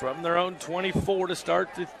 from their own 24 to start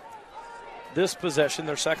this possession,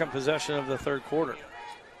 their second possession of the third quarter.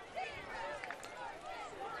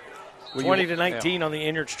 20-19 on the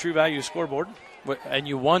Inyard's True Value scoreboard. And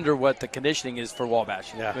you wonder what the conditioning is for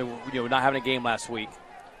Wabash. Yeah. I mean, not having a game last week.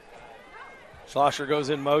 Schlosser goes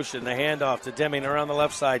in motion. The handoff to Deming around the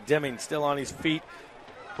left side. Deming still on his feet,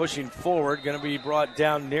 pushing forward. Going to be brought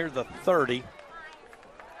down near the 30.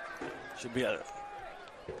 Should be a...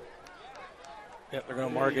 Yep, they're going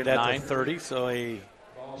to mark it at the 30. So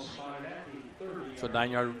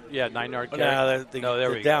 9-yard, 9-yard carry.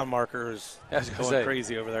 The down marker is going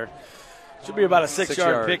crazy over there. Should be about a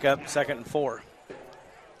 6-yard pickup, 2nd and 4.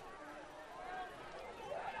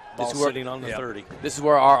 Ball sitting on the 30. This is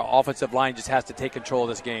where our offensive line just has to take control of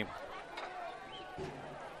this game.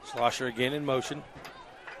 Schlosser again in motion.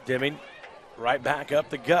 Deming right back up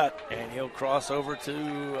the gut, and he'll cross over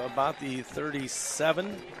to about the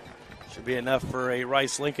 37. Should be enough for a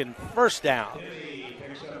Rice-Lincoln first down.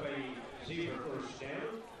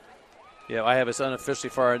 Yeah, I have us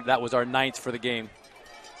unofficially that was our 9th for the game.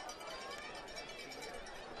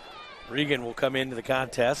 Regan will come into the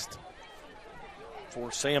contest for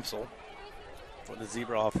Samsel for the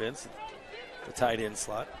Zebra offense, the tight end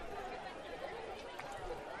slot.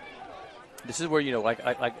 This is where, we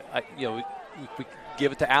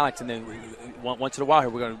give it to Alex, and then once in a while here,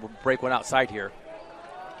 we're going to break one outside here.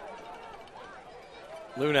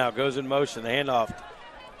 Lunau goes in motion. The handoff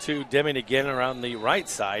to Deming again around the right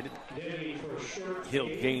side. He'll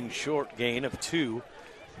gain short gain of 2.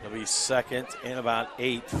 It'll be 2nd and about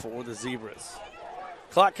 8 for the Zebras.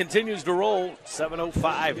 Clock continues to roll.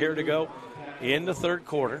 7:05 here to go in the third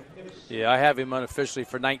quarter. Yeah, I have him unofficially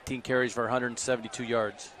for 19 carries for 172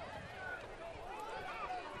 yards.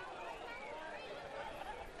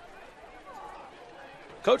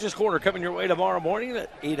 Coach's Corner coming your way tomorrow morning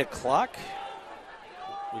at 8 o'clock.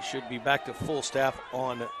 We should be back to full staff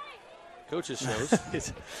on Coach's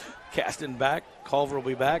shows. Caston back. Culver will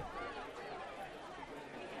be back.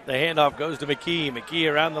 The handoff goes to McKee.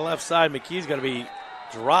 McKee around the left side. McKee's going to be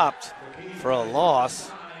dropped for a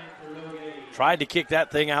loss. Tried to kick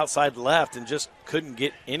that thing outside left and just couldn't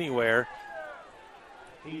get anywhere.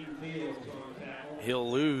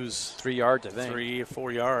 He'll lose 3 yards, I think. 3 or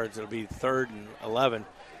 4 yards. It'll be 3rd and 11.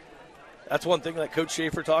 That's one thing that Coach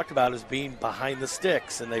Schaefer talked about, is being behind the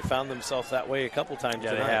sticks, and they found themselves that way a couple times.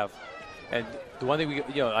 Yeah, tonight. they have. And the one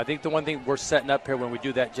thing I think the one thing we're setting up here when we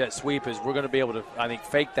do that jet sweep is we're going to be able to, I think,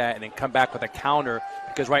 fake that and then come back with a counter,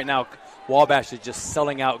 because right now Wabash is just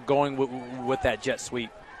selling out, going with that jet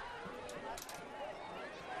sweep.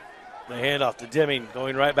 The handoff to Deming,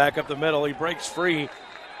 going right back up the middle. He breaks free.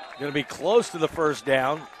 Going to be close to the first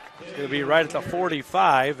down. It's going to be right at the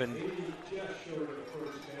 45, and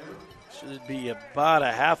should be about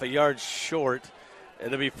a half a yard short.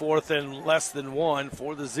 It'll be 4th and less than 1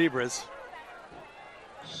 for the Zebras.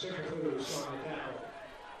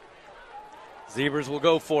 Zebras will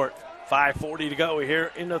go for it. 5:40 to go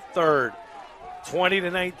here in the third.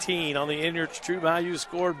 20-19 on the Inyard's True Value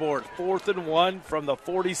scoreboard. 4th and 1 from the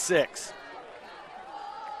 46.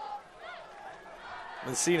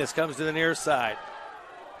 Mancinas comes to the near side.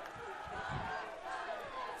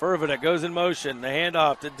 Fervida goes in motion. The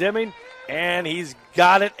handoff to Deming, and he's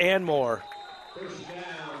got it and more.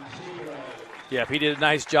 Yeah, he did a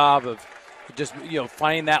nice job of just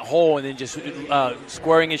finding that hole and then just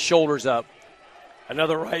squaring his shoulders up.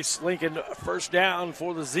 Another Rice-Lincoln first down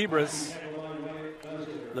for the Zebras.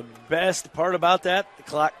 The best part about that, the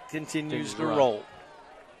clock continues to roll.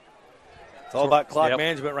 It's all about clock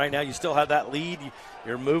management right now. You still have that lead.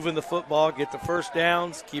 You're moving the football, get the first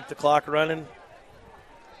downs, keep the clock running.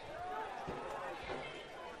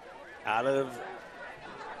 Out of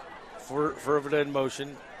Fervida in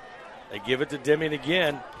motion. They give it to Deming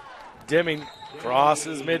again. Deming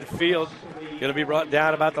crosses midfield. Going to be brought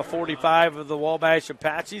down about the 45 of the Wabash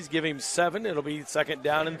Apaches. Give him 7. It'll be 2nd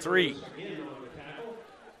down and 3.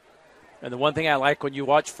 And the one thing I like when you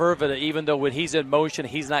watch Fervida, even though when he's in motion,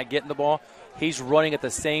 he's not getting the ball, he's running at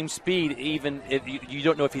the same speed, even if you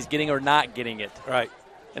don't know if he's getting or not getting it. Right.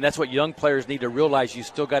 And that's what young players need to realize. You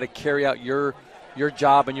still got to carry out your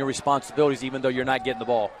job and your responsibilities, even though you're not getting the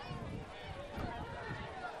ball.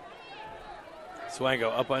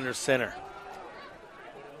 Swango up under center.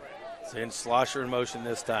 Seeing Slosher in motion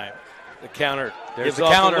this time. The counter. There's the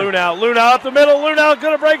counter. Lunau. Lunau up the middle. Lunau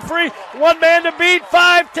going to break free. One man to beat.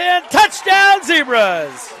 5-10. Touchdown,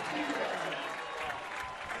 Zebras.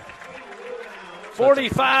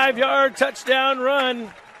 45-yard touchdown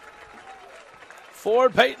run for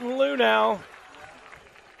Peyton Lunau.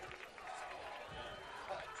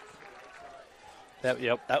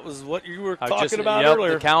 That was what you were talking about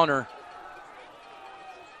earlier. The counter.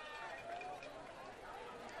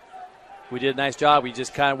 We did a nice job. We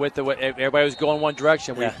just kind of went everybody was going one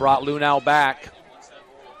direction. We brought Lunau back.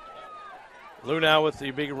 Lunau with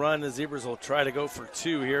the big run. The Zebras will try to go for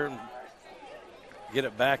 2 here and get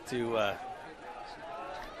it back to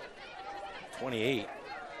 28.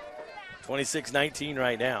 26-19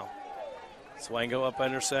 right now. Swango up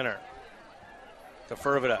under center. To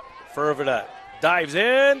Fervida. Fervida dives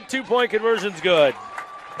in. 2-point conversion's good.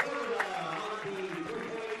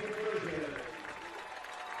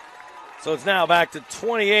 So it's now back to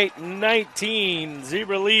 28-19.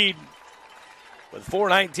 Zebra lead with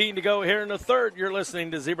 4:19 to go here in the third. You're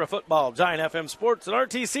listening to Zebra Football, Giant FM Sports, and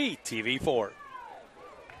RTC TV4.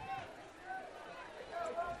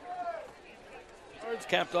 It's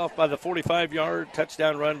capped off by the 45-yard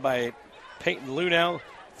touchdown run by Peyton Lunau.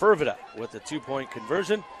 Fervida with the 2-point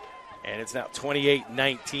conversion. And it's now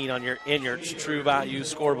 28-19 on your Inyard's True Value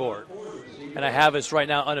scoreboard. And I have us right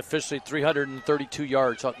now unofficially 332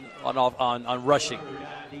 yards on rushing.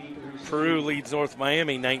 Peru leads North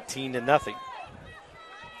Miami 19-0.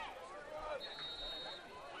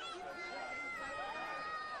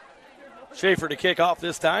 Schaefer to kick off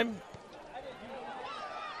this time.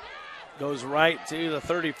 Goes right to the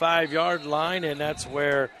 35-yard line, and that's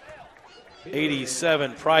where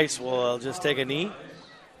 87 Price will just take a knee.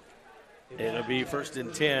 It'll be 1st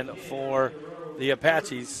and 10 for the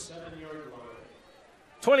Apaches.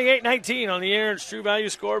 28-19 on the Inyard's True Value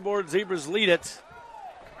scoreboard. Zebras lead it.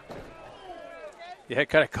 Yeah, it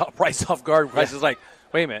kind of caught Price off guard. Price is like,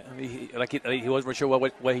 wait a minute. He wasn't sure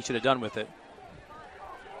what he should have done with it.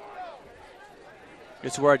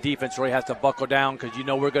 This is where our defense really has to buckle down because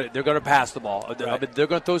they're going to pass the ball. Right. They're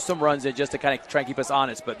going to throw some runs in just to kind of try and keep us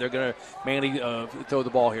honest, but they're going to mainly throw the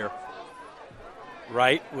ball here.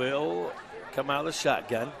 Wright will come out of the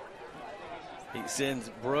shotgun. He sends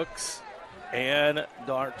Brooks and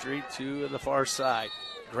Dartry to the far side.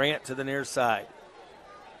 Grant to the near side.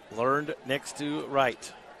 Learned next to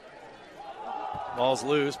Wright. Ball's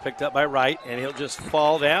loose, picked up by Wright, and he'll just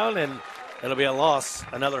fall down, and it'll be a loss.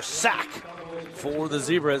 Another sack for the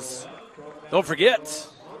Zebras. Don't forget,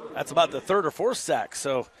 that's about the third or fourth sack,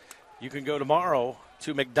 so you can go tomorrow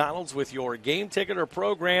to McDonald's with your game ticket or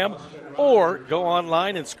program, or go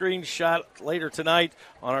online and screenshot later tonight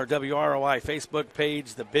on our WROI Facebook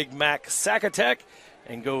page, the Big Mac Sack Attack,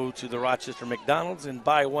 and go to the Rochester McDonald's and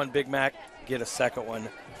buy one Big Mac, get a second one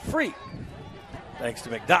free. Thanks to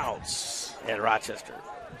McDonald's at Rochester.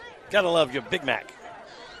 Gotta love your Big Mac.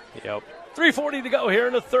 Yep. 3:40 to go here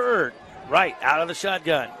in the third. Right out of the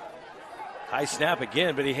shotgun. High snap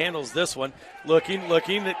again, but he handles this one. Looking,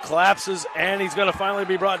 it collapses, and he's going to finally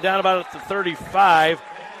be brought down about at the 35.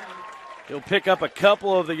 He'll pick up a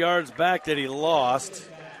couple of the yards back that he lost.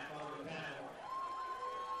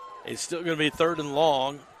 It's still going to be third and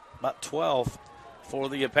long, about 12 for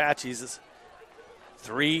the Apaches.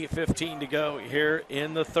 3:15 to go here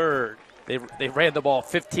in the third. They ran the ball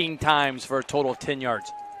 15 times for a total of 10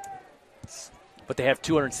 yards. But they have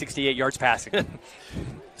 268 yards passing.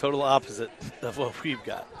 Total opposite of what we've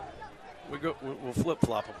got. We'll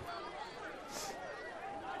flip-flop them.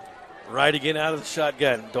 Right again out of the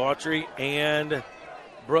shotgun. Daughtry and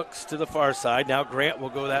Brooks to the far side. Now Grant will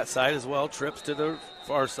go that side as well. Trips to the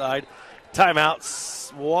far side.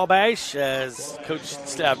 Timeouts. Wabash, as coach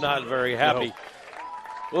staff not very happy. No.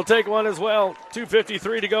 We'll take one as well.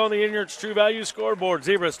 2:53 to go on the Inyards True Value scoreboard.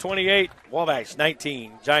 Zebras 28, Wabash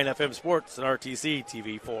 19. Giant FM Sports and RTC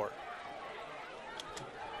TV 4.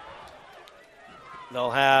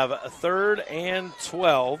 They'll have a third and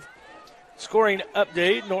 12. Scoring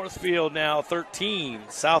update, Northfield now 13,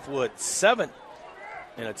 Southwood 7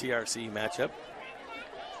 in a TRC matchup.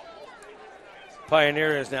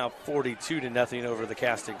 Pioneer is now 42-0 over the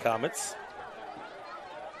Caston Comets.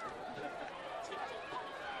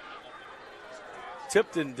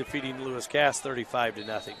 Tipton defeating Lewis Cass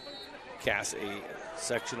 35-0. Cass, a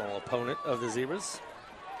sectional opponent of the Zebras.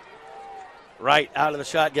 Right out of the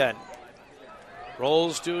shotgun.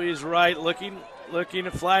 Rolls to his right, looking,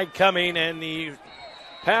 a flag coming, and the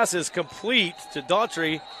pass is complete to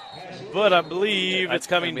Daughtry, but I believe it's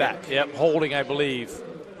coming back. Yep, holding, I believe.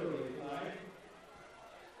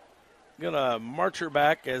 Going to march her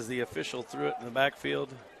back as the official threw it in the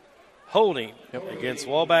backfield. Holding against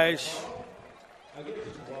Wabash.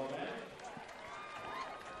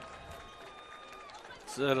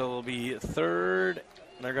 So it'll be third.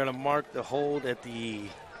 They're going to mark the hold at the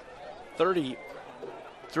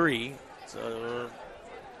 33. So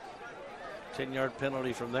 10-yard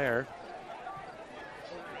penalty from there.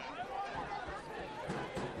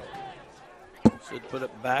 Should put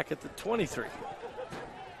it back at the 23.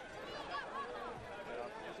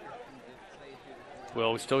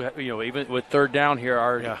 Well, we still have, even with third down here,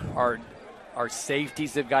 our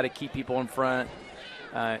safeties have got to keep people in front.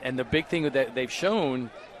 And the big thing that they've shown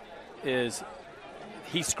is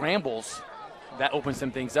he scrambles. That opens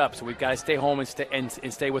some things up. So we've got to stay home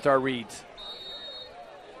and stay with our reads.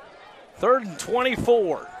 Third and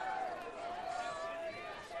 24.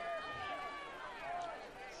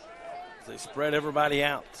 They spread everybody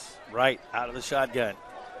out. Right out of the shotgun.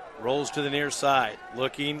 Rolls to the near side.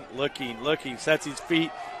 Looking. Sets his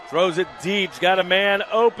feet. Throws it deep. He's got a man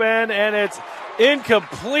open, and it's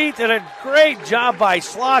incomplete. And a great job by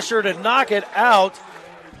Schlosser to knock it out.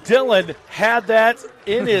 Dillon had that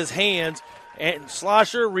in his hands, and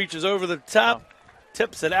Schlosser reaches over the top,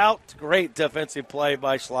 tips it out. Great defensive play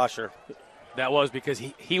by Schlosser. That was because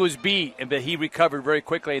he was beat, but he recovered very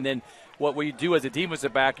quickly. And then what we do as a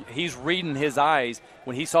defensive back, he's reading his eyes.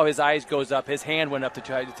 When he saw his eyes goes up, his hand went up to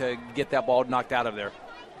try to get that ball knocked out of there.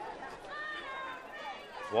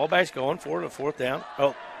 Wabash going for it, a fourth down.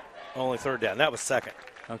 Oh, only third down. That was second.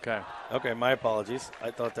 Okay, my apologies.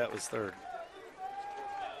 I thought that was third.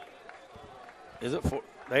 Is it four?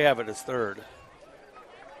 They have it as third.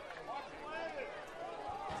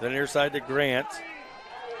 The near side to Grant.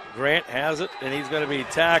 Grant has it, and he's going to be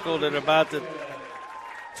tackled at about the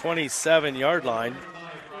 27-yard line.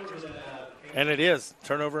 And it is.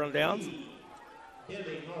 Turnover on downs.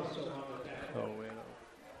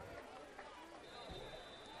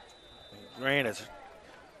 Grant is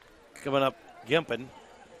coming up gimping.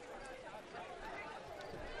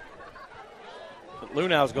 But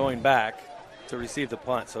Lunau's going back to receive the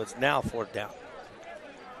punt, so it's now fourth down.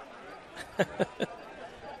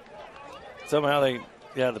 Somehow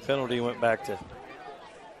the penalty went back to.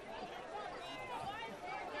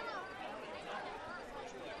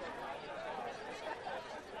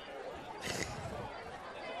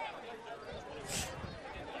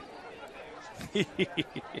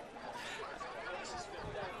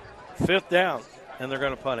 Fifth down, and they're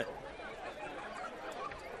going to punt it.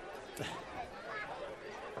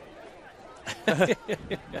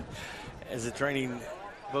 As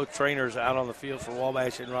both trainers out on the field for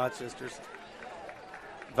Wabash and Rochester.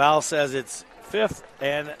 Val says it's 5th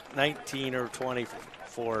and 19 or 20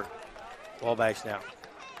 for Wabash now.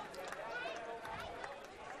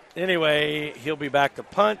 Anyway, he'll be back to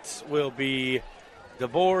punt. Will be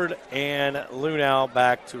DeBoard and Lunau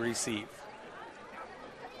back to receive.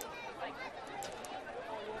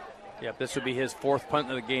 Yep, this would be his 4th punt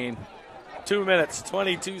of the game. 2 minutes,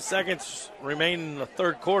 22 seconds remain in the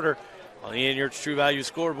third quarter. On the In-Yurts True Value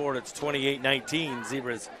scoreboard, it's 28-19.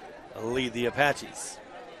 Zebras lead the Apaches.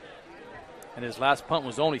 And his last punt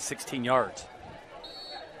was only 16 yards.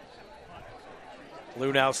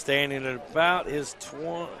 Lunau standing at about his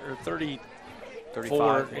 35.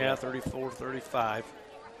 Yeah, 34, 35.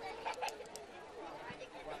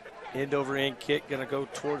 End over end kick going to go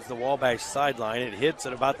towards the Wabash sideline. It hits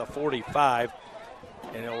at about the 45,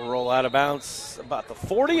 and it will roll out of bounds about the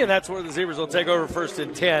 40, and that's where the Zebras will take over 1st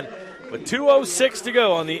and 10. With 2:06 to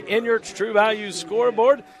go on the In-Yurts True Value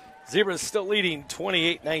scoreboard, Zebras still leading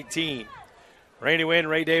 28-19. Randy Wynn,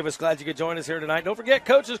 Ray Davis, glad you could join us here tonight. Don't forget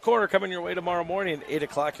Coach's Corner coming your way tomorrow morning at 8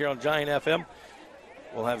 o'clock here on Giant FM.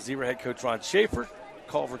 We'll have Zebra head coach Ron Schaefer,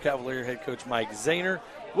 Culver Cavalier head coach Mike Zahner,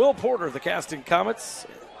 Will Porter, the Casting Comets.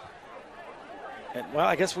 And, well,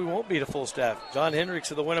 I guess we won't be the full staff. John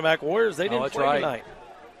Hendricks of the Winamac Warriors, they didn't play tonight.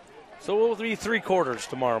 So we'll be 3 quarters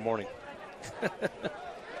tomorrow morning.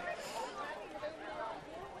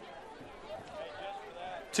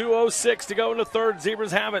 2:06 to go in the third.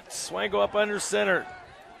 Zebras have it. Swango up under center.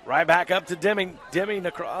 Right back up to Deming. Deming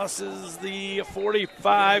crosses the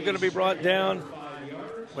 45. Going to be brought down.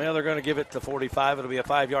 Well, they're going to give it to 45. It'll be a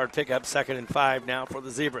 5-yard pickup. 2nd and 5 now for the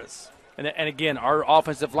Zebras. And again, our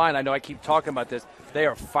offensive line, I know I keep talking about this, they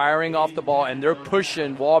are firing off the ball, and they're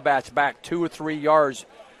pushing Wabash back 2 or 3 yards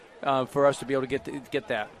for us to be able to get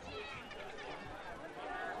that.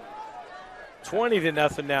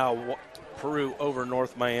 20-0 now. Peru over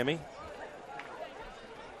North Miami.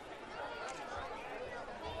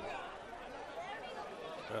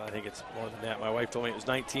 Well, I think it's more than that. My wife told me it was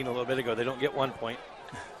 19 a little bit ago. They don't get 1 point.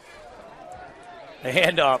 The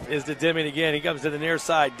handoff is to Deming again. He comes to the near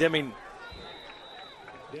side. Deming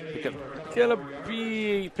going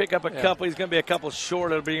to pick up a couple. He's going to be a couple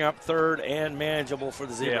short. It'll bring up 3rd and manageable for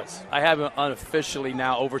the Zebras. Yeah. I have him unofficially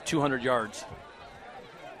now over 200 yards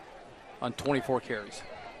on 24 carries.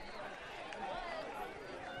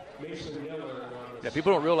 Yeah,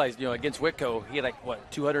 people don't realize, against Whitco, he had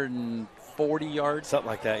 240 yards? Something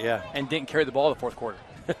like that, yeah. And didn't carry the ball in the fourth quarter.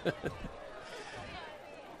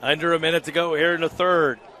 Under a minute to go here in the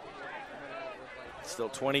third. Still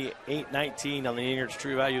 28-19 on the In-Yurts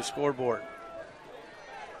True Value scoreboard.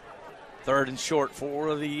 3rd and short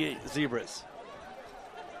for the Zebras.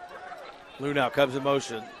 Lunau comes in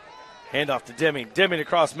motion. Handoff to Deming. Deming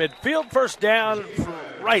across midfield. First down for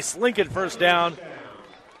Rice. Lincoln first down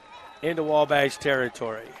into Wabash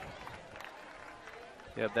territory.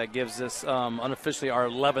 Yeah, that gives us unofficially our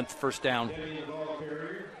 11th first down.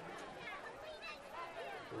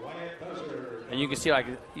 And you can see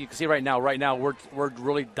right now we're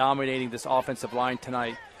really dominating this offensive line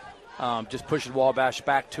tonight. Just pushing Wabash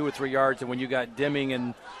back 2 or 3 yards, and when you got Deming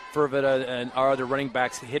and Furvita and our other running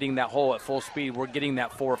backs hitting that hole at full speed, we're getting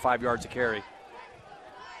that 4 or 5 yards of carry.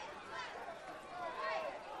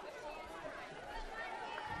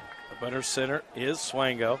 Under center is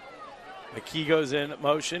Swango. McKee goes in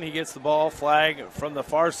motion. He gets the ball flag from the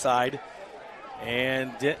far side.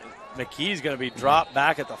 And McKee's going to be dropped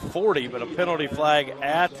back at the 40, but a penalty flag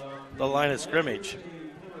at the line of scrimmage.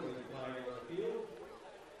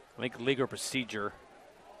 I think legal procedure.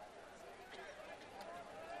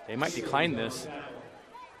 They might decline this.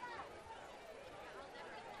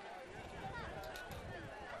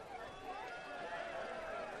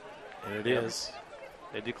 And it is.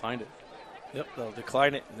 They declined it. Yep, they'll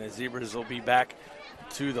decline it, and the Zebras will be back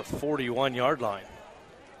to the 41-yard line.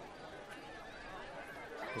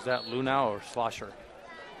 Was that Lunau or Slosher?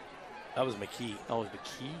 That was McKee. That was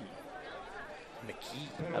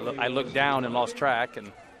McKee. I looked down and lost track.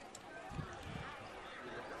 And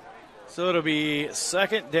so it'll be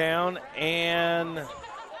 2nd down and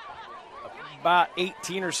about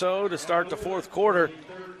 18 or so to start the fourth quarter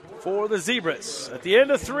for the Zebras. At the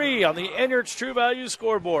end of 3 on the In-Yurts True Value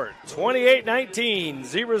scoreboard, 28-19.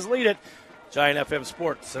 Zebras lead it. Giant FM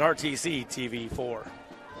Sports and RTC TV4.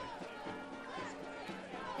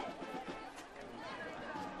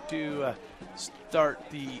 To start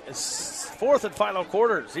the 4th and final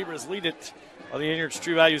quarter, Zebras lead it on the In-Yurts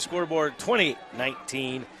True Value scoreboard,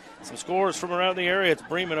 28-19. Some scores from around the area. It's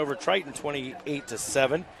Bremen over Triton,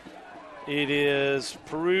 28-7. It is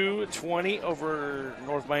Peru 20 over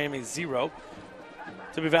North Miami 0.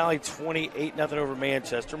 Tibby Valley 28-0 over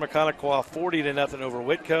Manchester. Macconaquah 40-0 over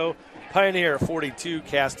Whitco. Pioneer 42,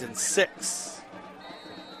 Caston 6.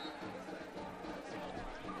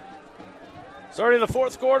 Starting the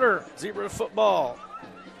fourth quarter, Zebra football.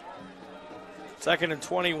 2nd and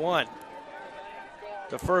 21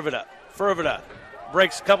 to Fervida. Fervida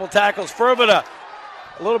breaks a couple tackles. Fervida,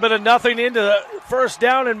 a little bit of nothing into the first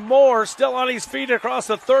down and more. Still on his feet across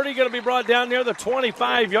the 30, going to be brought down near the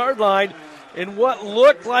 25-yard line. In what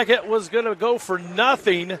looked like it was going to go for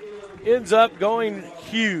nothing, ends up going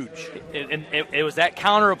huge. It was that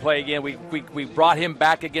counter play again. We brought him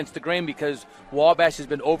back against the grain because Wabash has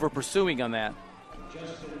been over pursuing on that.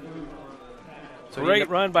 So great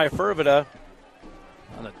run by Fervida.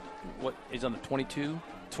 He's on the 22?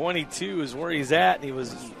 22 is where he's at, and he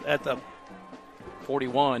was at the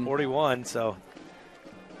 41. 41, so.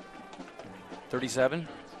 37?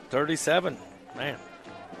 37, man.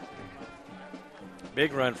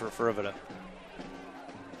 Big run for Fervida.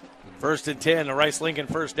 1st and 10, the Rice-Lincoln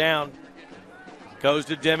first down. Goes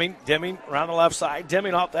to Deming. Deming around the left side.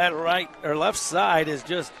 Deming off that right or left side is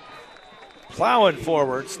just plowing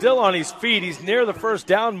forward. Still on his feet. He's near the first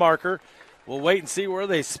down marker. We'll wait and see where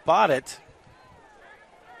they spot it.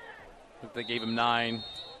 They gave him 9.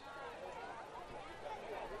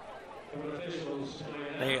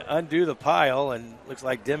 They undo the pile, and looks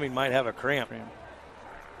like Deming might have a cramp.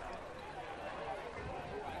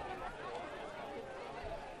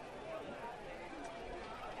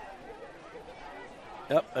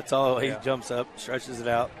 Yep, that's all. He jumps up, stretches it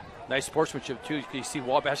out. Nice sportsmanship, too. You see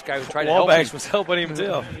Wabash guy was trying to help him. Wabash was helping him,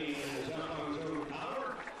 too.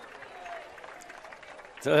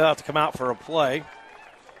 So he'll have to come out for a play.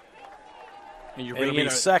 And you're It'll be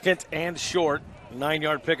 2nd and short.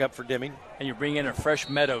 9-yard pickup for Deming. And you bring in a fresh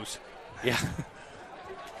Meadows. Yeah.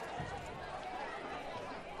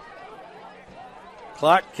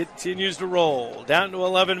 Clock continues to roll. Down to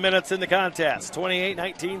 11 minutes in the contest.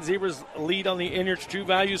 28-19, Zebras lead on the Inyards True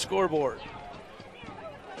Value scoreboard.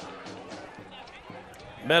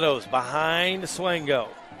 Meadows behind Swango.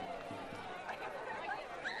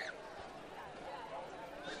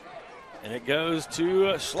 And it goes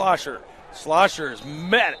to Schlosser. Schlosser's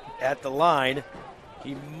met at the line.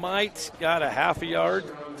 He might got a half a yard.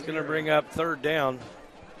 It's going to bring up 3rd down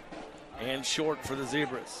and short for the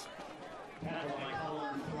Zebras.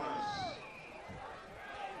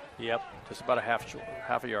 Yep, just about a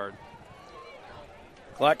half a yard.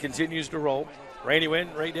 Clock continues to roll. Rainy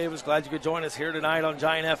wind. Ray Davis, glad you could join us here tonight on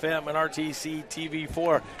Giant FM and RTC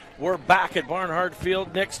TV4. We're back at Barnhart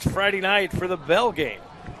Field next Friday night for the Bell game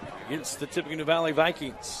against the Tippecanoe Valley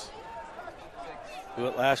Vikings, who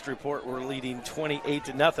at last report were leading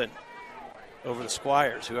 28-0 over the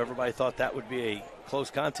Squires, who everybody thought that would be a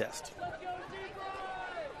close contest.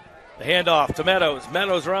 The handoff to Meadows.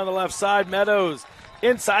 Meadows around the left side. Meadows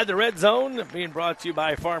inside the red zone, being brought to you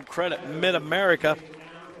by Farm Credit Mid-America.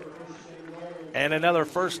 And another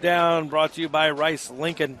first down brought to you by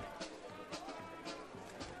Rice-Lincoln.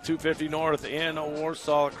 250 North in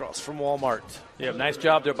Warsaw across from Walmart. Yeah, nice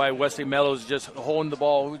job there by Wesley Meadows, just holding the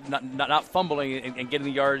ball, not fumbling and getting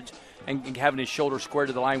the yards and having his shoulder square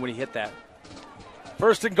to the line when he hit that.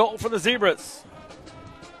 1st and goal for the Zebras.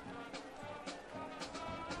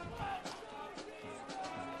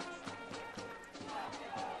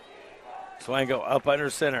 Swango up under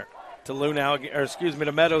center to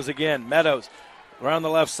to Meadows again. Meadows around the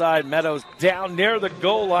left side. Meadows down near the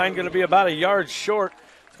goal line, going to be about a yard short.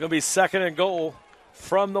 It's going to be 2nd and goal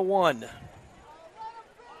from the 1.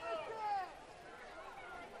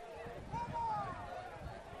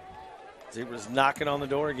 Zebras knocking on the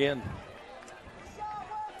door again.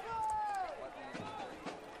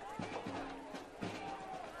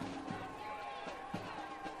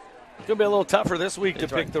 It's going to be a little tougher this week to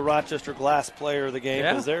pick the Rochester Glass player of the game,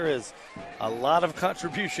 because there is a lot of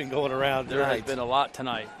contribution going around tonight. There has been a lot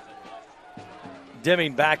tonight.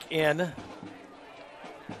 Deming back in.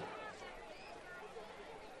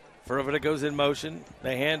 Fervida goes in motion.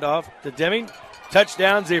 They hand off to Deming.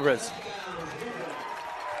 Touchdown, Zebras.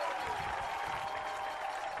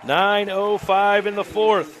 9:05 in the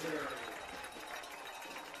 4th.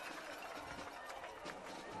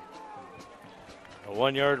 A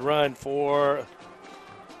 1-yard run for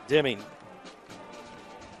Deming.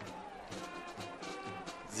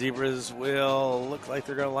 Zebras will look like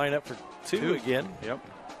they're going to line up for two again. Yep.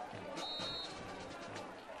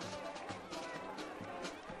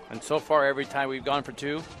 And so far, every time we've gone for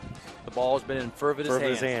 2, the ball has been in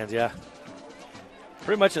Fervida's hands. Yeah.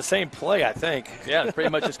 Pretty much the same play, I think. Yeah, pretty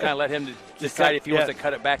much just kind of let him decide if he wants to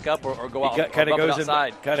cut it back up or go out Kind of goes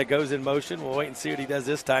outside. Kind of goes in motion. We'll wait and see what he does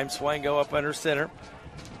this time. Swango up under center.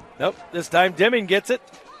 Nope, this time Deming gets it.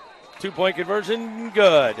 2-point conversion,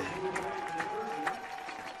 good.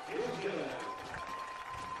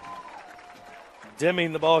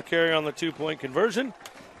 Deming the ball carrier on the 2-point conversion.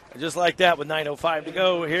 And just like that, with 9:05 to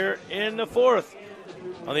go here in the fourth.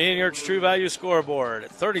 On the In-Yurts True Value scoreboard,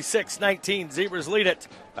 36-19, Zebras lead it.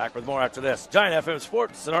 Back with more after this. Giant FM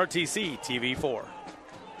Sports and RTC TV4.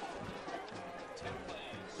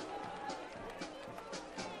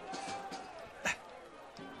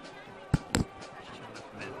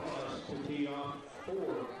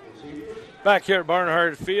 Back here at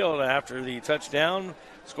Barnhart Field after the touchdown,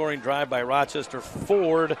 scoring drive by Rochester.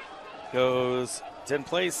 Ford goes 10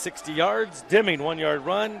 plays, 60 yards. Deming, 1-yard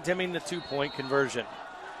run. Deming the 2-point conversion.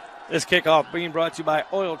 This kickoff being brought to you by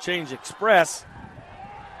Oil Change Express.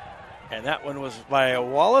 And that one was by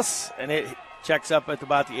Wallace, and it checks up at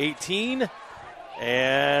about the 18.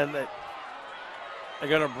 And they're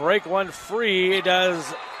going to break one free. It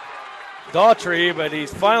does Daughtry, but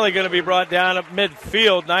he's finally going to be brought down up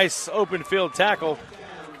midfield. Nice open field tackle.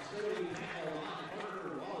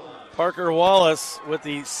 Parker Wallace with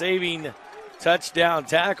the saving touchdown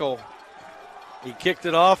tackle. He kicked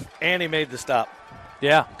it off, and he made the stop.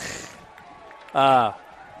 Yeah.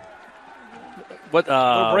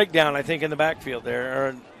 Little breakdown, I think, in the backfield there,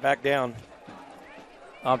 or back down.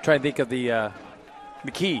 I'm trying to think of the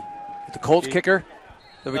McKee, the Colts kicker,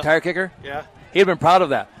 the retired kicker. Yeah. He'd have been proud of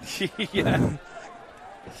that. Yeah.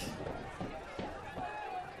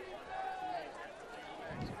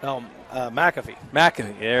 McAfee.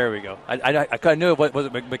 McAfee, there we go. I kind of knew it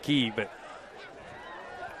wasn't McKee, but.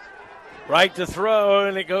 Right to throw,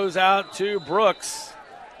 and it goes out to Brooks.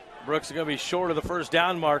 Brooks is going to be short of the first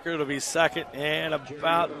down marker. It'll be second and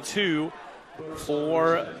about 2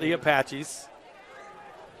 for the Apaches,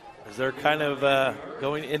 as they're kind of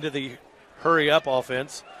going into the hurry-up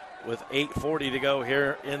offense with 8:40 to go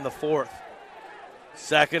here in the fourth.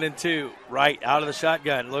 Second and 2, right out of the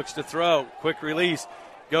shotgun. Looks to throw. Quick release.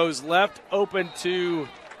 Goes left, open to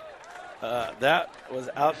that was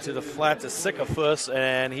out to the flat to Sycophus,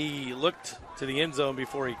 and he looked to the end zone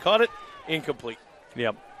before he caught it. Incomplete.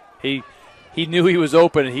 Yep. He knew he was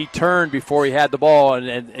open, and he turned before he had the ball,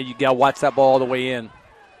 and you got to watch that ball all the way in.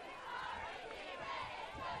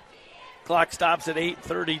 Clock stops at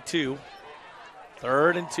 8:32.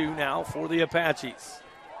 3rd and 2 now for the Apaches.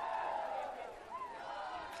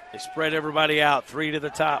 They spread everybody out. 3 to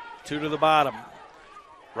the top, 2 to the bottom.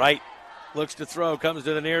 Right, looks to throw, comes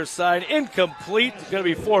to the near side. Incomplete. It's going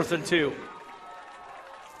to be 4th and 2.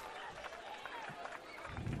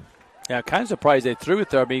 Yeah, kind of surprised they threw it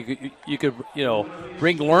there. I mean, you could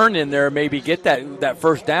bring Learn in there, maybe get that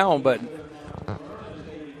first down, but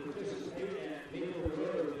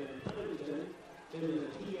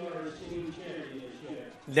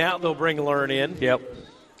now they'll bring Learn in. Yep.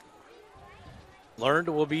 Learned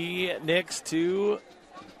will be next to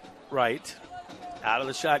right, out of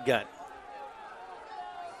the shotgun.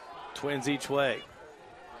 Twins each way.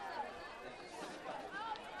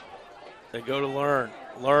 They go to Learn.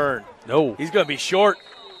 No. He's going to be short.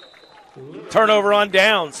 Turnover on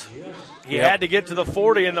downs. He had to get to the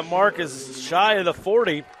 40, and the mark is shy of the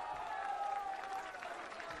 40.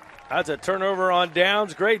 That's a turnover on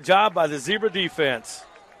downs. Great job by the Zebra defense.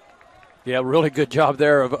 Yeah, really good job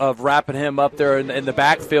there of wrapping him up there in the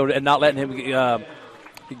backfield and not letting him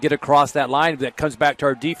get across that line. That comes back to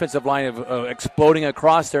our defensive line of exploding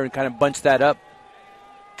across there and kind of bunch that up.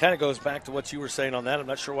 Kind of goes back to what you were saying on that. I'm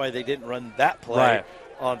not sure why they didn't run that play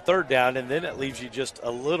on 3rd down, and then it leaves you just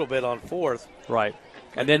a little bit on 4th. Right.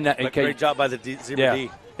 And then great job by the Zebra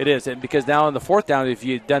D. It is, and because now on the 4th down, if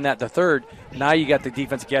you had done that the 3rd, now you got the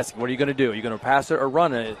defense guessing. What are you going to do? Are you going to pass it or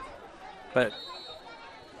run it? But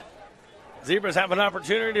Zebras have an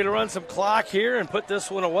opportunity to run some clock here and put this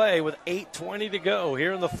one away with 8:20 to go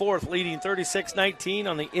here in the fourth, leading 36-19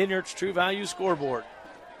 on the In-Yurts True Value scoreboard.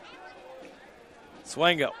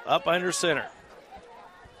 Swango up under center.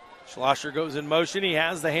 Schlosser goes in motion. He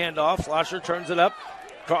has the handoff. Schlosser turns it up,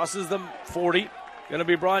 crosses the 40. Going to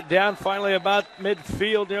be brought down finally about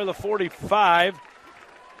midfield near the 45.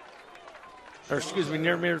 Or excuse me,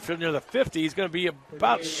 near midfield near the 50. He's going to be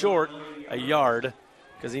about short a yard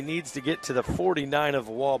because he needs to get to the 49 of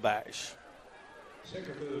Wabash. So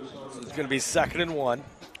it's going to be 2nd and 1.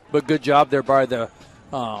 But good job there by the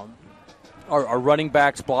our running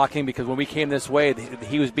backs blocking, because when we came this way,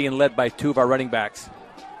 he was being led by 2 of our running backs.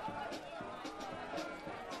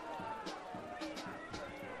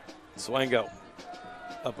 Swango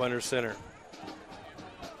up under center.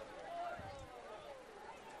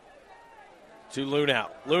 to Lunau.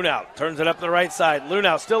 Lunau turns it up the right side.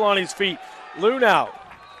 Lunau still on his feet. Lunau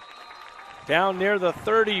down near the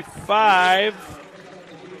 35.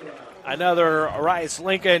 Another Rice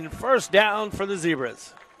Lincoln first down for the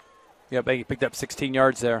Zebras. Yep, he picked up 16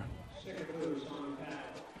 yards there.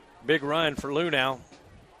 Big run for Lunau.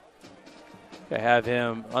 They have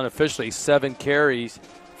him unofficially 7 carries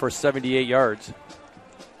for 78 yards.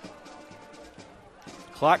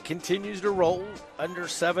 Clock continues to roll under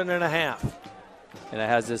 7.5. And it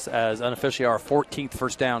has this as unofficially our 14th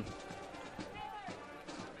first down.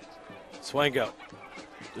 Swango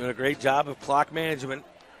doing a great job of clock management.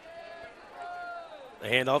 The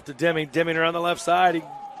handoff to Deming. Deming around the left side. He's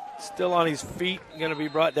still on his feet. Going to be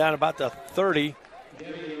brought down about the 30.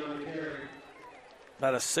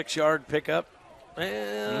 About a 6-yard pickup.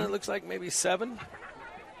 And it looks like maybe 7.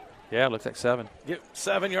 Yeah, it looks like 7.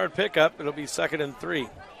 7-yard pickup. It'll be 2nd and 3.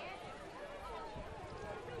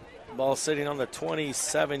 Ball sitting on the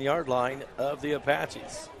 27-yard line of the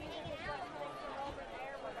Apaches.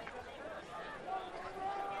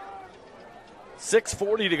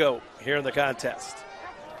 .640 to go here in the contest.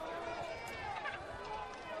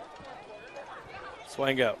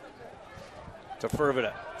 Swango to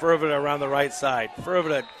Furvida. Furvida around the right side.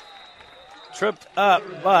 Furvida tripped up,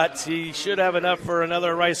 but he should have enough for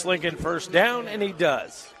another Rice Lincoln first down, and he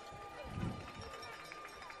does.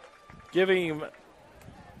 Giving him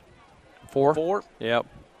 4. Yep.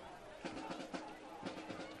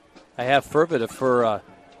 I have Furvida for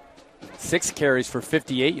 6 carries for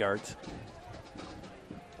 58 yards.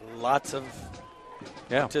 Lots of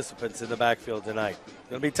participants in the backfield tonight.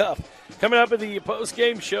 Going to be tough. Coming up in the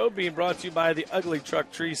post-game show, being brought to you by the Ugly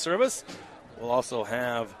Truck Tree Service. We'll also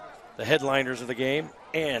have the headliners of the game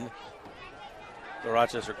and the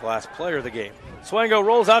Rochester Class Player of the game. Swango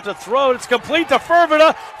rolls out to throw. It's complete to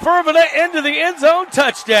Furvida. Furvida into the end zone.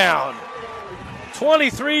 Touchdown.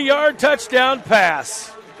 23-yard touchdown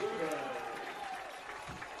pass.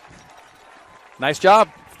 Nice job.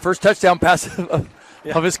 First touchdown pass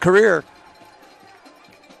of his career.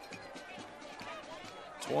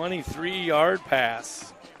 23-yard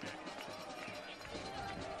pass.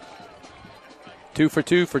 2 for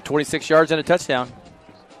 2 for 26 yards and a touchdown.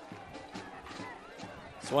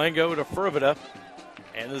 Swango to Furvida,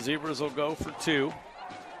 and the Zebras will go for 2.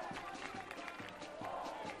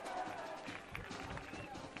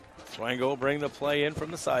 Swango will bring the play in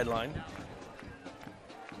from the sideline.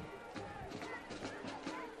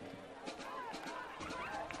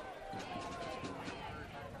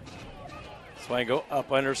 Swango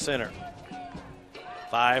up under center.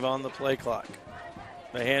 5 on the play clock.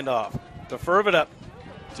 The handoff to Furvida.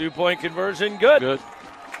 2-point conversion, good.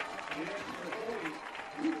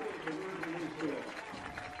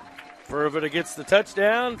 Furvida gets the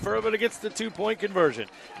touchdown. Furvida gets the 2-point conversion.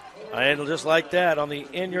 And just like that on the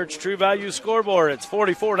Inyards True Value scoreboard, it's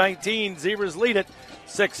 44-19. Zebras lead it.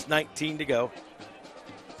 6:19 to go.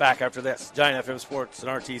 Back after this. Giant FM Sports and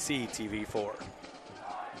RTC TV4.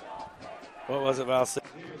 What was it, Val?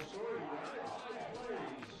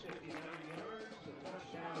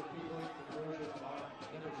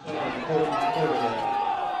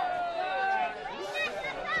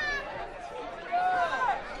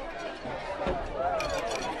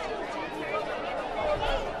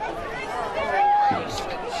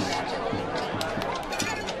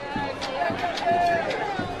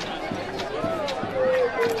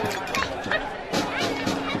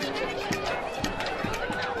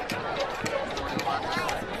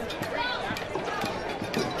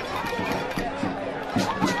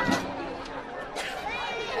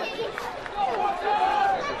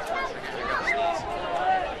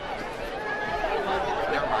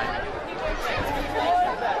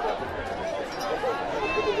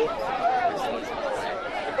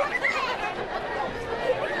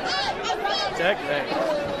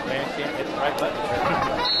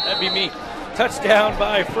 Touchdown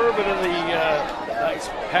by Furvida, the nice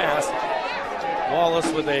pass. Wallace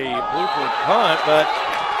with a blooper punt, but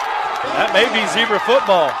that may be Zebra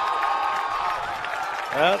football.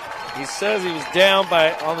 Well, he says he was down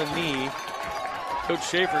on the knee. Coach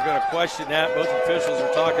Schaefer going to question that. Both officials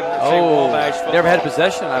are talking to the same Wabash football. Never had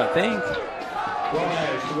possession, I think.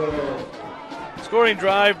 Scoring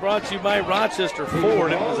drive brought to you by Rochester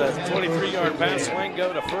Ford. It was a 23-yard pass.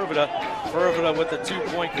 Swango to Furvida. Furvida with the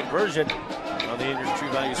 2-point conversion. On the Inyards True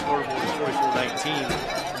Value scoreboard, 44-19.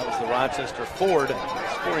 That was the Rochester Ford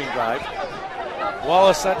scoring drive.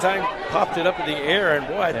 Wallace that time popped it up in the air, and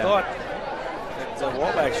boy, I thought that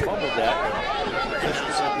Wabash fumbled that. The official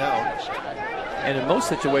said no. And in most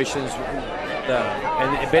situations,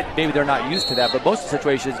 and maybe they're not used to that, but most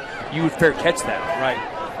situations, you would fair catch that. Right.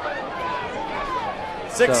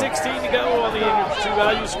 6:16 to go on the True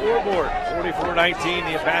Value scoreboard. 44-19,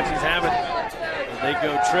 the Apaches have it. As they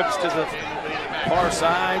go trips to the far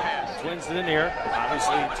side. Twins to the near.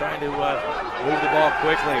 Obviously trying to move the ball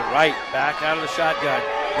quickly. Wright back out of the shotgun.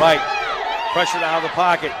 Wright pressured out of the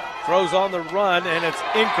pocket. Throws on the run, and it's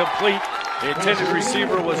incomplete. The intended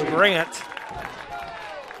receiver was Grant.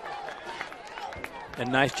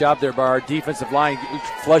 And nice job there by our defensive line,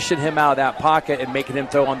 flushing him out of that pocket and making him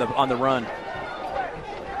throw on the run.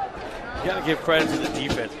 You got to give credit to the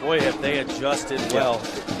defense. Boy, have they adjusted well.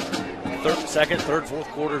 Second, third, fourth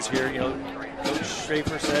quarters here. You know, Coach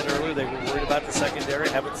Schaefer said earlier they were worried about the secondary.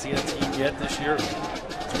 Haven't seen a team yet this year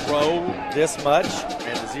throw this much,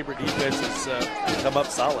 and the Zebra defense has come up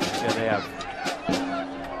solid. Yeah, they have.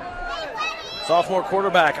 Sophomore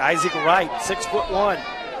quarterback Isaac Wright, 6'1".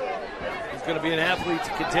 He's going to be an athlete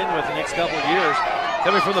to contend with the next couple of years.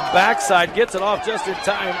 Coming from the backside, gets it off just in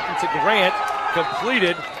time to Grant.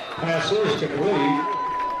 Completed. Passes complete.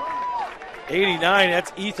 89,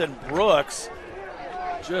 that's Ethan Brooks.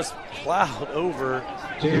 Just plowed over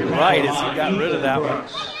Wright as he got rid of that one.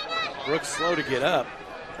 Brooks slow to get up.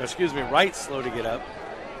 Wright slow to get up.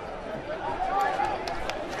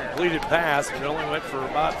 Completed pass, but it only went for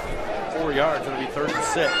about 4 yards. It'll be 3rd and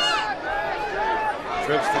 6.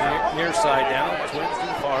 Trips to the near side down. Twins to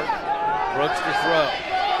the far. Brooks to throw.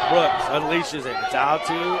 Brooks unleashes it. It's out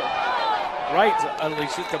to Wright to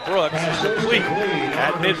unleash it to Brooks. Complete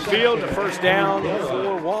at midfield. The first down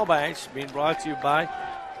for Wabash, being brought to you by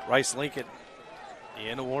Rice Lincoln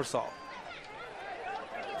in Warsaw.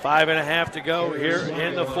 5.5 to go here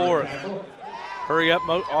in the fourth. Hurry up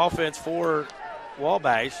offense for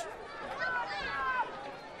Wabash.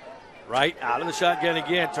 Wright out of the shotgun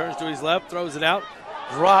again. Turns to his left, throws it out.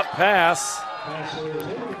 Drop pass.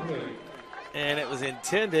 And it was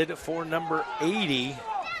intended for number 80.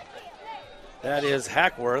 That is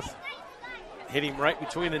Hackworth. Hit him right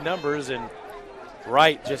between the numbers, and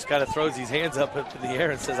Wright just kind of throws his hands up into the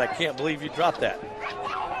air and says, I can't believe you dropped that.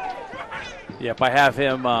 Yep, I have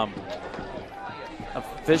him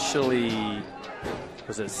officially,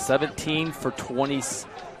 was it 17 for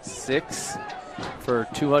 26 for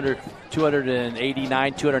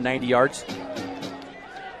 289, 290 yards.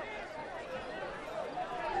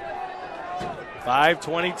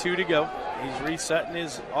 5:22 to go. He's resetting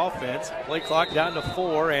his offense. Play clock down to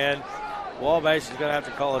 4, and Wabash is going to have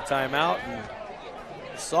to call a timeout. And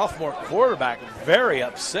the sophomore quarterback very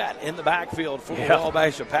upset in the backfield for the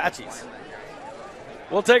Wabash Apaches.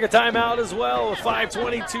 We'll take a timeout as well with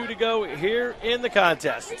 5:22 to go here in the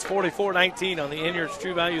contest. It's 44-19 on the Inyards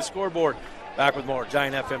True Value scoreboard. Back with more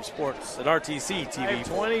Giant FM Sports at RTC TV.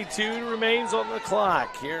 22 remains on the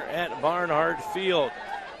clock here at Barnhart Field.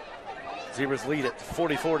 Zebras lead at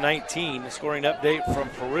 44-19. Scoring update from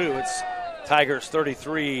Peru. It's Tigers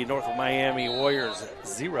 33, north of Miami Warriors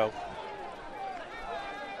 0.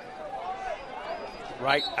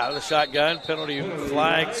 Right out of the shotgun. Penalty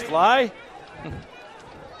flags fly.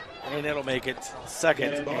 And it'll make it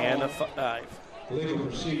 2nd and 5.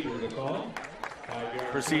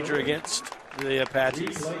 Procedure against the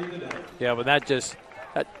Apaches. Yeah, but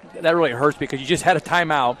that really hurts because you just had a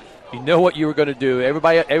timeout. You know what you were going to do.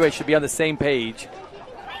 Everybody should be on the same page.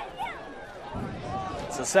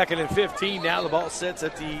 It's a 2nd and 15. Now the ball sits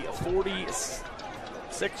at the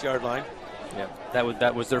 46-yard line. Yeah,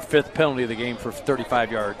 that was their 5th penalty of the game for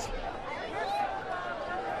 35 yards.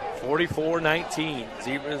 44-19.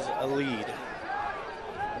 Zebras a lead.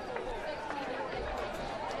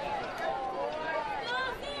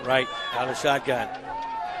 Right out of shotgun.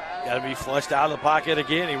 Got to be flushed out of the pocket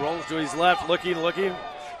again. He rolls to his left, looking.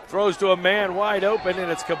 Throws to a man wide open,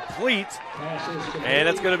 and it's complete. And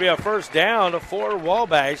it's going to be a first down for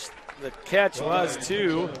Wabash. The catch was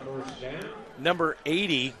to number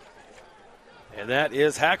 80, and that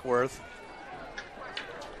is Hackworth.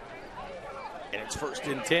 And it's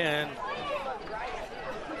 1st and 10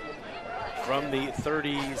 from the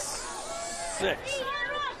 36.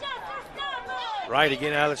 Right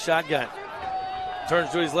again out of the shotgun. Turns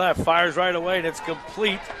to his left, fires right away, and it's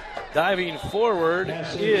complete. Diving forward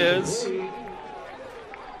is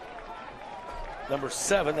number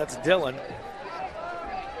 7. That's Dylan.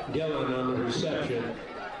 Dylan on the reception.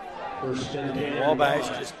 1st and 10. Wabash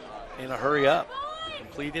just in a hurry up.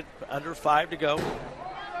 Completed under 5 to go.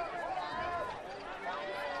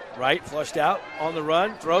 Right, flushed out on the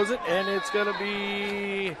run, throws it, and it's going to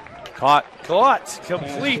be caught.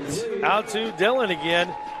 Complete out to Dylan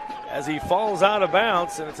again as he falls out of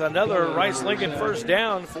bounds, and it's another Rice Lincoln first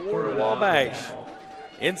down for Wabash.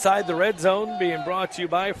 Inside the red zone, being brought to you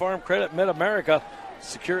by Farm Credit Mid-America,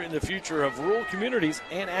 securing the future of rural communities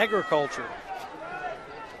and agriculture.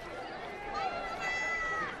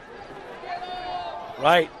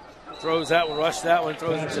 Right. Throws that one, rushed that one,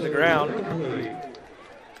 throws it to the ground.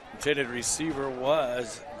 Intended receiver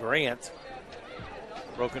was Grant.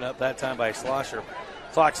 Broken up that time by Schlosser.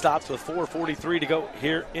 Clock stops with 4:43 to go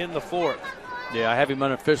here in the fourth. Yeah, I have him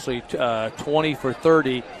unofficially 20 for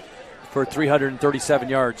 30 for 337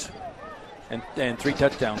 yards and 3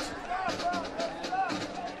 touchdowns.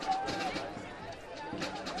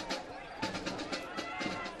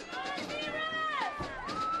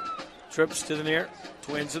 Trips to the near,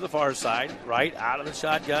 twins to the far side, right out of the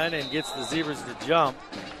shotgun and gets the Zebras to jump.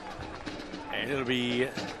 And it'll be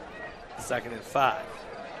 2nd and 5.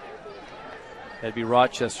 That'd be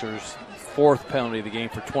Rochester's 4th penalty of the game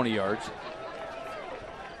for 20 yards.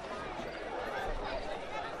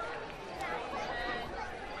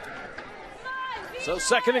 So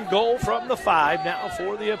 2nd and goal from the 5 now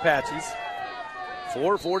for the Apaches.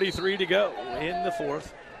 4:43 to go in the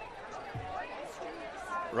fourth.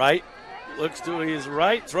 Right. Looks to his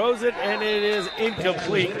right, throws it, and it is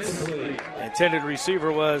incomplete. Intended receiver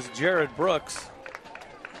was Jared Brooks.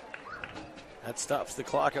 That stops the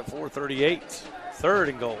clock at 4:38. 3rd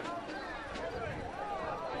and goal.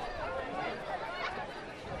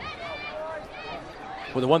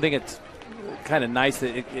 Well, the one thing that's kind of nice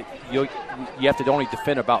that you have to only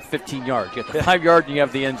defend about 15 yards. You have the 5 yard and you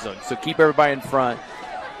have the end zone. So keep everybody in front,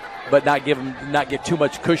 but not get too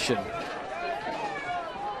much cushion.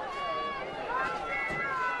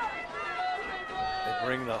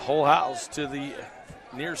 Bring the whole house to the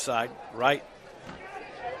near side, right.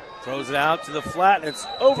 Throws it out to the flat, and it's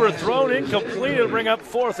overthrown, incomplete. It'll bring up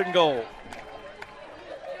 4th and goal.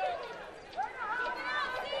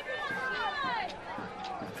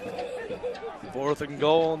 Fourth and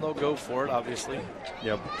goal, and they'll go for it, obviously.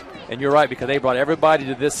 Yep. And you're right, because they brought everybody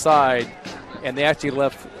to this side, and they actually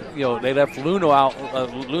left, they left Luna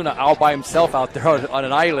out by himself out there on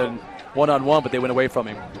an island, one-on-one, but they went away from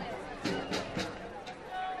him.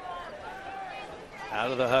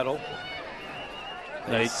 Out of the huddle.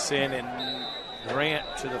 They send in Grant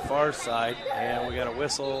to the far side, and we got a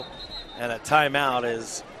whistle and a timeout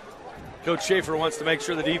as Coach Schaefer wants to make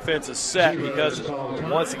sure the defense is set because,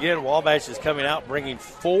 once again, Wabash is coming out bringing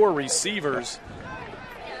 4 receivers,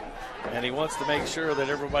 and he wants to make sure that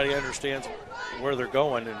everybody understands where they're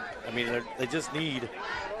going. And, I mean, they just need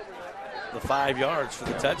the 5 yards for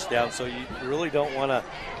the touchdown, so you really don't want to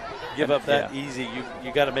give up that easy.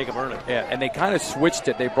 You got to make them earn it. Yeah, and they kind of switched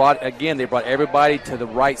it. They brought everybody to the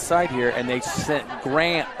right side here, and they sent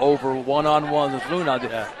Grant over one-on-one with Luna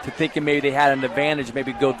to thinking maybe they had an advantage,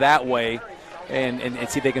 maybe go that way and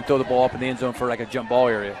see if they can throw the ball up in the end zone for like a jump ball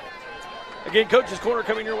area. Again, Coach's Corner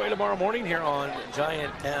coming your way tomorrow morning here on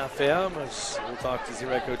Giant FM. As we'll talk to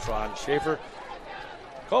Zero Coach Ron Schaefer.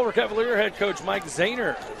 Culver Cavalier head coach Mike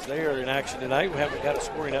Zahner is there in action tonight. We haven't got a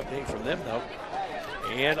scoring update from them, though.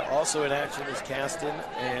 And also in action is Caston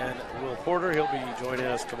and Will Porter. He'll be joining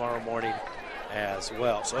us tomorrow morning as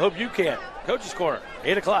well. So I hope you can. Coach's Corner,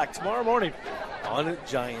 8 o'clock tomorrow morning on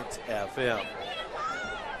Giant FM.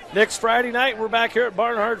 Next Friday night, we're back here at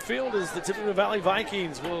Barnhart Field as the Tippecanoe Valley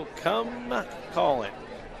Vikings will come calling,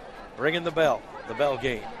 ringing the bell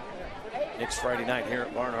game. Next Friday night here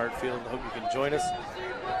at Barnhart Field. Hope you can join us.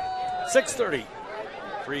 6:30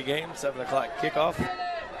 pregame, 7 o'clock kickoff.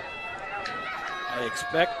 I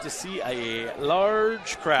expect to see a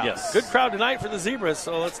large crowd. Yes. Good crowd tonight for the Zebras,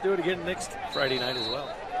 so let's do it again next Friday night as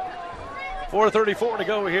well. 4:34 to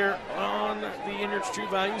go here on the Inyard's True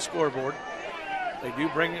Value scoreboard. They do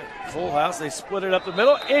bring it full house. They split it up the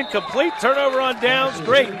middle. Incomplete. Turnover on downs.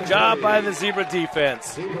 Great job by the Zebra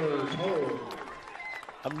defense.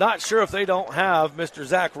 I'm not sure if they don't have Mr.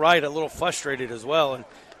 Zach Wright a little frustrated as well, and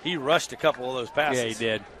he rushed a couple of those passes. Yeah, he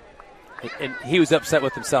did. And he was upset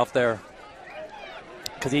with himself there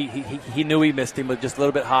because he knew he missed him, but just a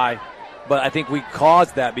little bit high. But I think we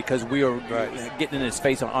caused that because we were getting in his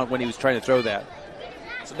face on when he was trying to throw that.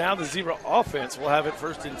 So now the Zebra offense will have it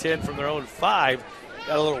 1st and 10 from their own 5.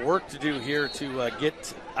 Got a little work to do here to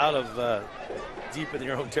get out of deep in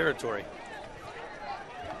their own territory.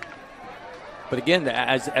 But again,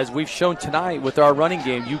 as we've shown tonight with our running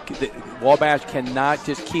game, Wabash cannot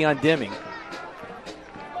just key on Deming.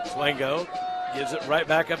 Swango gives it right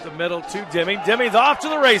back up the middle to Deming. Deming's off to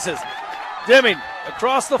the races. Deming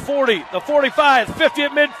across the 40, the 45, 50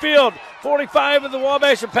 at midfield. 45 of the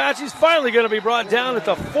Wabash Apaches finally going to be brought down at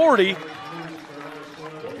the 40.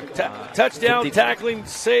 Touchdown tackling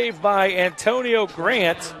save by Antonio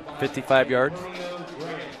Grant. 55 yards.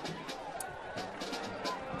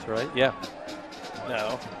 That's right, yeah.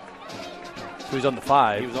 No. So he was on the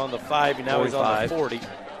 5. He was on the 5, and now 45. He's on the 40.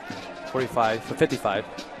 45, so 55.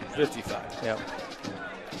 55. Yeah.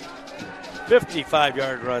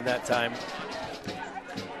 55-yard run that time.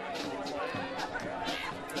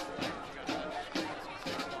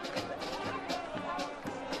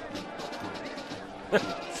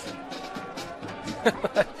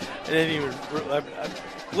 I'm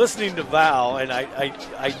listening to Val, and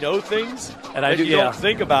I know things, and I don't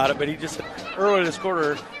think about it. But he just earlier this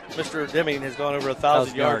quarter, Mr. Deming has gone over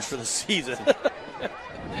 1,000 yards for the season,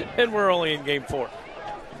 and we're only in game 4.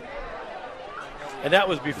 And that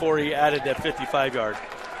was before he added that 55-yard.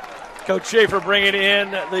 Coach Schaefer bringing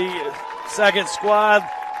in the second squad.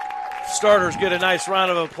 Starters get a nice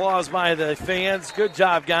round of applause by the fans. Good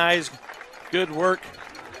job, guys. Good work.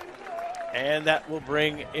 And that will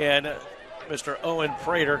bring in Mr. Owen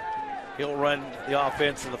Prater. He'll run the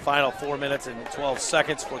offense in the final 4 minutes and 12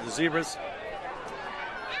 seconds for the Zebras.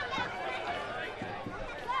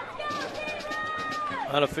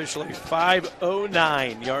 Unofficially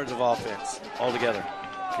 509 yards of offense altogether.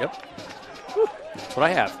 Yep. Whew. That's what I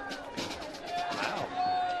have.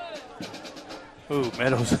 Wow. Ooh,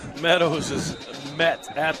 Meadows. Meadows is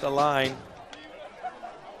met at the line.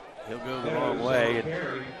 He'll go the wrong way.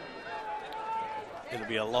 And it'll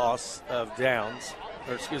be a loss of downs.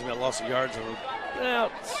 Or, excuse me, a loss of yards.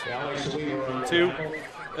 Well, 2.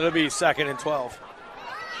 It'll be 2nd and 12.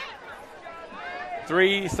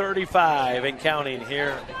 3:35 and counting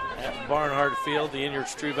here at Barnhart Field. The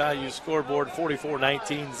Inyard's True Value scoreboard,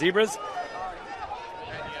 44-19 Zebras.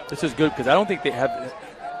 This is good because I don't think they have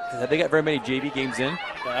they got very many JV games in?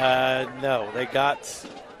 No, they got,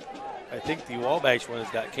 I think the Wabash one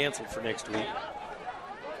has got canceled for next week.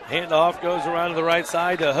 Handoff goes around to the right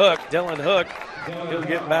side to Hook, Dylan Hook. He'll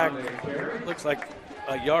get back, looks like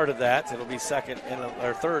a yard of that. It'll be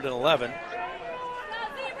 3rd and 11.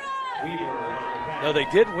 No, they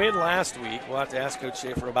did win last week. We'll have to ask Coach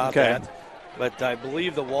Schaefer about that. But I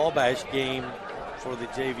believe the Wabash game for the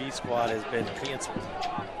JV squad has been canceled.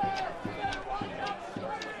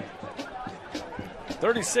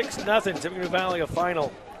 36-0, Tippecanoe Valley, a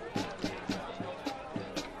final.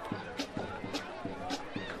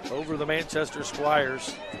 Over the Manchester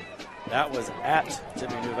Squires. That was at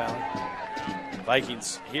Tippecanoe Valley.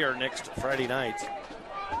 Vikings here next Friday night.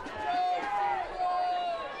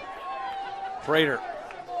 Prater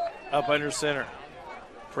up under center.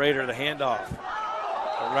 Prater, the handoff.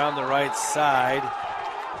 Around the right side.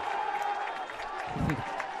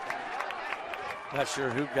 Not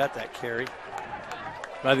sure who got that carry.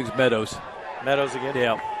 I think it's Meadows. Meadows again?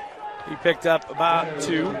 Yeah. He picked up about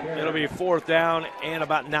 2. It'll be 4th down and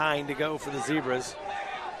about 9 to go for the Zebras.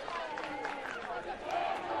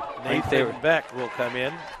 Nathan Beck will come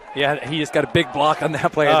in. Yeah, he just got a big block on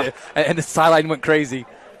that play, and the sideline went crazy.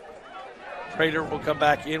 Prater will come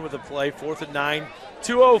back in with a play, 4th and 9.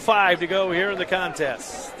 2:05 to go here in the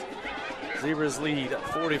contest. Zebras lead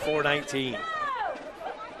 44-19.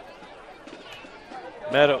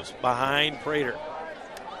 Meadows behind Prater.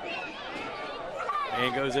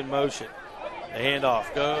 And goes in motion. The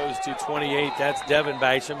handoff goes to 28. That's Devin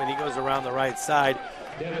Basham, and he goes around the right side.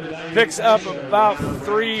 Picks up about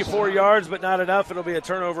 3-4 yards, but not enough. It'll be a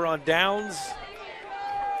turnover on downs.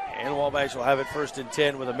 And Wabash will have it 1st and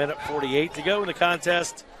 10 with 1:48 to go in the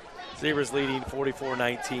contest. Zebras leading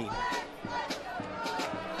 44-19.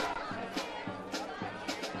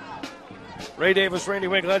 Ray Davis, Randy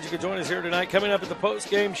Wayne, glad you could join us here tonight. Coming up at the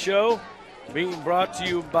post-game show, being brought to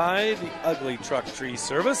you by the Ugly Truck Tree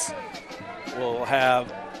Service. We'll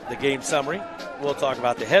have the game summary. We'll talk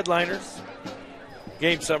about the headliners.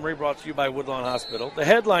 Game summary brought to you by Woodlawn Hospital. The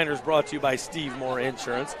headliners brought to you by Steve Moore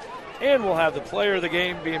Insurance. And we'll have the player of the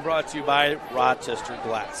game being brought to you by Rochester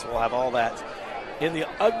Glass. We'll have all that in the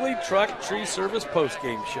Ugly Truck Tree Service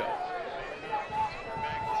post-game show.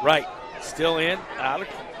 Right, still in, out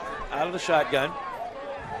of the shotgun.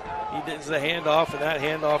 He does the handoff, and that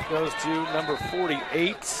handoff goes to number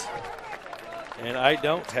 48. And I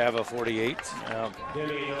don't have a 48.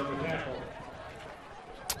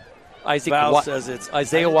 Val says it's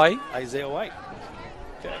Isaiah White. Isaiah White.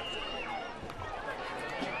 Okay.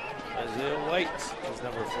 Isaiah White is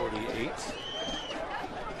number 48.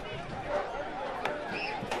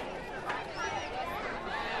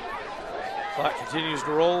 Clock continues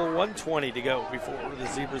to roll. 1:20 to go before the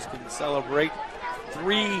Zebras can celebrate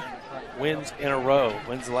 3 wins in a row.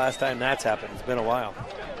 When's the last time that's happened? It's been a while.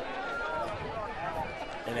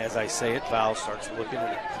 And as I say it, Val starts looking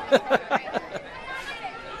at it.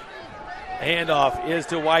 Handoff is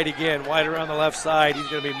to White again. White around the left side. He's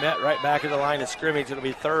going to be met right back at the line of scrimmage. It'll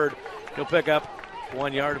be 3rd. He'll pick up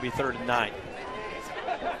 1 yard. It'll be 3rd and 9.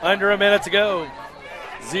 Under a minute to go.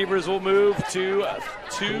 Zebras will move to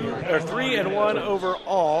 3-1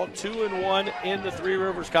 overall, 2-1 in the Three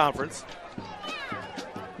Rivers Conference.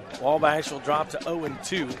 Wabash will drop to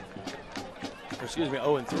 0-2. Or excuse me,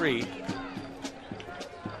 0-3.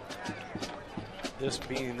 This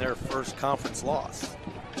being their first conference loss.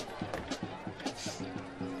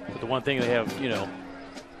 But the one thing they have,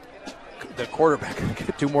 the quarterback can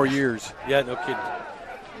get 2 more years. Yeah, no kidding.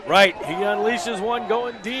 Right, he unleashes one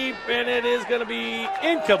going deep, and it is going to be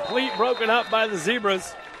incomplete, broken up by the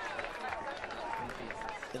Zebras.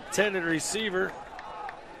 Intended receiver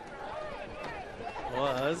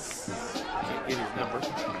was, can't get his number.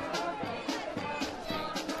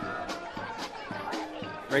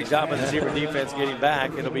 Great job by the Zebra defense getting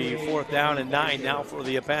back. It'll be 4th down and 9 now for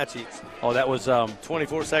the Apaches. Oh, that was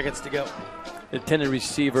 24 seconds to go. Intended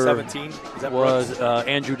receiver 17. Is that was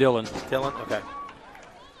Andrew Dillon. Dillon, okay.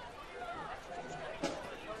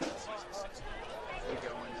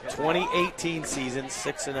 (2018) season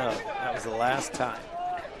 6-0. That was the last time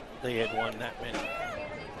they had won that many.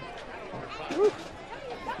 Woo.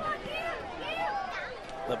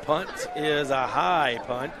 The punt is a high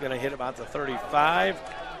punt, going to hit about the 35,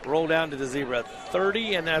 roll down to the Zebra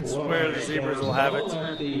 30, and that's where the Zebras will have it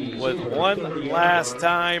with one last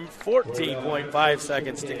time, 14.5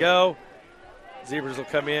 seconds to go. Zebras will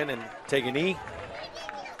come in and take a knee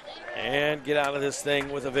and get out of this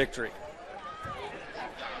thing with a victory.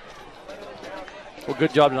 Well,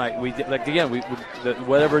 good job tonight. We did,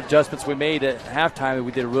 whatever adjustments we made at halftime,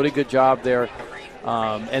 we did a really good job there.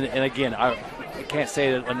 And again, I can't say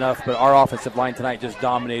it enough, but our offensive line tonight just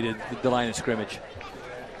dominated the line of scrimmage.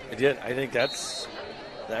 It did. I think that's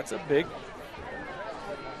a big.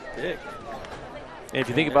 And if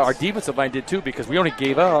you think about our defensive line did too, because we only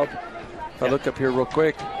gave up. If I look up here real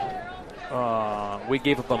quick, we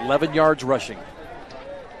gave up 11 yards rushing.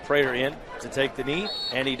 Prater in to take the knee,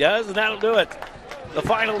 and he does, and that'll do it. The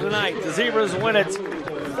final tonight, the Zebras win it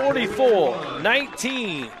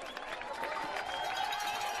 44-19.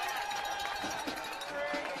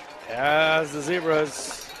 As the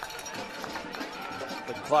Zebras,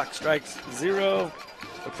 the clock strikes 0.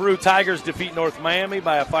 The Peru Tigers defeat North Miami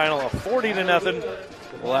by a final of 40-0.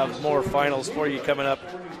 We'll have more finals for you coming up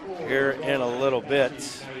here in a little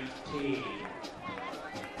bit.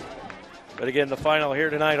 But again, the final here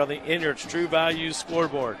tonight on the Inyards True Value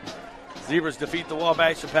scoreboard. Zebras defeat the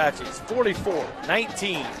Wabash Apaches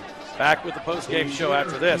 44-19. Back with the postgame show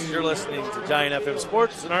after this. You're listening to Giant FM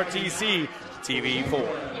Sports and RTC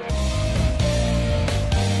TV4.